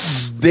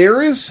Pibs.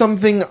 There is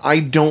something I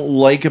don't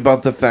like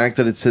about the fact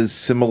that it says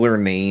similar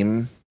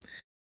name.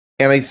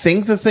 And I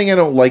think the thing I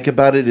don't like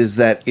about it is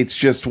that it's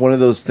just one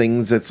of those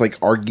things that's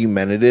like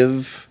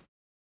argumentative.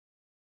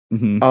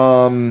 Mm-hmm.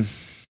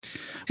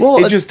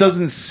 Well, it just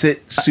doesn't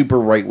sit super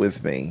right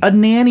with me. A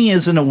nanny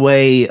is in a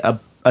way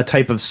a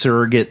type of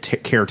surrogate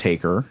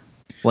caretaker,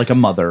 like a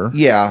mother.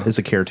 Yeah, is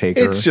a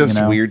caretaker. It's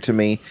just weird to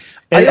me.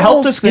 It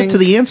helped us get to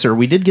the answer.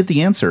 We did get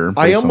the answer.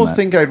 I almost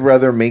think I'd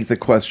rather make the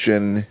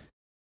question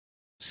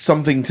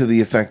something to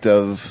the effect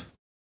of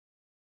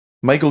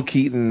Michael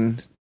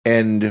Keaton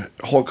and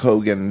Hulk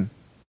Hogan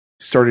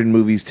started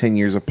movies 10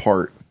 years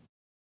apart,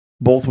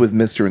 both with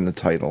Mr. in the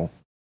title.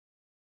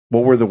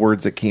 What were the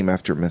words that came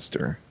after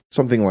Mr.?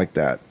 Something like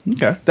that.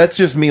 Okay. That's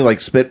just me like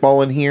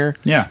spitballing here.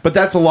 Yeah. But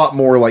that's a lot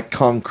more like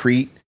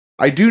concrete.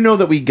 I do know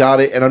that we got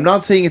it, and I'm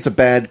not saying it's a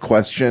bad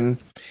question.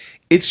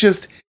 It's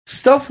just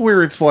stuff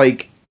where it's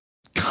like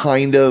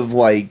kind of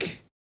like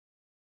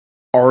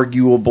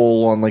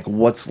arguable on like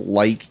what's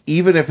like,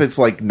 even if it's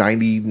like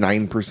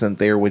 99%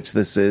 there, which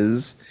this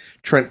is.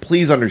 Trent,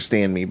 please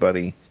understand me,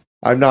 buddy.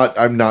 I'm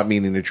not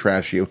meaning to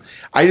trash you.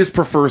 I just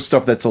prefer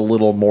stuff that's a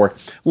little more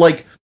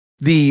like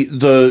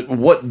the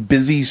what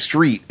busy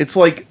street. It's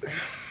like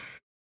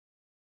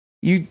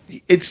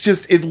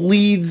it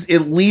leaves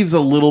a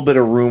little bit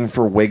of room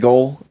for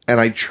wiggle, and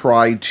I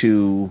try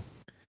to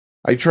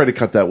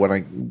cut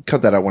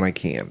that out when I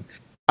can.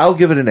 I'll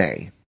give it an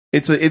A.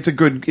 It's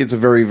a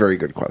very, very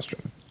good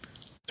question.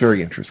 It's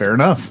very interesting. Fair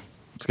enough.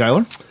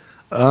 Skylar?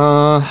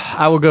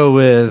 I will go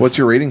with. What's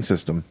your rating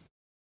system?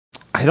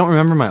 I don't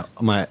remember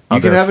my You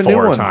other can have a new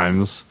 4 one.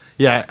 times.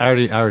 Yeah, I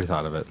already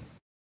thought of it.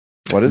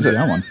 What is it?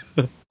 That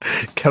one.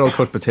 Kettle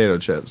cooked potato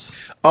chips.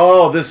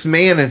 Oh, this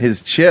man and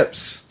his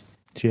chips.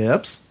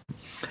 Chips?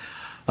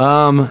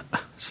 The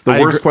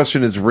worst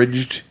question is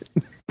ridged,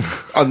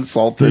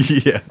 unsalted.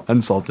 Yeah,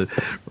 unsalted.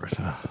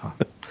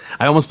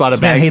 I almost bought a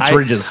This man bag. hates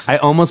ridges. I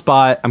almost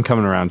bought. I'm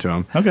coming around to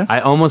him. Okay.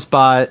 I almost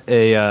bought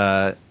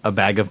a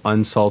bag of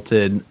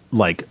unsalted,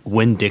 like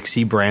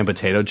Winn-Dixie brand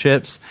potato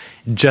chips,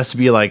 just to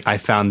be like, I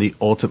found the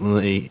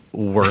ultimately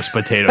worst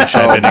potato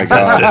chip in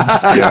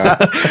existence. Yeah.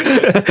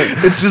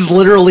 It's just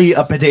literally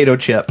a potato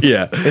chip.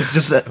 Yeah. It's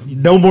just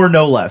no more,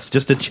 no less.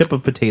 Just a chip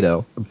of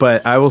potato.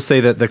 But I will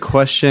say that the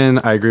question,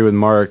 I agree with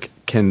Mark.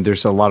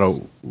 There's a lot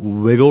of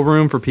wiggle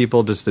room for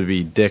people just to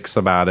be dicks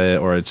about it,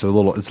 or it's a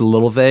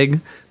little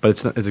vague, but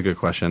it's a good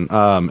question.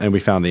 And we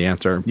found the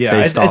answer. Yeah,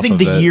 based I off think of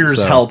the it,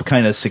 years so. help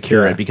kind of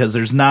secure Yeah. it, because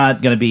there's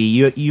not going to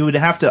be you would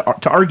have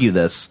to argue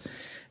this.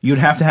 You'd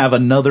have to have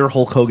another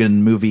Hulk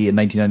Hogan movie in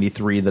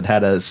 1993 that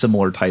had a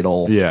similar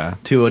title, Yeah.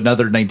 to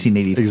another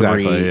 1983.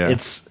 Exactly, yeah.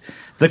 It's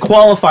the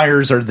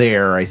qualifiers are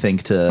there, I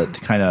think, to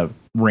kind of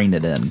rein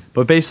it in.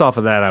 But based off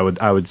of that, I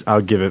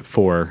would give it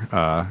 4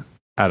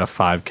 out of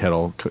 5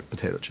 kettle cooked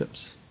potato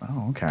chips.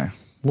 Oh, okay. A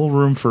little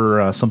room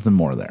for something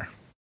more there.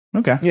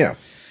 Okay. Yeah.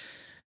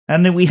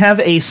 And then we have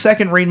a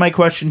second Rate My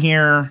question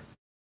here.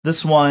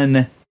 This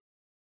one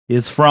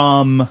is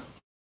from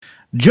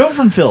Joe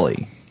from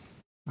Philly.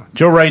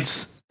 Joe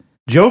writes,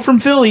 Joe from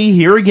Philly,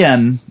 here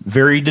again,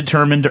 very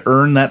determined to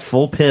earn that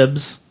full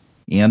Pibs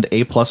and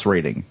A+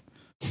 rating.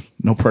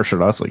 No pressure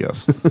to us, I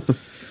guess.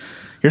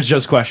 Here's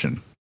Joe's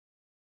question.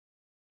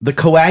 The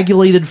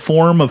coagulated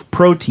form of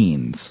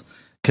proteins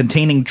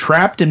containing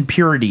trapped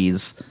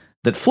impurities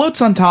that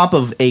floats on top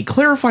of a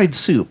clarified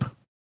soup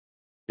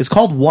is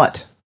called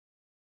what?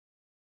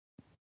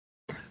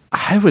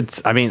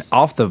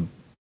 Off the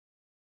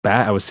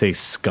bat, I would say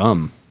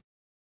scum,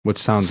 which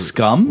sounds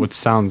Scum? which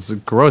sounds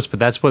gross, but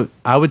that's what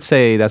I would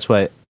say. That's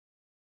what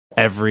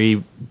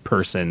every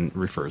person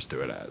refers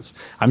to it as.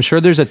 I'm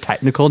sure there's a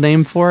technical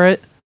name for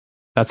it.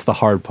 That's the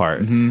hard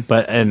part. Mhm.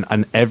 But in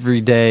an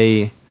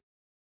everyday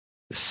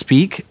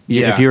speak,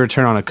 Yeah. if you were to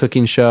turn on a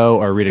cooking show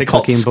or read They a call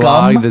it cooking scum?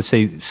 blog, they'd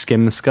say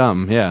skim the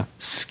scum. Yeah.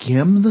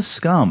 Skim the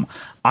scum.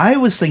 I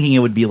was thinking it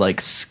would be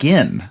like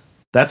skin.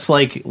 That's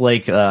like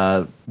what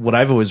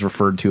I've always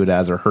referred to it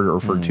as, or heard it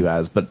referred to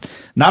as, but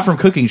not from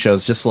cooking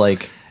shows. Just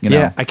like, you know,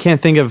 Yeah, I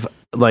can't think of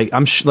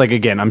I'm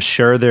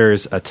sure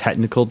there's a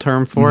technical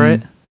term for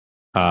it.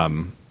 But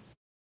Can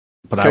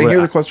I hear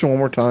the question one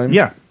more time?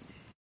 yeah.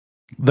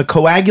 The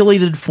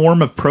coagulated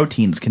form of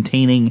proteins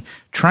containing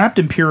trapped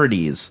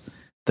impurities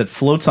that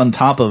floats on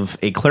top of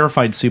a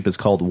clarified soup is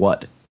called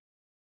what?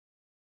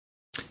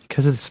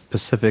 because it's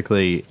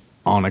specifically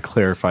on a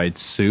clarified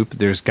soup.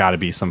 There's got to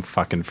be some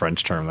fucking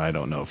French term that I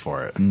don't know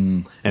for it,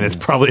 and it's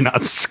probably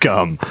not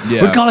scum.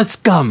 Yeah. We call it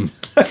scum.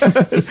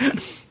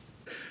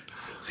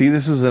 See,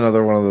 this is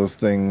another one of those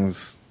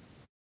things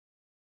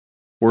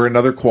where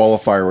another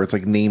qualifier where it's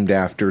like named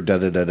after da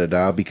da da da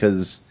da,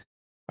 because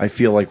I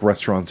feel like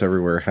restaurants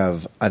everywhere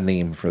have a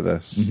name for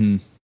this. Mm-hmm.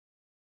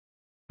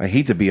 I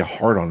hate to be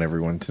hard on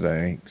everyone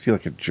today. I feel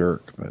like a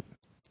jerk, but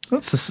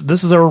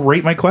This is our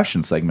Rate My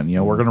Question segment. You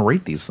know, we're going to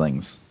rate these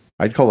things.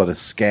 I'd call it a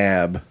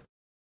scab.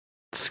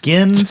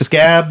 Skin,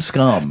 scab,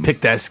 scum.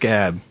 Pick that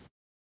scab.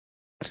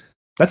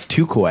 That's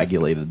too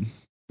coagulated.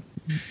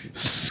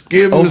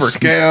 Skim, Over.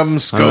 scam,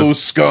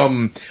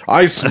 scum.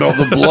 I smell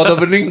the blood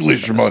of an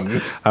Englishman.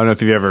 I don't know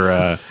if you've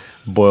ever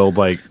boiled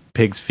like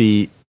pig's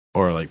feet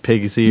or like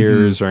pig's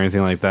ears or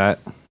anything like that.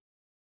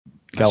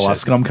 Got a lot of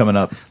scum coming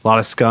up. A lot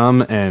of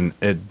scum, and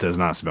it does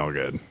not smell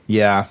good.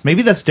 Yeah,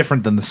 maybe that's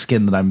different than the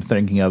skin that I'm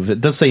thinking of.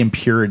 It does say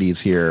impurities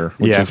here,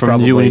 which Yeah, is from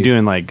probably you when you're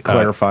doing like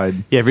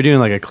clarified. yeah, if you're doing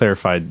like a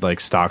clarified like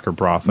stock or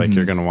broth, like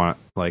you're gonna want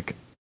like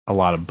a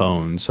lot of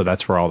bones. So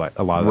that's where a lot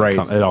of Right.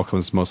 that it all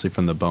comes mostly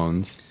from the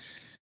bones.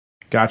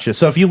 Gotcha.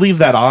 So if you leave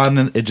that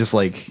on, it just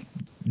like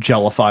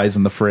jellifies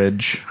in the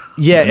fridge.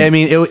 Yeah, I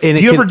mean,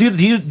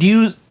 Do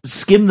you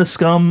skim the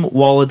scum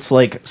while it's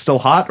like still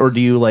hot, or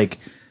do you like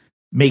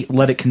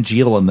let it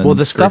congeal and then? Well,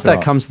 the scrape stuff it that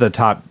off? comes to the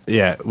top,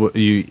 yeah,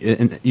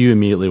 you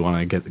immediately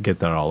want to get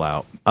that all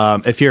out.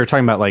 If you're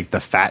talking about like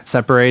the fat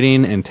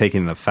separating and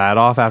taking the fat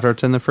off after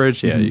it's in the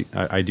fridge, yeah,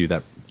 I do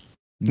that.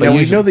 Now,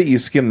 we know that you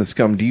skim the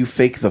scum. Do you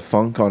fake the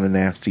funk on a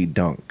nasty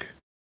dunk?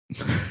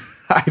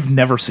 I've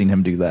never seen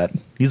him do that.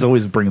 He's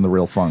always bringing the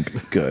real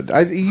funk. Good.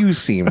 You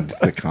seemed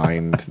the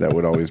kind that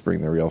would always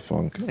bring the real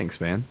funk.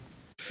 Thanks, man.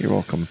 You're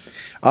welcome.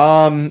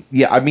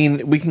 Yeah, I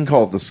mean, we can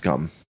call it the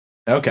scum.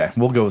 Okay,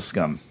 we'll go with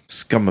scum.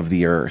 Scum of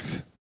the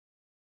earth.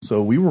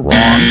 So we were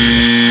wrong.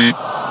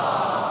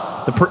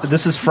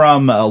 This is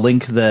from a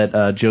link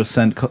that Joe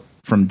sent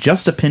from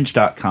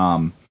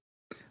justapinch.com.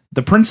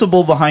 The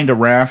principle behind a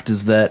raft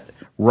is that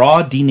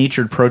raw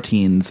denatured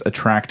proteins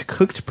attract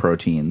cooked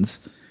proteins.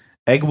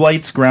 Egg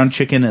whites, ground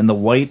chicken, and the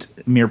white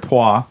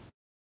mirepoix,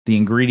 the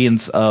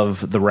ingredients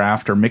of the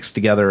raft, are mixed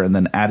together and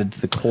then added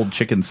to the cold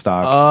chicken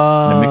stock.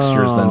 The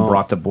mixture is then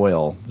brought to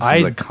boil. This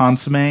is a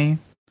consommé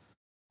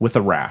with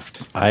a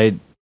raft. I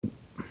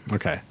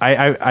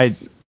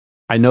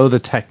know the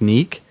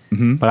technique,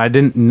 but I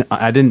didn't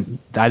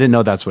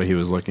know that's what he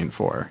was looking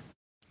for.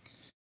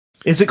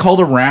 Is it called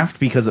a raft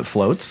because it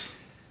floats?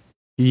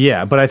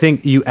 Yeah, but I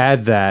think you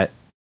add that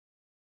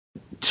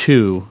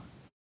to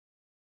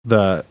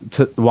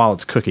while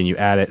it's cooking, you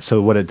add it.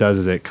 So what it does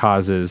is it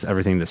causes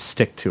everything to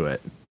stick to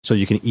it, so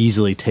you can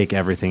easily take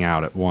everything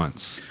out at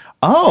once.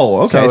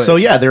 Oh, okay. So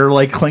yeah, they're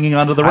like clinging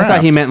onto the raft. I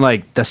thought he meant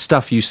like the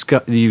stuff you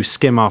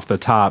skim off the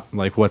top.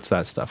 Like, what's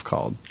that stuff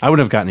called? I would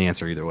have gotten the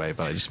answer either way,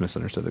 but I just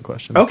misunderstood the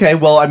question. Okay,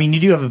 well, I mean, you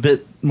do have a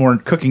bit more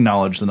cooking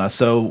knowledge than us,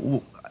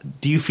 so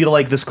do you feel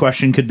like this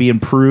question could be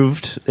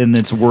improved in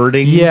its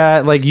wording?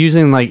 Yeah, like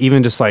using like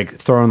even just like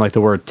throwing like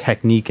the word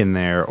technique in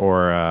there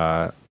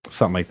or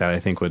something like that, I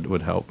think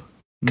would help.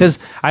 Because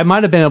I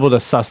might have been able to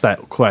suss that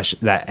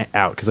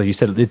out because, like you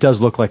said, it does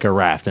look like a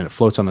raft and it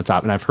floats on the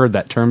top, and I've heard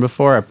that term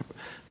before,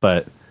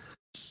 but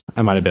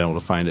I might have been able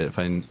to find it if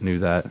I knew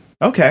that.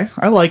 Okay,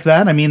 I like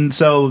that. I mean,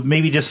 so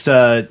maybe just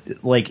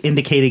like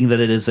indicating that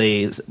it is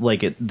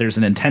there's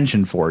an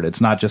intention for it. It's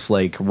not just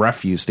like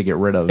refuse to get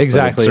rid of.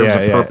 Exactly, but it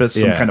serves a purpose,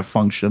 some kind of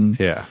function.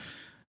 Yeah,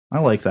 I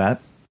like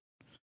that.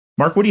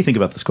 Mark, what do you think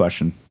about this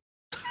question?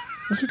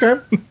 That's okay.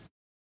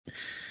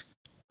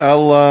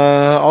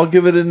 I'll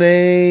give it an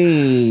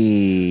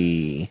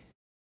A.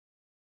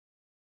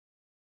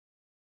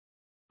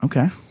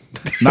 Okay.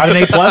 Not an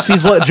A plus.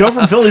 Joe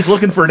from Philly's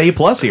looking for an A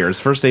plus here. His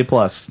first A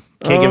plus.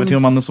 Can't give it to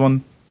him on this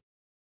one.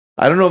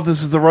 I don't know if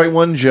this is the right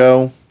one,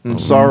 Joe. I'm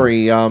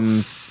sorry.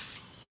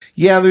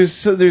 Yeah,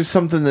 there's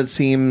something that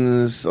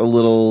seems a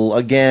little.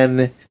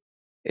 Again,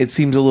 it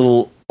seems a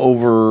little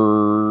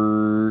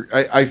over.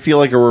 I feel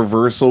like a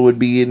reversal would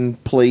be in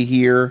play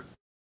here.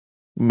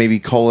 Maybe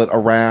call it a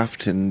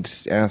raft and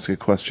ask a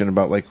question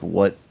about like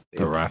what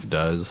the raft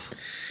does.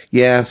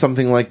 Yeah,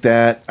 something like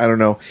that. I don't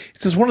know.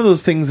 It's just one of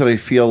those things that I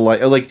feel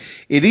like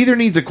it either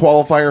needs a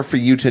qualifier for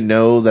you to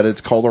know that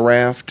it's called a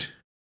raft,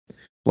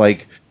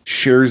 like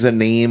shares a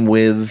name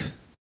with.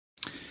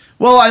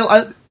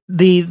 Well,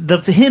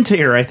 the hint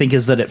here, I think,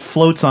 is that it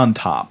floats on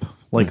top.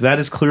 Like that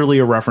is clearly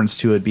a reference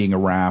to it being a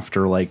raft,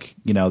 or like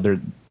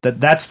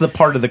that's the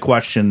part of the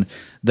question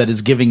that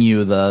is giving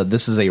you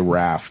this is a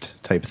raft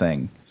type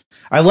thing.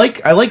 I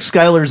like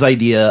Skylar's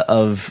idea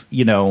of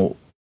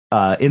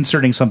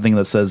inserting something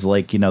that says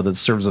like that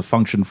serves a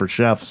function for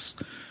chefs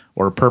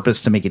or a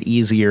purpose to make it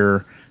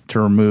easier to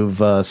remove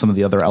some of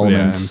the other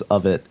elements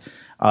of it.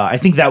 I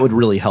think that would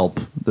really help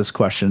this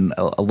question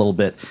a little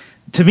bit.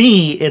 To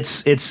me,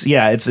 it's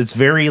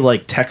very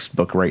like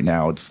textbook right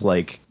now. It's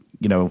like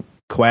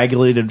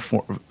coagulated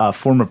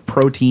form of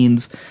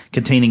proteins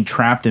containing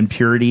trapped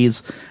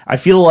impurities. I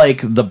feel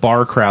like the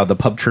bar crowd, the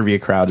pub trivia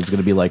crowd, is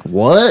going to be like,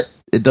 what?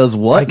 It does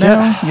what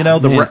now?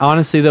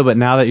 Honestly, though, but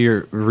now that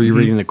you're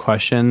rereading the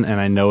question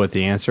and I know what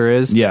the answer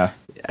is, yeah,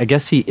 I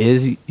guess he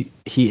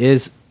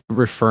is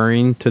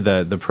referring to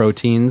the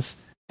proteins.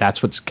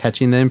 That's what's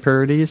catching the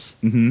impurities.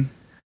 Mm-hmm.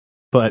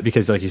 But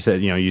because, like you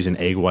said, using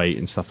egg white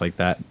and stuff like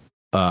that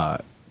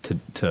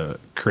to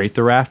create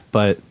the raft.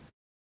 But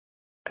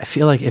I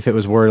feel like if it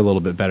was worded a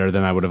little bit better,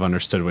 then I would have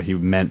understood what he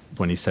meant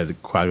when he said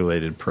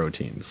coagulated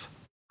proteins.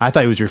 I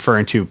thought he was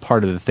referring to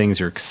part of the things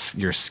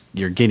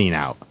you're getting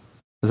out.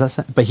 Does that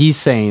sound? But he's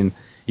saying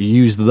you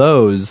use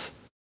the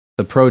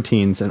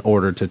proteins, in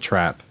order to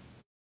trap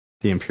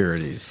the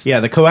impurities. Yeah,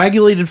 the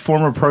coagulated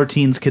form of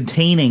proteins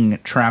containing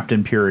trapped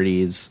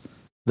impurities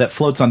that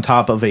floats on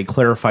top of a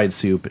clarified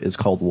soup is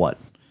called what?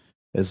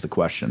 Is the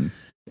question.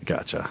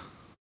 Gotcha.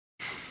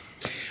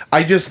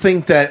 I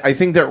think that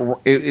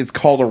it's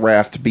called a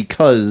raft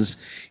because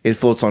it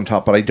floats on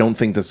top, but I don't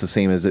think that's the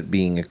same as it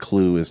being a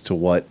clue as to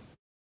what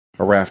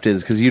a raft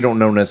is, because you don't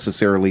know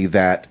necessarily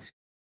that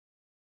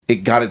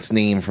it got its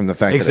name from the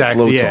fact that it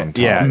floats on top.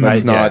 Yeah,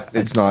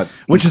 it's not.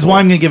 Which is why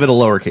I'm going to give it a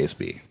lowercase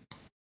b.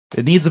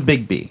 It needs a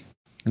big B.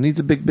 It needs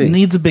a big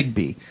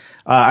B.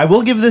 I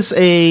will give this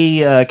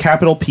a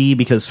capital P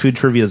because food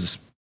trivia is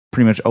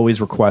pretty much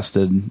always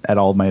requested at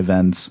all of my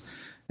events,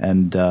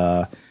 and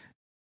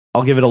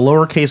I'll give it a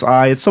lowercase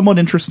I. It's somewhat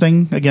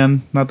interesting.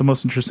 Again, not the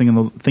most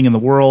interesting thing in the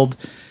world.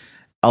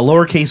 A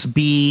lowercase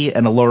b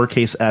and a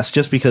lowercase s,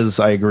 just because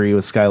I agree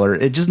with Skylar.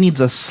 It just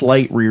needs a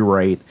slight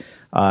rewrite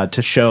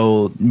to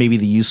show maybe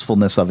the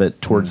usefulness of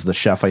it towards the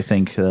chef, I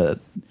think.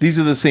 These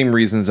are the same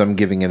reasons I'm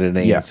giving it an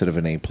A instead of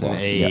an A+.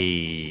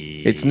 A.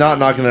 It's not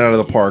knocking it out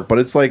of the park, but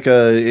it's like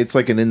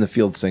an in the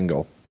field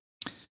single.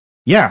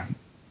 Yeah,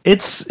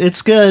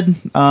 it's good.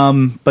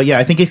 But yeah,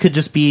 I think it could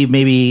just be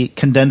maybe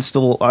condensed a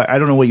little. I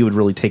don't know what you would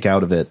really take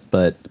out of it,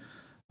 but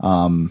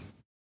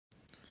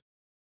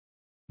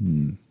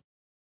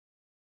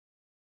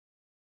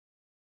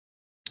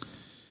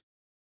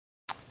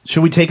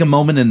should we take a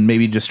moment and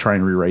maybe just try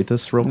and rewrite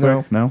this real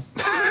quick? No?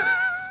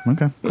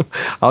 Okay.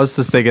 I was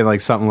just thinking like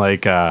something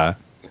like the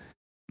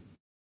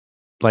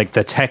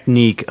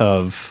technique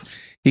of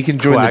he can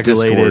join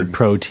coagulated the Discord.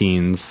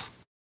 proteins.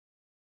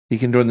 He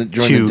can join the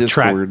to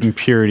track Discord.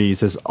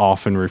 impurities is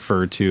often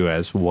referred to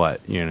as what?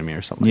 You know what I mean?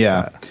 Or something like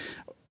that.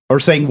 Or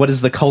saying what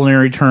is the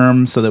culinary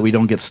term so that we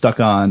don't get stuck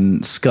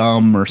on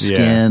scum or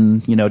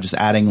skin, just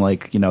adding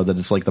that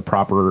it's like the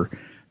proper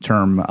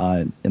term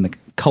in the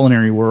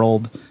culinary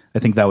world. I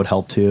think that would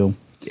help too.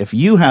 If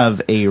you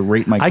have a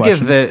rate my question. I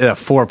give it a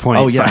 4.5.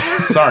 Oh, yeah.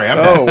 Sorry.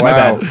 Wow. My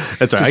bad.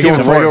 That's right. Just I give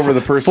it right over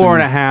the person.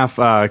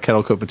 4.5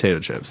 kettle cooked potato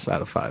chips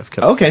out of 5.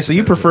 Okay, so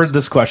you preferred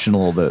this question a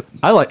little bit.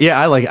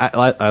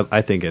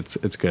 I think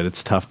it's good.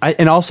 It's tough.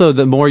 And also,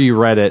 the more you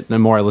read it, the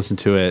more I listened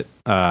to it,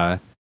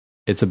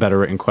 it's a better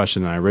written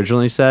question than I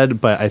originally said.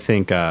 But I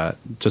think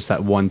just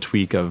that one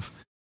tweak of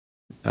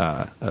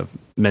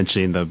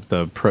mentioning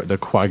the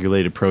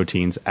coagulated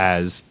proteins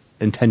as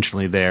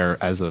intentionally there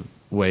as a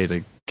way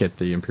to get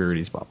the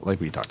impurities,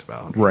 like we talked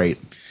about. Right.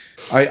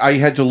 I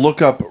had to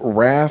look up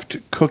raft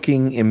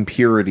cooking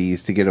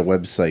impurities to get a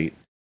website,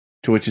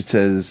 to which it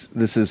says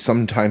this is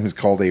sometimes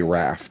called a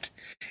raft.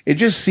 It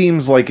just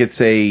seems like it's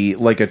a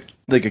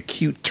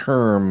cute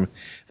term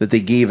that they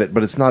gave it,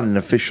 but it's not an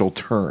official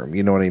term.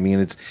 You know what I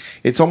mean?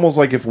 It's almost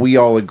like if we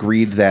all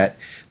agreed that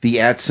the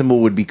 @ symbol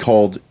would be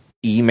called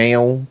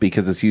email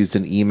because it's used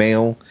in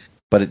email,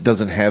 but it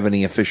doesn't have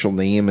any official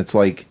name. It's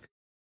like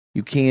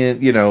you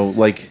can't,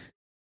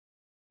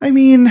 I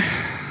mean,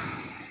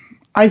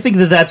 I think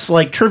that's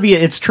like trivia.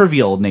 It's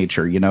trivial in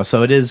nature,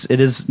 so it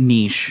is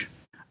niche,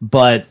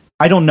 but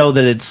I don't know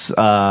that it's,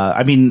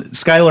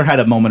 Skylar had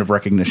a moment of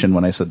recognition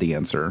when I said the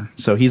answer.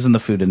 So he's in the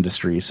food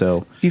industry.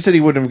 So he said he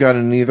wouldn't have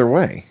gotten it either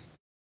way.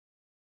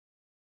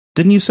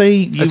 Didn't you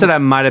say? I said I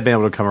might have been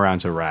able to come around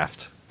to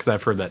raft because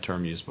I've heard that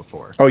term used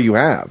before. Oh, you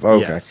have?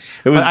 Okay. Yes.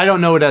 But I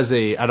don't know it as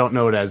a,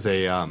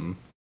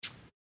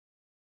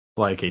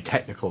 like a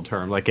technical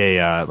term, like a,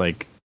 I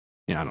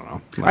don't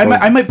know.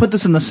 I might put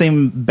this in the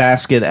same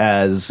basket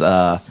as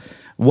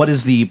what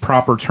is the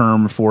proper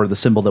term for the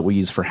symbol that we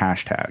use for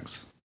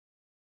hashtags?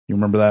 You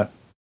remember that?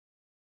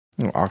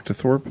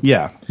 Octothorpe?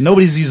 Yeah.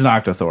 Nobody's using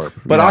Octothorpe.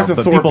 But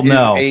Octothorpe people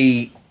know.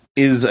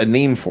 is a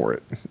name for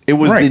it. It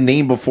was the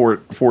name before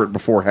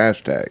before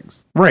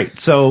hashtags. Right.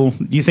 So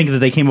you think that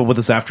they came up with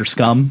this after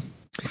scum?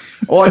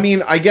 Well, I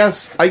mean, I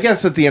guess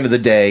at the end of the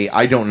day,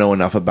 I don't know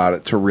enough about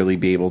it to really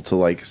be able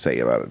to say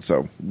about it.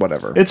 So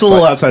whatever. It's a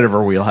little outside of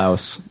our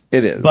wheelhouse.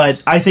 It is.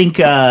 But I think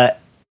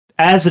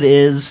as it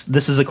is,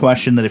 this is a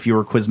question that if you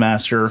were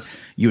Quizmaster,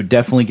 you would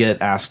definitely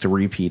get asked to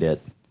repeat it.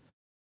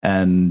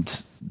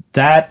 And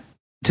that,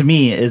 to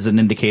me, is an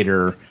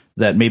indicator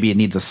that maybe it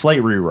needs a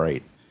slight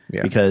rewrite.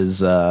 Yeah.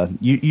 Because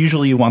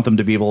usually you want them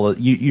to be able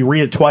to... You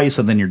read it twice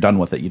and then you're done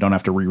with it. You don't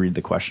have to reread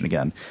the question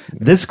again. Yeah.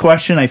 This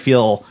question, I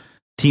feel...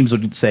 Teams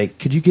would say,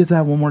 could you get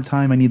that one more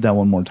time? I need that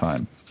one more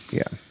time.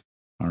 Yeah.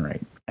 All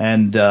right.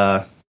 And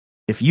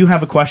if you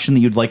have a question that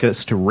you'd like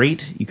us to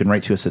rate, you can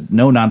write to us at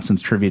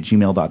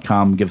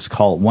nononsensetrivia@gmail.com. Give us a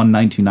call at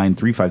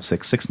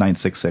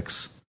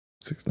 1-929-356-6966.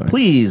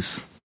 Please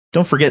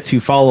don't forget to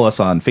follow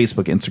us on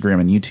Facebook, Instagram,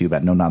 and YouTube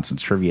at No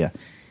Nonsense Trivia,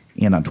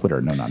 and on Twitter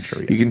at No Non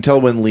Trivia. You can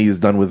tell when Lee's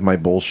done with my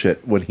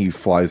bullshit when he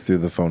flies through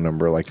the phone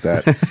number like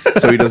that.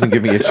 So he doesn't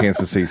give me a chance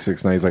to say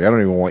 6-9. He's like, I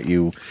don't even want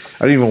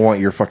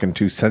your fucking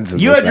 2 cents in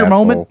you this, had your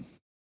asshole. moment.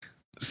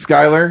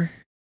 Skylar?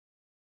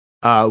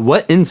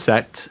 What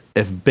insect,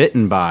 if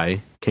bitten by,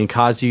 can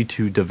cause you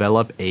to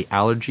develop a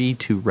allergy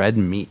to red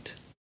meat?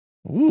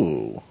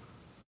 Ooh.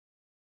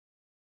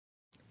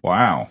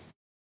 Wow.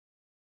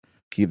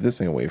 Keep this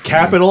thing away from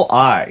Capital me.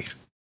 I.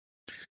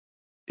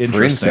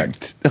 Interesting.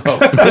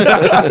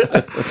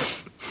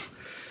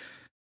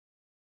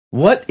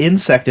 What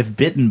insect, if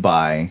bitten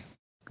by,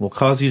 will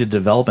cause you to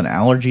develop an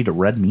allergy to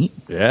red meat?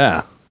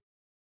 Yeah.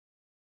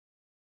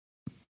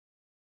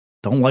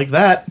 Don't like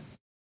that.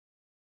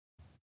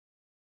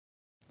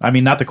 I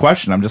mean, not the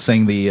question. I'm just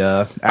saying the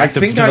act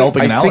of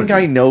developing an allergy.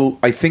 I know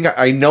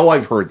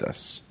I've heard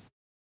this.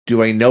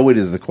 Do I know it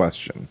is the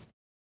question?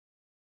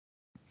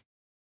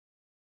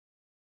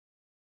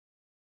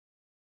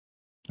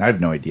 I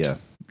have no idea.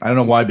 I don't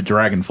know why, but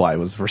dragonfly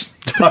was the first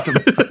talked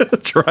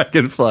about.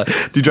 Dragonfly.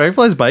 Do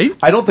dragonflies bite?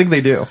 I don't think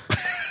they do.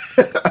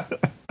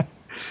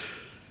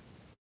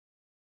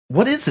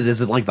 What is it? Is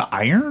it like the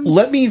iron?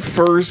 Let me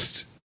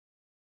first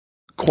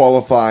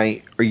qualify.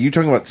 Are you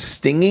talking about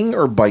stinging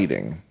or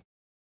biting?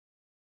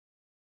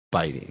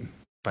 Biting.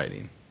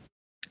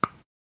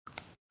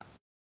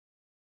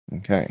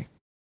 Okay.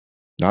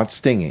 Not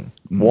stinging.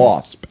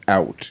 Wasp,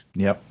 out.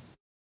 Yep.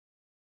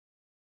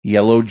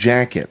 Yellow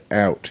jacket,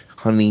 out.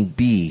 Honey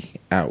bee,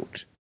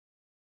 out.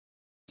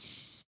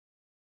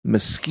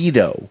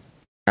 Mosquito,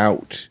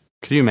 out.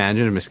 Could you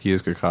imagine if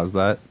mosquitoes could cause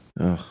that?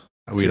 Ugh,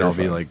 We'd all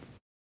be terrifying. like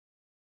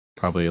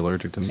probably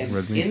allergic to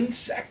red meat.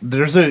 Insect.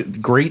 There's a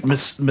great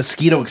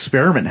mosquito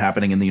experiment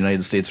happening in the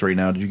United States right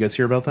now. Did you guys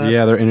hear about that?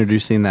 Yeah, they're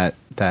introducing that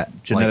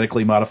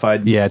Genetically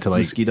modified to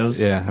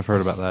mosquitoes. Yeah, I've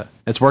heard about that.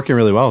 It's working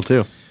really well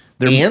too.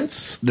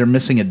 Ants? They're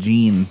missing a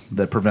gene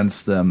that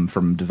prevents them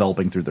from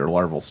developing through their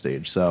larval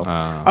stage. So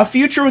a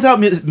future without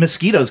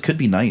mosquitoes could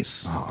be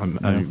nice. Oh,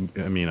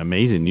 I mean,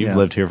 amazing. You've Yeah.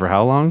 lived here for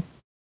how long?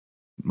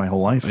 My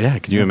whole life. Yeah,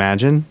 could you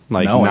imagine?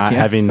 Like No, I not can't.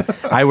 having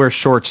I wear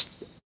shorts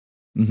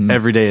Mhm.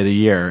 every day of the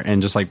year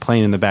and just like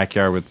playing in the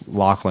backyard with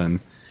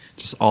Lachlan,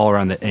 just all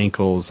around the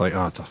ankles, like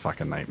it's a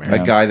fucking nightmare.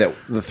 A guy that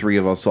the three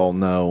of us all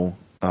know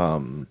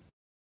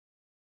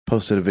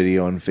posted a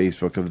video on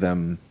Facebook of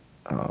them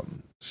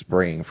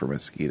spraying for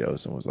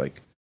mosquitoes and was like,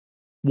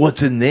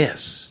 "What's in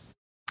this?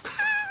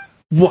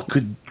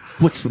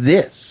 What's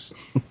this?"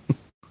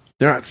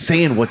 They're not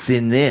saying what's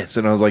in this,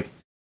 and I was like,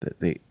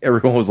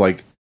 everyone was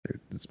like,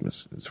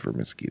 "It's for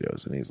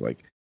mosquitoes," and he's like,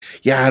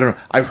 "Yeah, I don't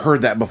know. I've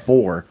heard that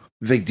before.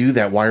 If they do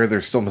that, why are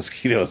there still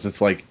mosquitoes?"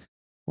 It's like,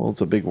 well,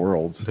 it's a big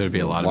world. There'd be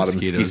a lot of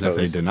mosquitoes if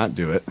they did not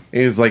do it.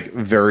 It was like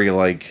very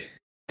like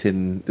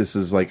this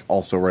is like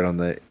also right on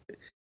the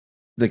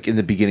like in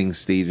the beginning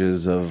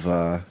stages of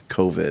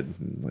COVID,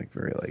 like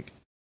very like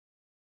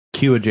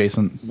Q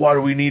adjacent. why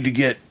do we need to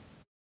get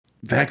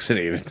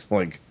vaccinated? It's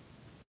like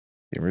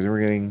the reason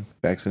we're getting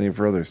vaccinated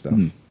for other stuff.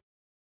 Mhm.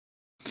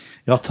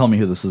 Y'all tell me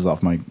who this is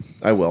off mic.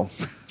 I will.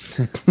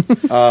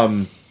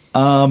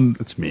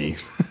 It's me.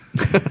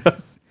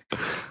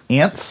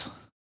 Ants.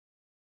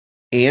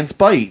 Ants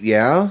bite,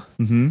 yeah.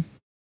 Mm-hmm.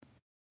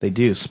 They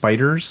do.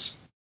 Spiders.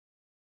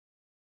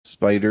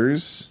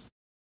 Spiders.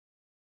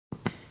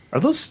 Are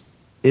those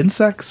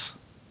insects?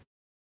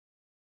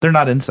 Ththey're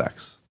not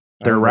insects.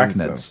 They're I don't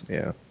think arachnids. so.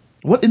 Yeah.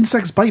 What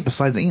insects bite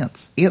besides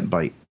ants? Ant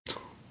bite.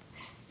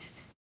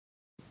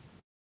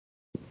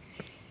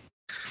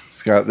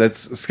 Scott,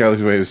 that's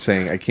Skyler's way of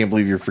saying, I can't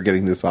believe you're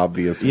forgetting this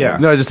obvious Yeah.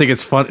 one. No, I just think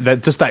it's fun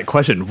that just that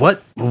question.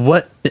 What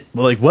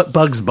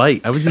bugs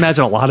bite? I would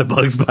imagine a lot of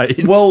bugs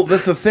bite. Well,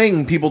 that's the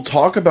thing. People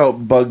talk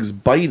about bugs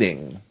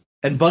biting.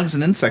 And bugs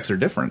and insects are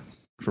different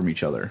from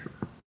each other,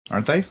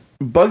 aren't they?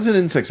 Bugs and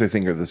insects, I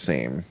think, are the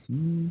same.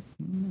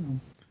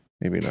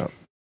 Maybe not.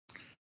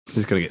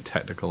 He's gonna get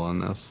technical on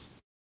this.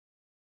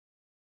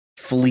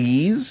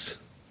 Fleas.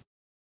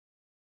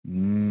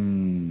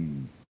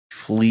 Mm.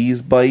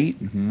 Fleas bite.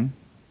 Mm-hmm.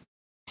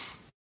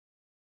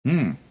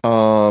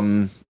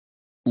 Hmm.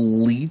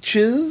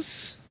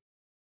 Leeches.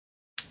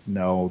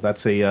 No,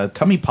 that's a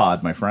tummy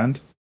pod, my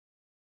friend.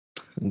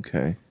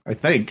 Okay. I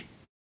think.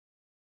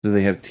 Do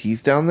they have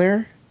teeth down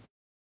there?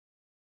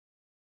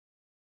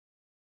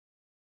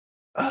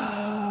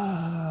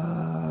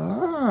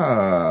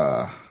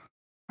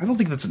 I don't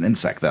think that's an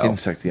insect, though.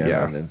 Insect, yeah, Yeah.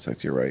 not an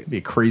insect. You're right. It'd be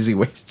a crazy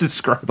way to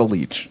describe a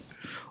leech.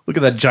 Look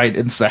at that giant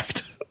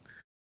insect.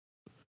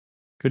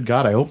 Good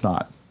God, I hope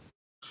not.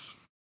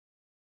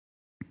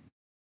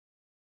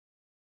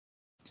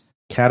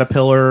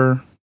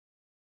 Caterpillar.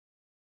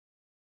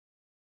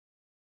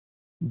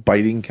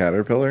 Biting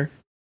caterpillar.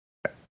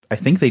 I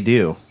think they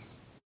do.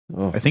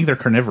 Oh, I think they're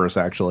carnivorous,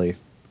 actually.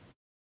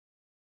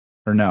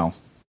 Or no.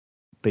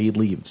 They eat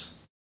leaves.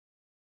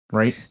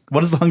 Right?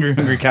 What does the hungry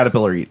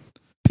caterpillar eat?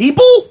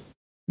 People?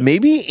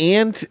 maybe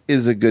ant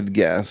is a good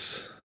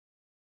guess.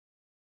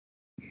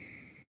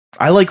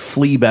 I like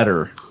flea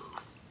better,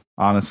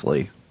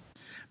 honestly.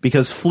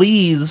 Because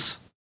fleas,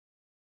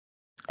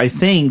 I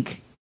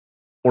think,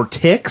 or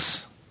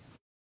ticks,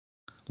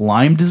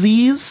 Lyme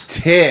disease.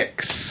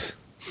 Ticks.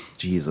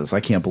 Jesus, I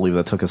can't believe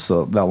that took us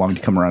that long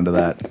to come around to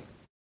that.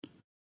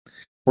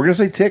 We're gonna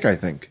say tick. I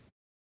think.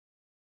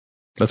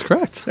 That's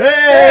correct.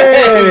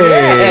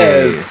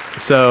 Yes.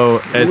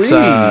 So it's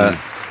Lee.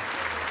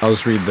 I'll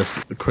just read this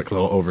quick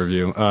little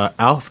overview.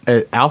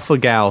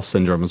 Alpha-Gal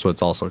syndrome is what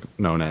it's also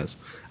known as.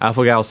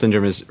 Alpha-Gal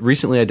syndrome is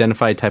recently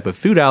identified type of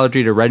food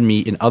allergy to red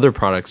meat and other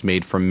products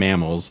made from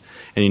mammals.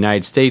 In the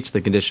United States, the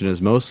condition is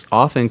most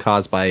often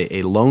caused by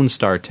a Lone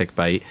Star tick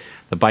bite.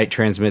 The bite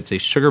transmits a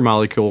sugar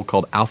molecule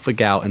called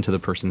alpha-Gal into the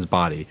person's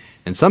body.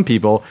 In some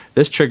people,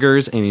 this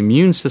triggers an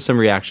immune system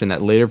reaction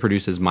that later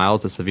produces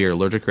mild to severe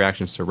allergic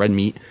reactions to red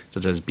meat,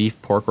 such as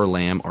beef, pork, or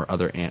lamb, or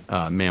other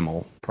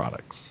mammal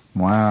products.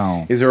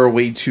 Wow. Is there a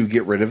way to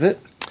get rid of it?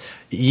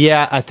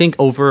 Yeah, I think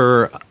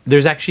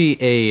there's actually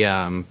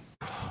a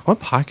what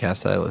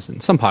podcast did I listen?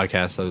 Some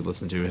podcast I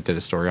listened to did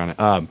a story on it.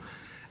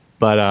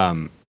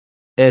 But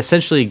it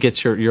essentially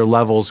gets your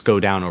levels go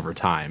down over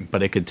time.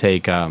 But it could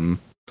take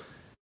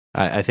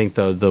I think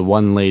the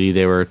one lady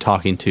they were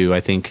talking to, I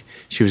think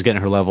she was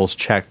getting her levels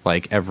checked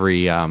like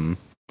every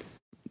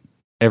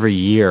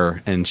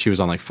year, and she was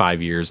on like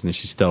 5 years, and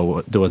she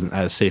still wasn't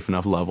at a safe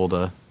enough level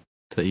to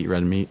eat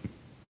red meat.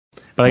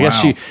 But I guess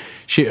she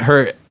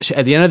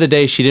at the end of the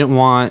day, she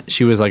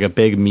was like a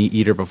big meat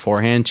eater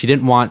beforehand. She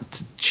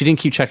didn't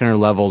keep checking her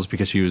levels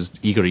because she was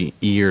eager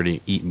to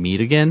eat meat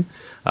again,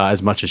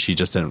 as much as she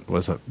just didn't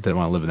want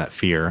to live in that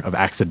fear of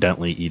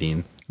accidentally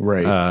eating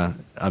Right.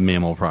 a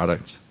mammal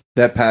product.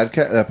 That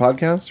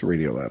podcast,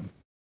 Radiolab.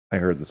 I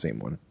heard the same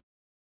one.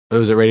 Oh,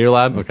 was it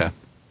Radiolab? Okay.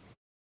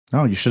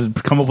 Oh, you should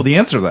have come up with the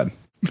answer then.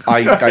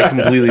 I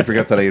completely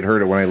forgot that I had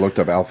heard it when I looked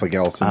up alpha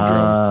gal syndrome.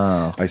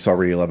 Oh. I saw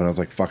Radiolab and I was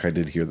like, fuck, I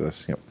did hear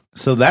this. Yep.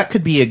 So that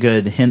could be a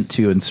good hint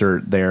to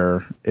insert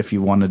there if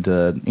you wanted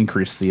to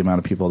increase the amount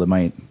of people that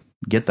might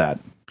get that.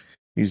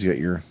 You just got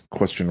your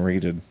question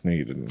rated. No,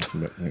 you didn't.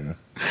 But,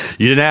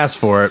 You didn't ask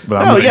for it,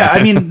 but Oh, yeah.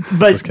 I mean,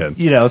 but, Just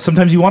kidding.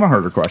 sometimes you want a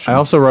harder question. I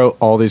also wrote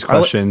all these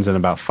questions in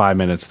about 5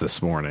 minutes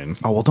this morning.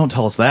 Oh, well, don't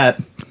tell us that.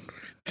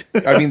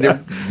 I mean, they're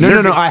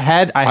No. I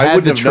had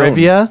wouldn't the have known.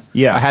 trivia.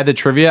 Yeah. I had the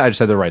trivia. I just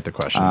had to write the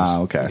questions.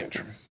 Okay.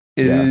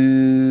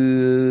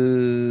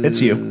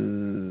 It's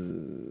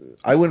you.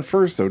 I went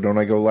first, though. Don't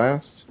I go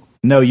last?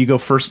 No, you go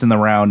first in the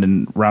round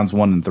in rounds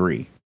 1 and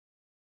 3.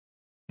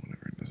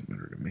 Whatever, it doesn't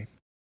matter to me.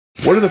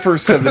 What are the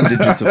first 7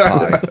 digits of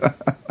pi?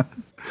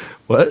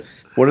 What?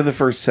 What are the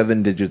first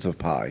 7 digits of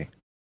pi?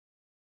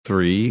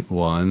 3,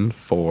 1,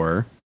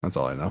 4. That's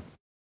all I know.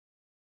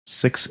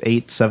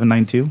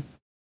 68792.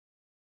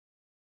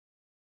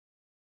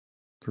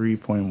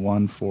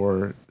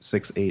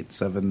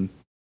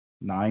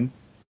 3.146879.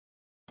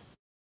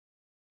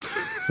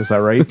 Is that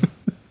right?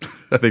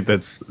 I think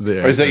that's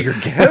the. Or is that your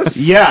guess?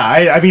 Yeah,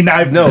 I mean,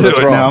 I've No, that's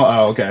wrong. now.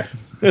 Oh, okay.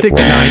 I think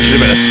the 9 should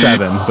have been a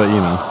 7, but you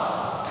know.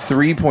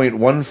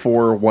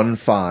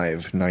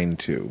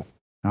 3.141592.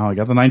 Oh, I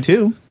got the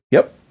 9-2.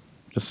 Yep.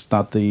 Just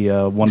not the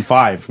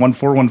 1-5.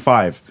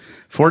 1415.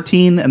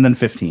 14 and then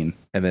 15.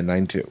 And then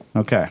 92.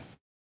 Okay.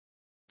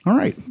 All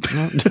right.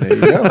 There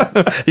you go.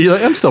 You're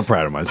like, I'm still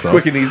proud of myself.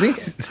 Quick and easy.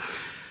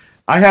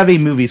 I have a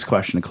movies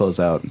question to close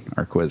out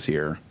our quiz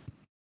here.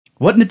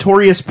 What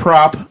notorious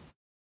prop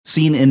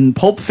seen in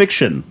Pulp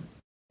Fiction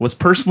was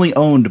personally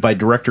owned by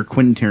director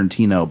Quentin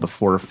Tarantino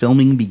before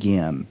filming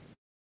began?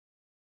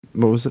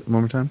 What was it?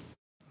 One more time?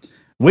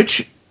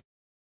 Which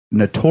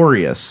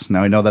notorious,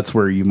 now I know that's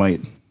where you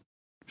might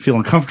feel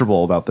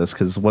uncomfortable about this,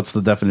 because what's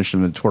the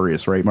definition of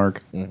notorious, right,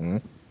 Mark? Mm-hmm.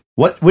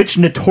 Which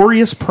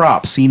notorious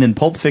prop seen in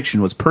Pulp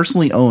Fiction was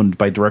personally owned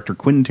by director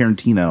Quentin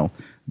Tarantino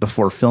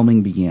before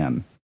filming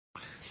began?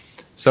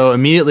 So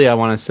immediately I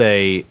want to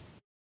say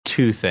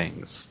two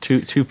things,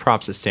 two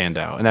props that stand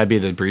out, and that'd be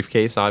the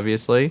briefcase,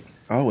 obviously,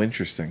 Oh,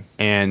 interesting.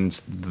 and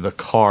the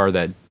car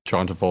that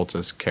John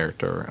Travolta's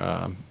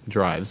character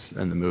drives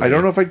in the movie. I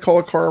don't know if I'd call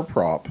a car a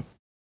prop.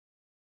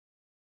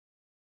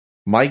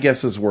 My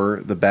guesses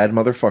were the bad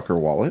motherfucker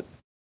wallet.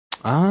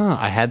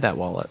 I had that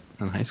wallet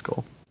in high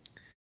school.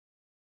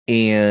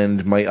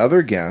 And my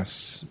other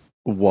guess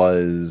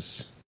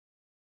was...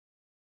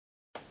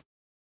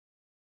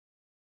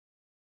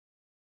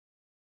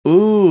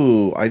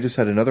 Ooh, I just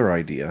had another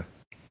idea.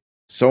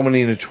 So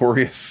many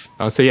notorious...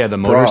 Oh, so yeah, the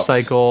Props.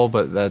 motorcycle,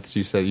 but that's,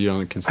 you said you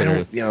don't I consider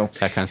don't, you know.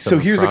 that kind of stuff. So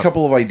a here's a prop?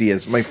 couple of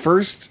ideas. My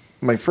first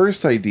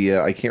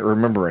idea, I can't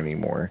remember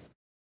anymore.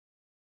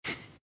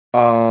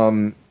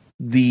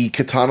 The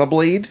katana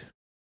blade,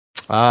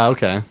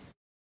 Okay.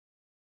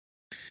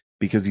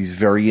 because he's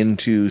very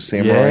into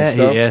samurai Yeah,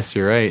 stuff. yes,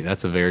 you're right.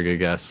 That's a very good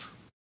guess.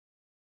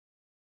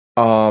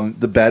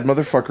 The bad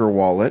motherfucker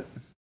wallet.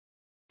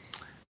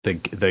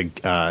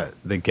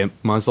 The gimp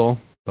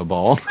muzzle, the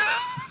ball.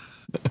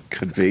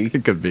 Could be.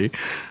 It could be.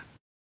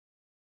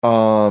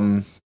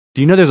 Um,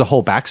 Do you know there's a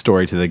whole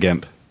backstory to the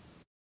gimp?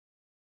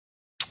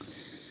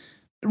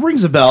 It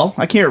rings a bell.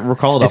 I can't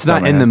recall it. It's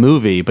not in the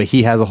movie, but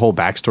he has a whole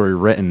backstory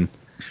written.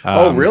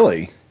 oh,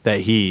 really?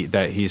 That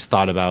he's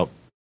thought about,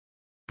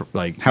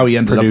 like How he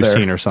ended up there.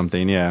 producing or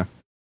something. Yeah.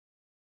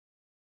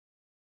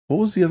 What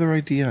was the other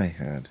idea I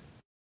had?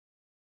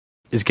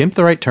 Is gimp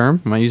the right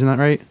term? Am I using that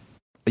right?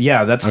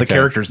 Yeah, that's the Okay.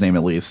 character's name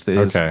at least. It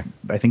is- Okay.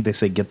 I think they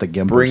say get the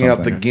gimp. or Bring out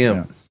the something.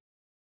 gimp. Yeah.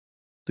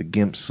 The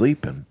gimp's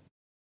sleeping.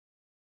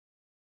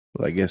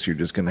 Well, I guess you're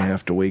just gonna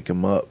have to wake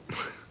him up.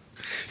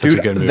 Such a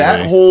good movie.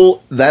 that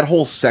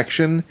whole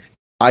section,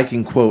 I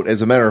can quote.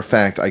 As a matter of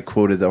fact, I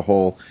quoted the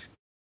whole.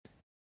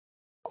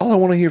 All I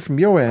want to hear from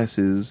your ass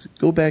is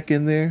go back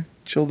in there,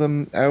 chill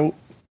them out.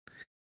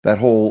 That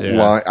whole Yeah.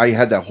 line, I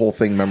had that whole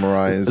thing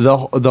memorized.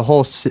 the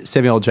whole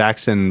Samuel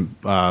Jackson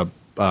part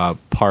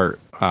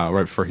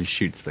right before he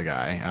shoots the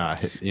guy.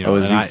 oh,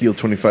 and Ezekiel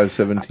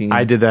 25:17.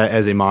 I did that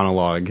as a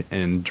monologue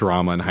in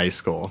drama in high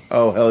school.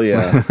 Oh hell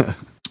yeah!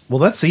 Well,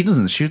 that scene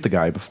doesn't shoot the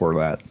guy before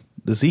that.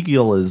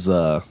 Ezekiel is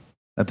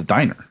at the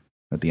diner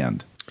at the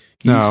end.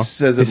 He No.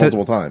 says He it said-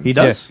 multiple times. He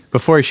does. Yeah,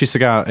 before he shoots the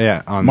guy.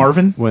 Yeah, on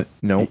Marvin? When,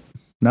 No,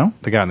 No?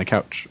 the guy on the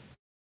couch.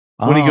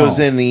 when he Oh. goes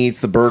in and he eats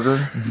the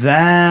burger.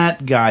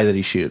 That guy that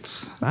he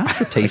shoots.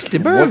 That's a tasty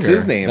burger. What's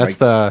his name? That's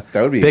the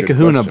that would be a Big good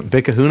Kahuna question.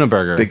 Big Kahuna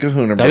burger. Big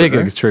Kahuna That'd be a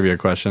burger. good trivia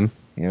question.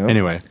 Yeah.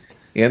 Anyway.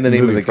 And the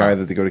name of Movie the guy prop.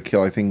 that they go to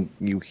kill. I think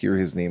you hear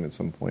his name at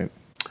some point.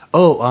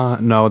 Oh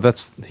no,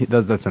 that's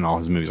in all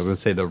his movies. I was gonna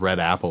say the Red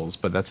Apples,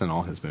 but that's in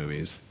all his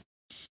movies.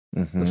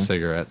 Mhm. The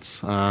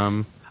cigarettes.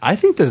 I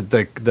think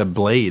the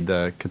blade,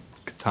 the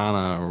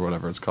katana or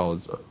whatever it's called,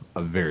 is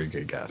a very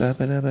good guess.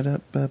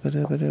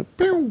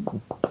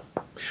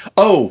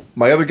 Oh,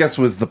 my other guess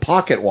was the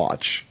pocket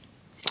watch.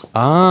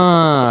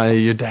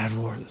 Your dad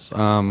wore this.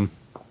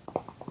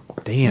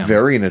 Damn.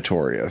 Very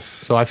notorious.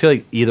 So I feel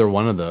like either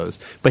one of those.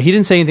 But he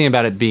didn't say anything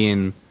about it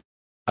being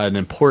an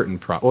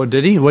important prop. Oh,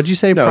 did he? What'd you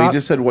say? No, prop? he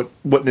just said what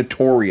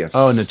notorious.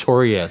 Oh,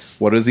 notorious.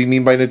 What does he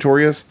mean by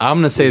notorious? I'm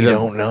gonna say I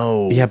don't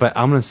know. Yeah, but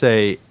I'm gonna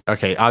say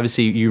okay.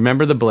 Obviously, you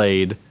remember the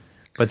blade,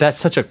 but that's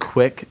such a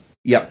quick.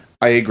 Yep,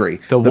 I agree.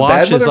 The bad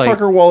watch is like-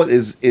 motherfucker wallet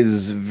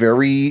is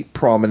very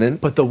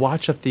prominent, But the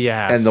watch up the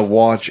ass, and the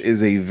watch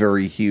is a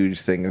very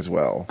huge thing as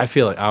well. I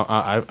feel like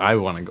I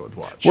want to go with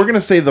watch. We're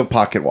gonna say the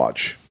pocket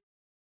watch.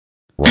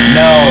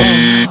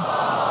 No.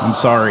 I'm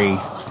sorry.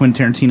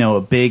 Quentin Tarantino,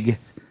 a big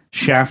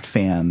Shaft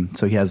fan,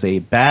 so he has a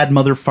bad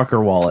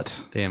motherfucker wallet.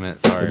 Damn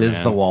it! Sorry, It is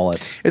man. the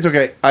wallet. It's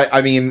okay.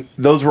 I mean,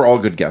 those were all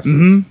good guesses.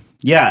 Mm-hmm.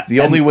 Yeah. The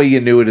only way you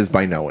knew it is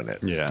by knowing it.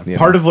 Yeah. You know?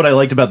 Part of what I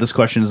liked about this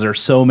question is there are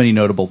so many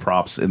notable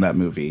props in that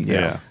movie.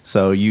 Yeah.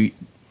 So you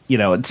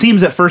know, it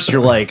seems at first you're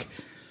like,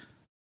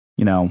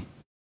 you know,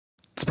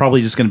 it's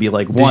probably just going to be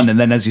like one, and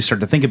then as you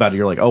start to think about it,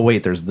 you're like, oh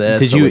wait, there's this.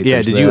 Did oh, you? wait, Yeah.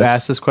 there's Did you this.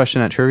 ask this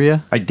question at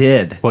trivia? I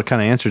did. What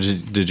kind of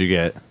answers did you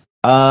get?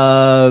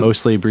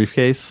 Mostly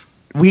briefcase.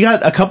 We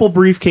got a couple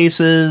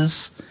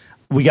briefcases.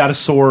 We got a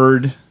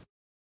sword,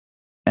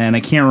 and I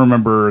can't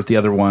remember the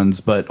other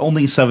ones, but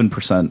only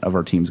 7% of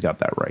our teams got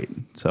that right.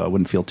 So I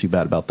wouldn't feel too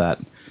bad about that.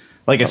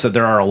 Like I said,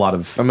 there are a lot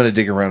of. I'm gonna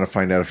dig around and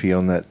find out if he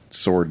owned that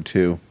sword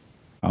too.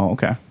 Oh,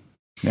 okay.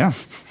 Yeah.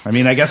 I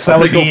mean, I guess that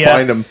I'm would gonna be. go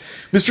find him,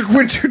 Mr.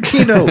 Quentin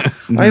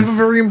Tarantino. I have a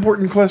very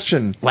important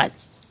question. What?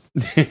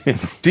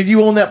 Did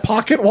you own that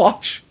pocket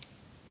watch?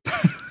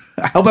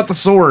 How about the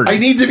sword? I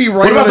need to be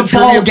right What about on a the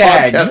ball trivia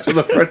gag? podcast for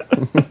the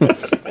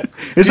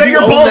front. Is that you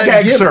your own ball that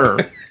gag, gimp? sir?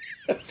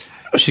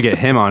 I should get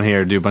him on here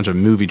to do a bunch of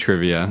movie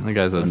trivia. That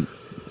guy's a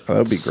Oh,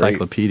 that'd be great.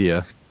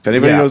 encyclopedia. If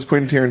anybody Yeah. knows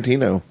Quentin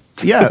Tarantino,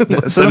 Yeah,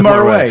 send them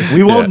our way.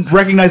 We won't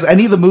recognize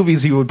any of the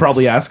movies he would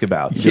probably ask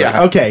about.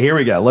 Yeah. Okay, here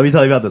we go. Let me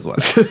tell you about this one.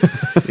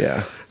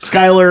 yeah,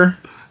 Skylar,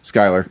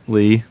 Skylar.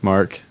 Lee,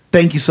 Mark.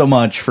 thank you so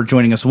much for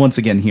joining us once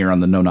again here on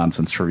the No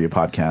Nonsense Trivia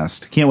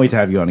Podcast. Can't wait to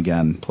have you on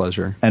again.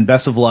 Pleasure. And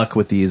best of luck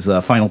with these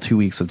final 2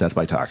 weeks of Death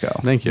by Taco.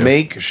 Thank you.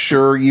 Make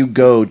sure you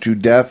go to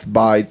Death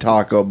by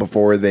Taco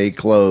before they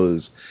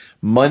close.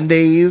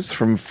 Mondays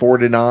from 4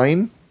 to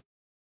 9.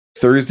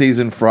 Thursdays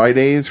and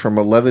Fridays from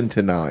 11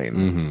 to 9.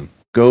 Mm-hmm.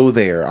 Go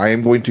there. I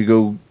am going to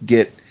go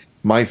get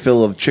my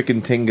fill of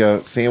chicken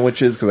tinga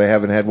sandwiches because I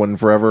haven't had one in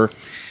forever.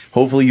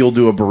 Hopefully you'll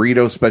do a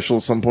burrito special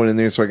at some point in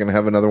there so I can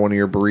have another one of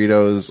your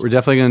burritos. We're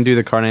definitely going to do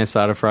the carne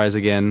asada fries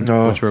again,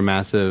 Oh, which were a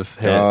massive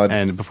hit. God.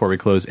 And before we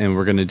close, and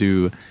we're going to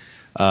do,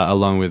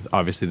 along with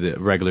obviously the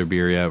regular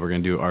birria, we're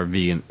going to do our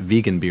vegan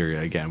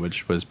birria again,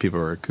 which was people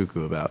were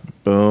cuckoo about.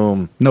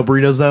 Boom. No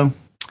burritos, though?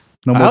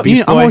 No more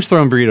Beast I'm Boy? always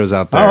throwing burritos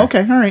out there. Oh, okay.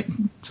 All right.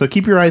 So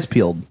keep your eyes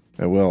peeled.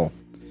 I will.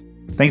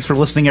 Thanks for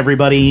listening,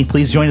 everybody.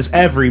 Please join us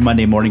every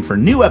Monday morning for a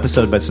new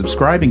episode by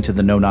subscribing to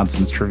the No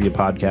Nonsense Trivia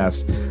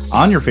Podcast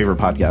on your favorite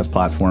podcast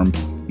platform.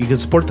 You can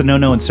support the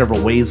No-No in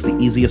several ways. The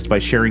easiest by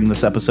sharing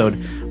this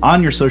episode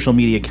on your social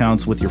media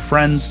accounts with your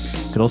friends.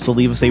 You could also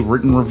leave us a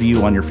written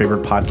review on your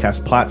favorite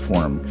podcast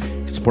platform. You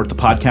can support the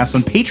podcast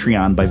on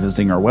Patreon by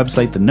visiting our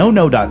website,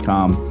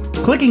 thenono.com,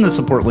 clicking the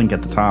support link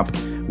at the top,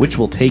 which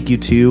will take you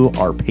to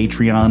our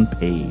Patreon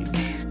page.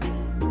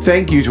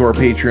 Thank you to our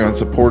Patreon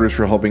supporters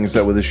for helping us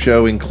out with the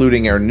show,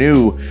 including our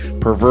new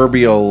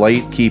proverbial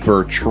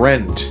lightkeeper,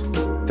 Trent.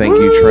 Thank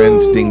you,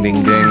 Trent. Ding,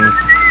 ding, ding.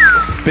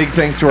 Big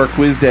thanks to our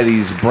quiz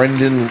daddies,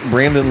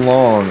 Brandon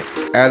Long,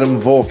 Adam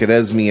Volk at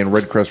Esme and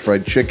Red Crust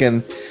Fried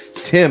Chicken,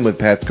 Tim with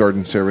Pat's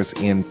Garden Service,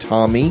 and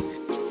Tommy,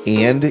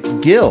 and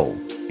Gil.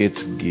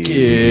 It's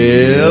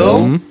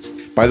Gil.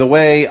 By the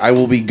way, I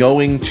will be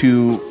going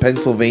to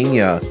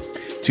Pennsylvania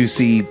to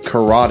see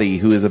Karate,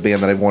 who is a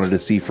band that I've wanted to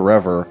see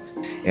forever.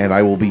 And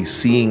I will be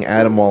seeing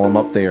Adam while I'm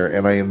up there,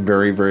 and I am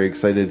very, very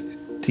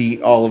excited to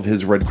eat all of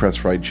his Red Crust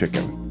Fried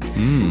Chicken.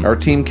 Our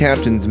team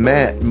captains,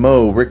 Matt,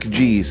 Mo, Rick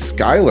G,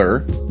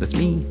 Skylar, That's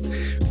me.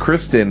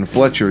 Kristen,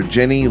 Fletcher,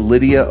 Jenny,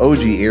 Lydia,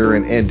 OG,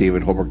 Aaron, and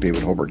David Holbrook.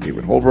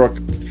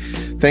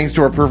 Thanks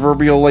to our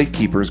proverbial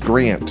lightkeepers,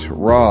 Grant,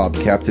 Rob,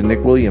 Captain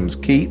Nick Williams,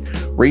 Kate,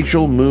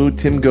 Rachel, Moo,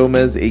 Tim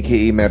Gomez,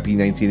 aka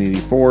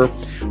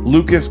Mappy1984,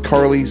 Lucas,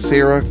 Carly,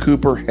 Sarah,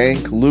 Cooper,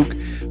 Hank, Luke,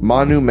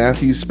 Manu,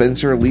 Matthew,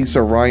 Spencer,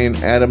 Lisa, Ryan,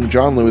 Adam,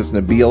 John Lewis,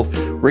 Nabil,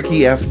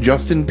 Ricky F,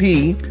 Justin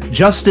P,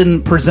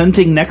 Justin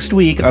presenting next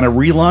week on a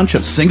relaunch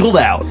of Singled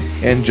Out.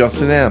 and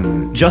Justin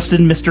M.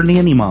 Justin, Mr.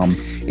 Nanny Mom.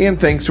 And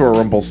thanks to our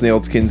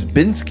Rumpelsnailskins,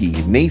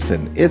 Binsky,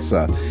 Nathan,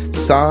 Issa,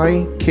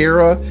 Cy,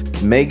 Kara,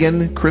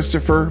 Megan,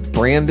 Christopher,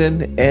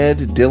 Brandon, Ed,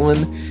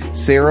 Dylan,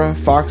 Sarah,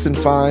 Fox and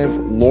Five,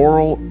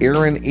 Laurel,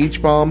 Aaron,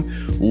 H-Bomb,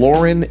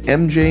 Lauren,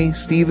 MJ,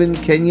 Steven,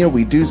 Kenya,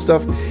 We Do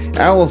Stuff,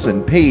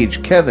 Allison,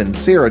 Paige, Kevin,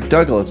 Sarah,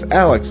 Douglas,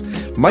 Alex,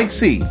 Mike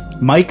C,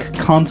 Mike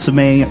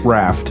Consomme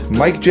Raft.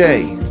 Mike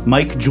J,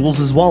 Mike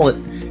Jules' Wallet.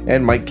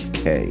 and Mike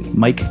K.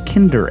 Mike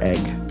Kinder Egg.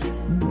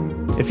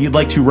 If you'd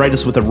like to write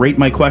us with a rate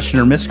my question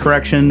or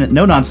miscorrection,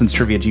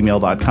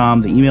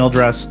 no-nonsense-trivia@gmail.com, the email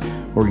address,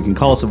 or you can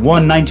call us at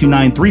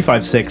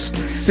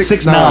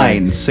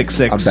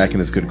 1-929-356-6966. I'm back in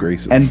his good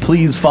graces. And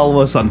please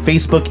follow us on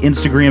Facebook,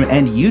 Instagram,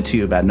 and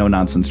YouTube at No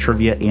Nonsense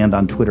Trivia, and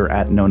on Twitter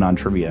at No Non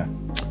Trivia.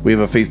 We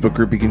have a Facebook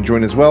group you can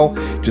join as well.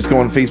 Just go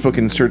on Facebook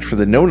and search for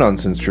the No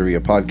Nonsense Trivia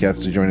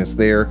podcast to join us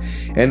there.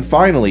 And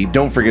finally,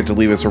 don't forget to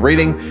leave us a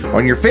rating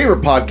on your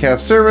favorite podcast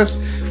service.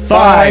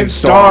 5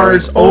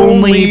 stars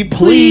only,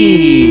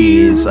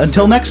 please.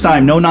 Until next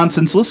time, No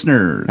Nonsense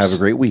listeners. Have a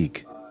great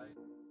week.